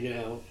dig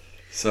it out.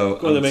 So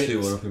Go on I'm then,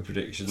 2-1 up in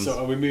predictions. So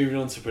are we moving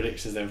on to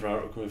predictions then for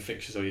our upcoming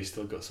fixtures, or you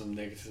still got some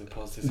negatives and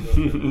positives? To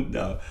go through?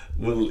 No,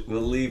 we'll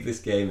leave this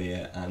game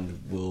here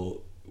and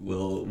we'll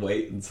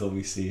wait until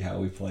we see how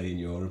we play in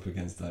Europe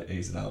against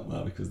AZ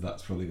Alkmaar, because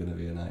that's probably going to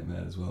be a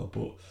nightmare as well.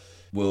 But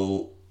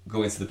we'll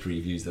go into the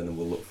previews then, and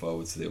we'll look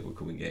forward to the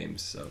upcoming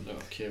games. So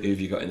okay. Who have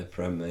you got in the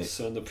Prem, mate?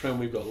 So in the Prem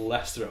we've got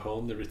Leicester at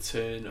home, the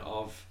return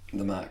of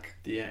The Mac.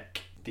 the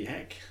Egg. The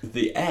Egg?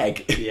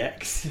 The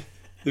X.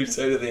 The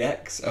return of the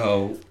X?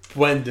 Oh.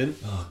 Brendan.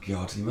 Oh,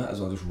 God. You might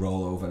as well just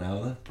roll over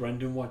now, then.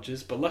 Brendan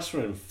Rodgers. But Leicester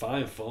are in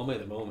fine form at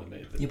the moment,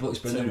 mate. Yeah, but it's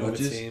Brendan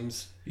Rodgers.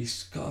 Teams.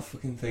 He's got a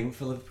fucking thing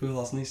for Liverpool,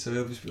 hasn't he? So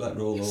he'll just be like,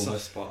 roll over.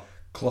 Soft spot.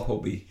 Klopp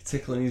will be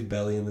tickling his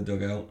belly in the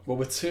dugout. Well,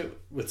 we're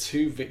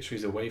two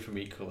victories away from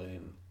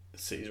equaling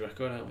City's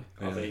record, aren't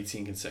we? Of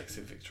 18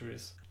 consecutive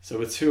victories. So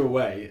we're 2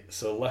 away,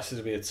 so Leicester's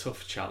going to be a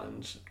tough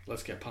challenge.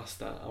 Let's get past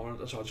that. I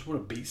just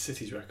want to beat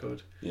City's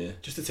record. Yeah.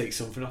 Just to take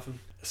something off them.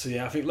 So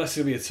yeah, I think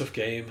Leicester's going to be a tough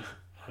game.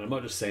 And I'm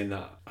not just saying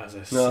that as a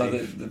No,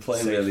 safe, they're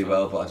playing really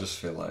well, but I just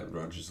feel like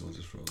Rodgers will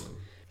just roll over.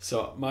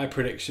 So my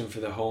prediction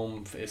for the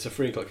home, it's a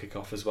 3:00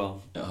 kick-off as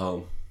well. At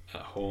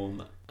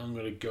home, I'm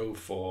going to go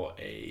for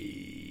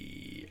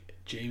a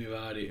Jamie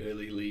Vardy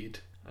early lead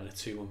and a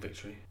 2-1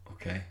 victory.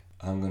 Okay.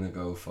 I'm going to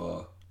go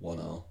for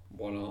 1-0.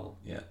 1-1.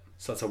 Yeah.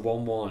 So that's a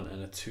 1-1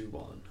 and a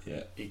 2-1.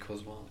 Yeah.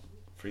 Equals 1.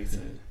 3-2.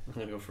 I'm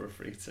going to go for a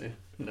 3-2.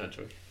 No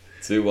joke.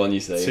 2-1 you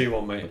say?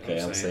 2-1, mate.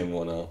 Okay, I'm saying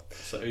 1-0.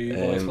 So who are you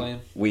boys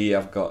playing? We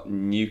have got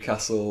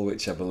Newcastle,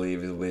 which I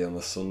believe will be on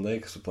the Sunday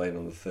because we're playing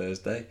on the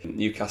Thursday.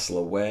 Newcastle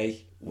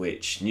away,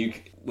 which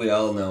we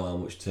all know how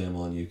much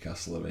turmoil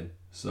Newcastle are in.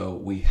 So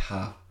we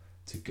have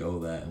to go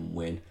there and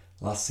win.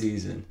 Last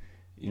season,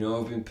 you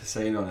know, I've been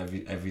saying on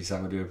every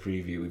time I do a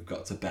preview, we've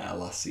got to better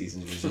last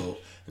season's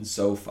result. And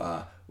so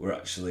far, we're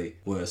actually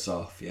worse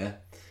off, yeah?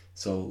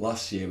 So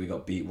last year we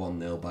got beat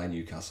 1-0 by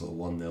Newcastle,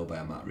 1-0 by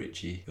a Matt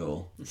Ritchie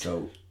goal.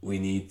 So we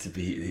need to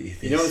beat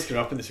this. You know what's going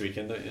to happen this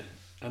weekend, don't you?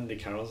 Andy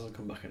Carroll's going to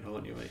come back at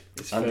home, you mate.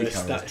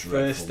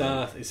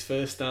 His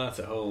first start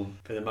at home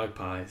for the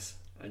Magpies,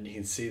 and you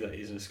can see that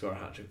he's going to score a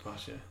hat-trick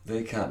pass, yeah.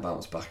 They can't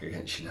bounce back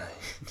against United.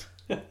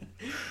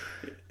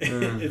 It's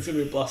going to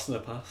be a blast in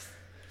the past.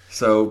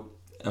 So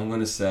I'm going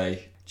to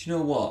say, do you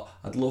know what?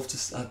 I'd love to.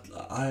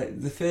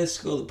 The first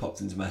score that popped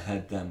into my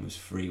head then was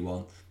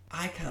 3-1.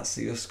 I can't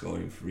see us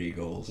scoring 3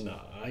 goals. No,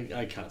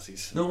 I can't see.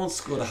 No one's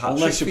scored a hat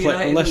unless trick.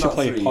 Unless you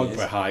play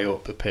Pogba high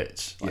up the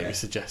pitch, like you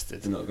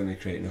suggested. They're not going to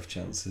create enough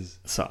chances.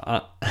 So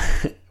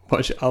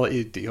I'll let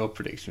you do your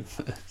prediction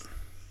first.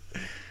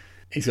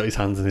 He's got his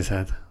hands in his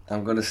head.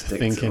 I'm going to stick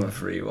to a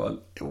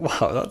 3-1.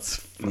 Wow,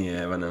 that's...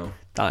 Yeah, I know.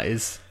 That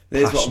is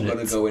There's passionate. what I'm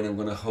going to go in. I'm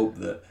going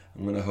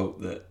to hope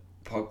that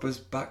Pogba's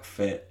back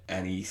fit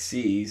and he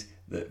sees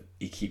that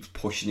he keeps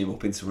pushing him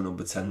up into a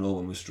number 10 role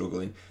when we're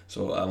struggling.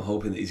 So I'm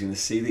hoping that he's going to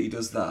see that he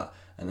does that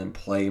and then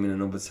play him in a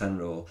number 10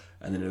 role,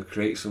 and then he'll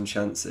create some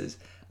chances.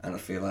 And I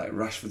feel like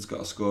Rashford's got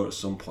to score at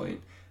some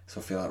point.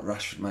 So I feel like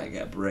Rashford might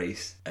get a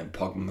brace and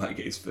Pogba might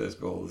get his first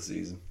goal of the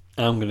season.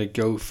 I'm going to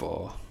go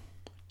for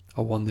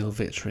a 1-0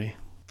 victory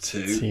to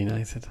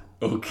United.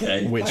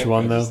 Okay. Which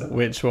one though?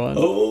 Which one?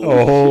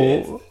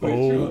 Oh.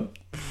 Which one?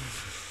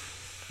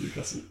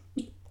 Newcastle.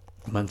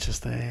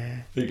 Manchester.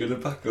 Are you going to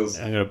back us?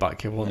 I'm going to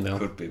back you 1-0. It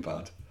could be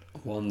bad.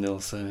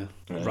 1-0, so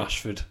right.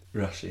 Rashford.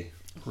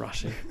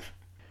 Rashi.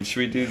 Should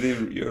we do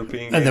the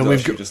European games, and then or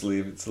should we just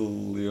leave it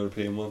till the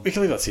European one? We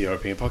can leave that to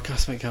European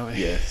podcast, mate, can't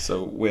we? Yeah,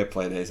 so we're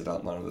playing AZ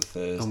Alkmaar on the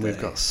Thursday. And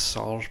we've got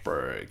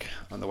Salzburg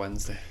on the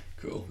Wednesday.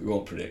 Cool. We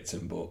won't predict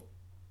him, but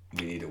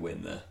we need a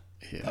win there.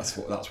 Yeah. That's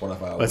one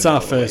of our. Well, it's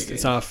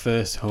our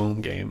first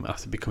home game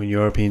after becoming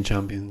European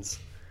champions.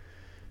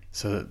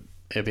 So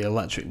it'll be an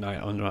electric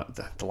night under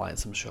the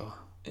lights, I'm sure.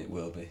 It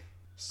will be.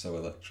 So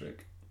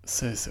electric.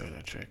 So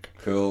electric.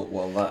 Cool.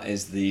 Well, that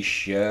is the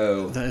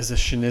show. That is the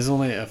schnizzle,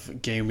 mate,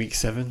 of game week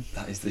 7.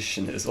 That is the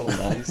schnizzle.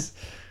 Nice.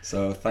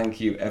 So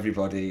thank you,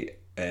 everybody,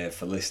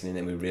 for listening,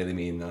 and we really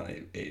mean that.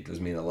 It does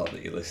mean a lot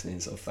that you're listening,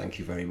 so thank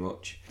you very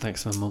much.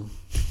 Thanks, my mum.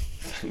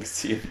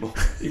 Thanks to your mum.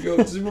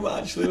 Does your mum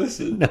actually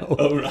listen? No.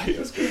 Oh, right. I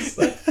was going to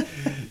say.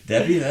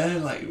 Debbie there,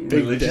 like,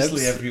 Big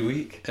religiously Debs. every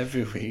week.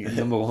 Every week,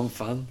 number 1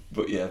 fan.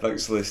 But yeah,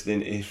 thanks for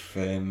listening. If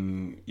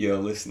you're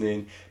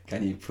listening,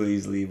 can you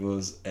please leave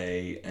us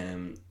a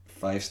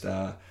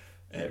 5-star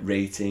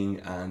rating,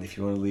 and if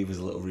you want to leave us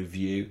a little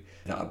review,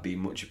 that would be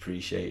much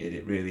appreciated.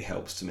 It really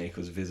helps to make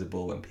us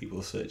visible when people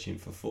are searching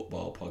for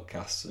football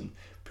podcasts and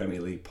Premier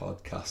League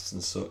podcasts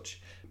and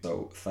such.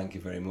 So thank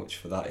you very much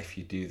for that. If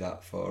you do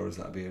that for us,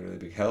 that'd be a really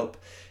big help.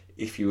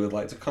 If you would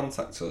like to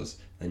contact us,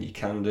 then you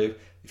can do.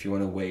 If you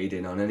want to wade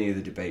in on any of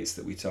the debates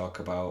that we talk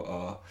about,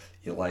 or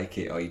you like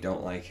it or you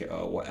don't like it,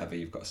 or whatever,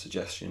 you've got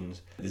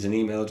suggestions, there's an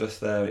email address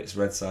there. It's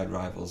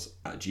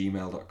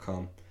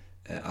redsiderivals@gmail.com.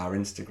 Our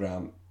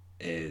Instagram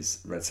is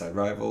Redside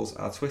Rivals.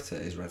 Our Twitter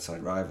is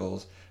Redside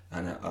Rivals.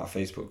 And our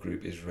Facebook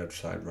group is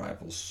Redside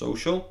Rivals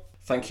Social.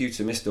 Thank you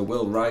to Mr.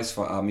 Will Rice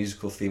for our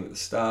musical theme at the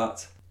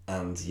start.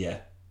 And yeah,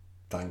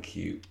 thank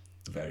you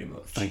very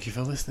much. Thank you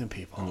for listening,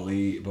 people. And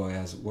Lee Boy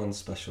has one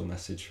special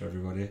message for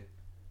everybody.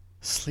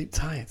 Sleep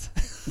tight.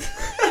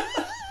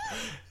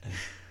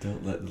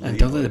 Don't let the And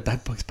don't let the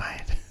bed bugs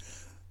bite.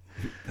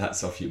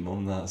 That's off your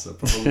mum, that's a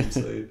problem,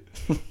 saying.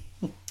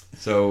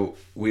 So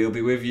we'll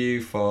be with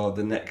you for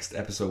the next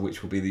episode,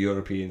 which will be the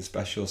European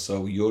special.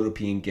 So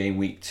European Game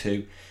Week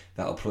 2.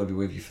 That'll probably be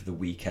with you for the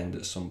weekend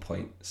at some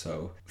point.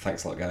 So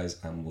thanks a lot, guys,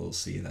 and we'll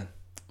see you then.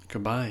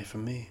 Goodbye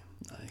from me.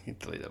 I can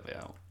delete that bit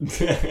out.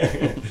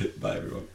 Bye, everyone.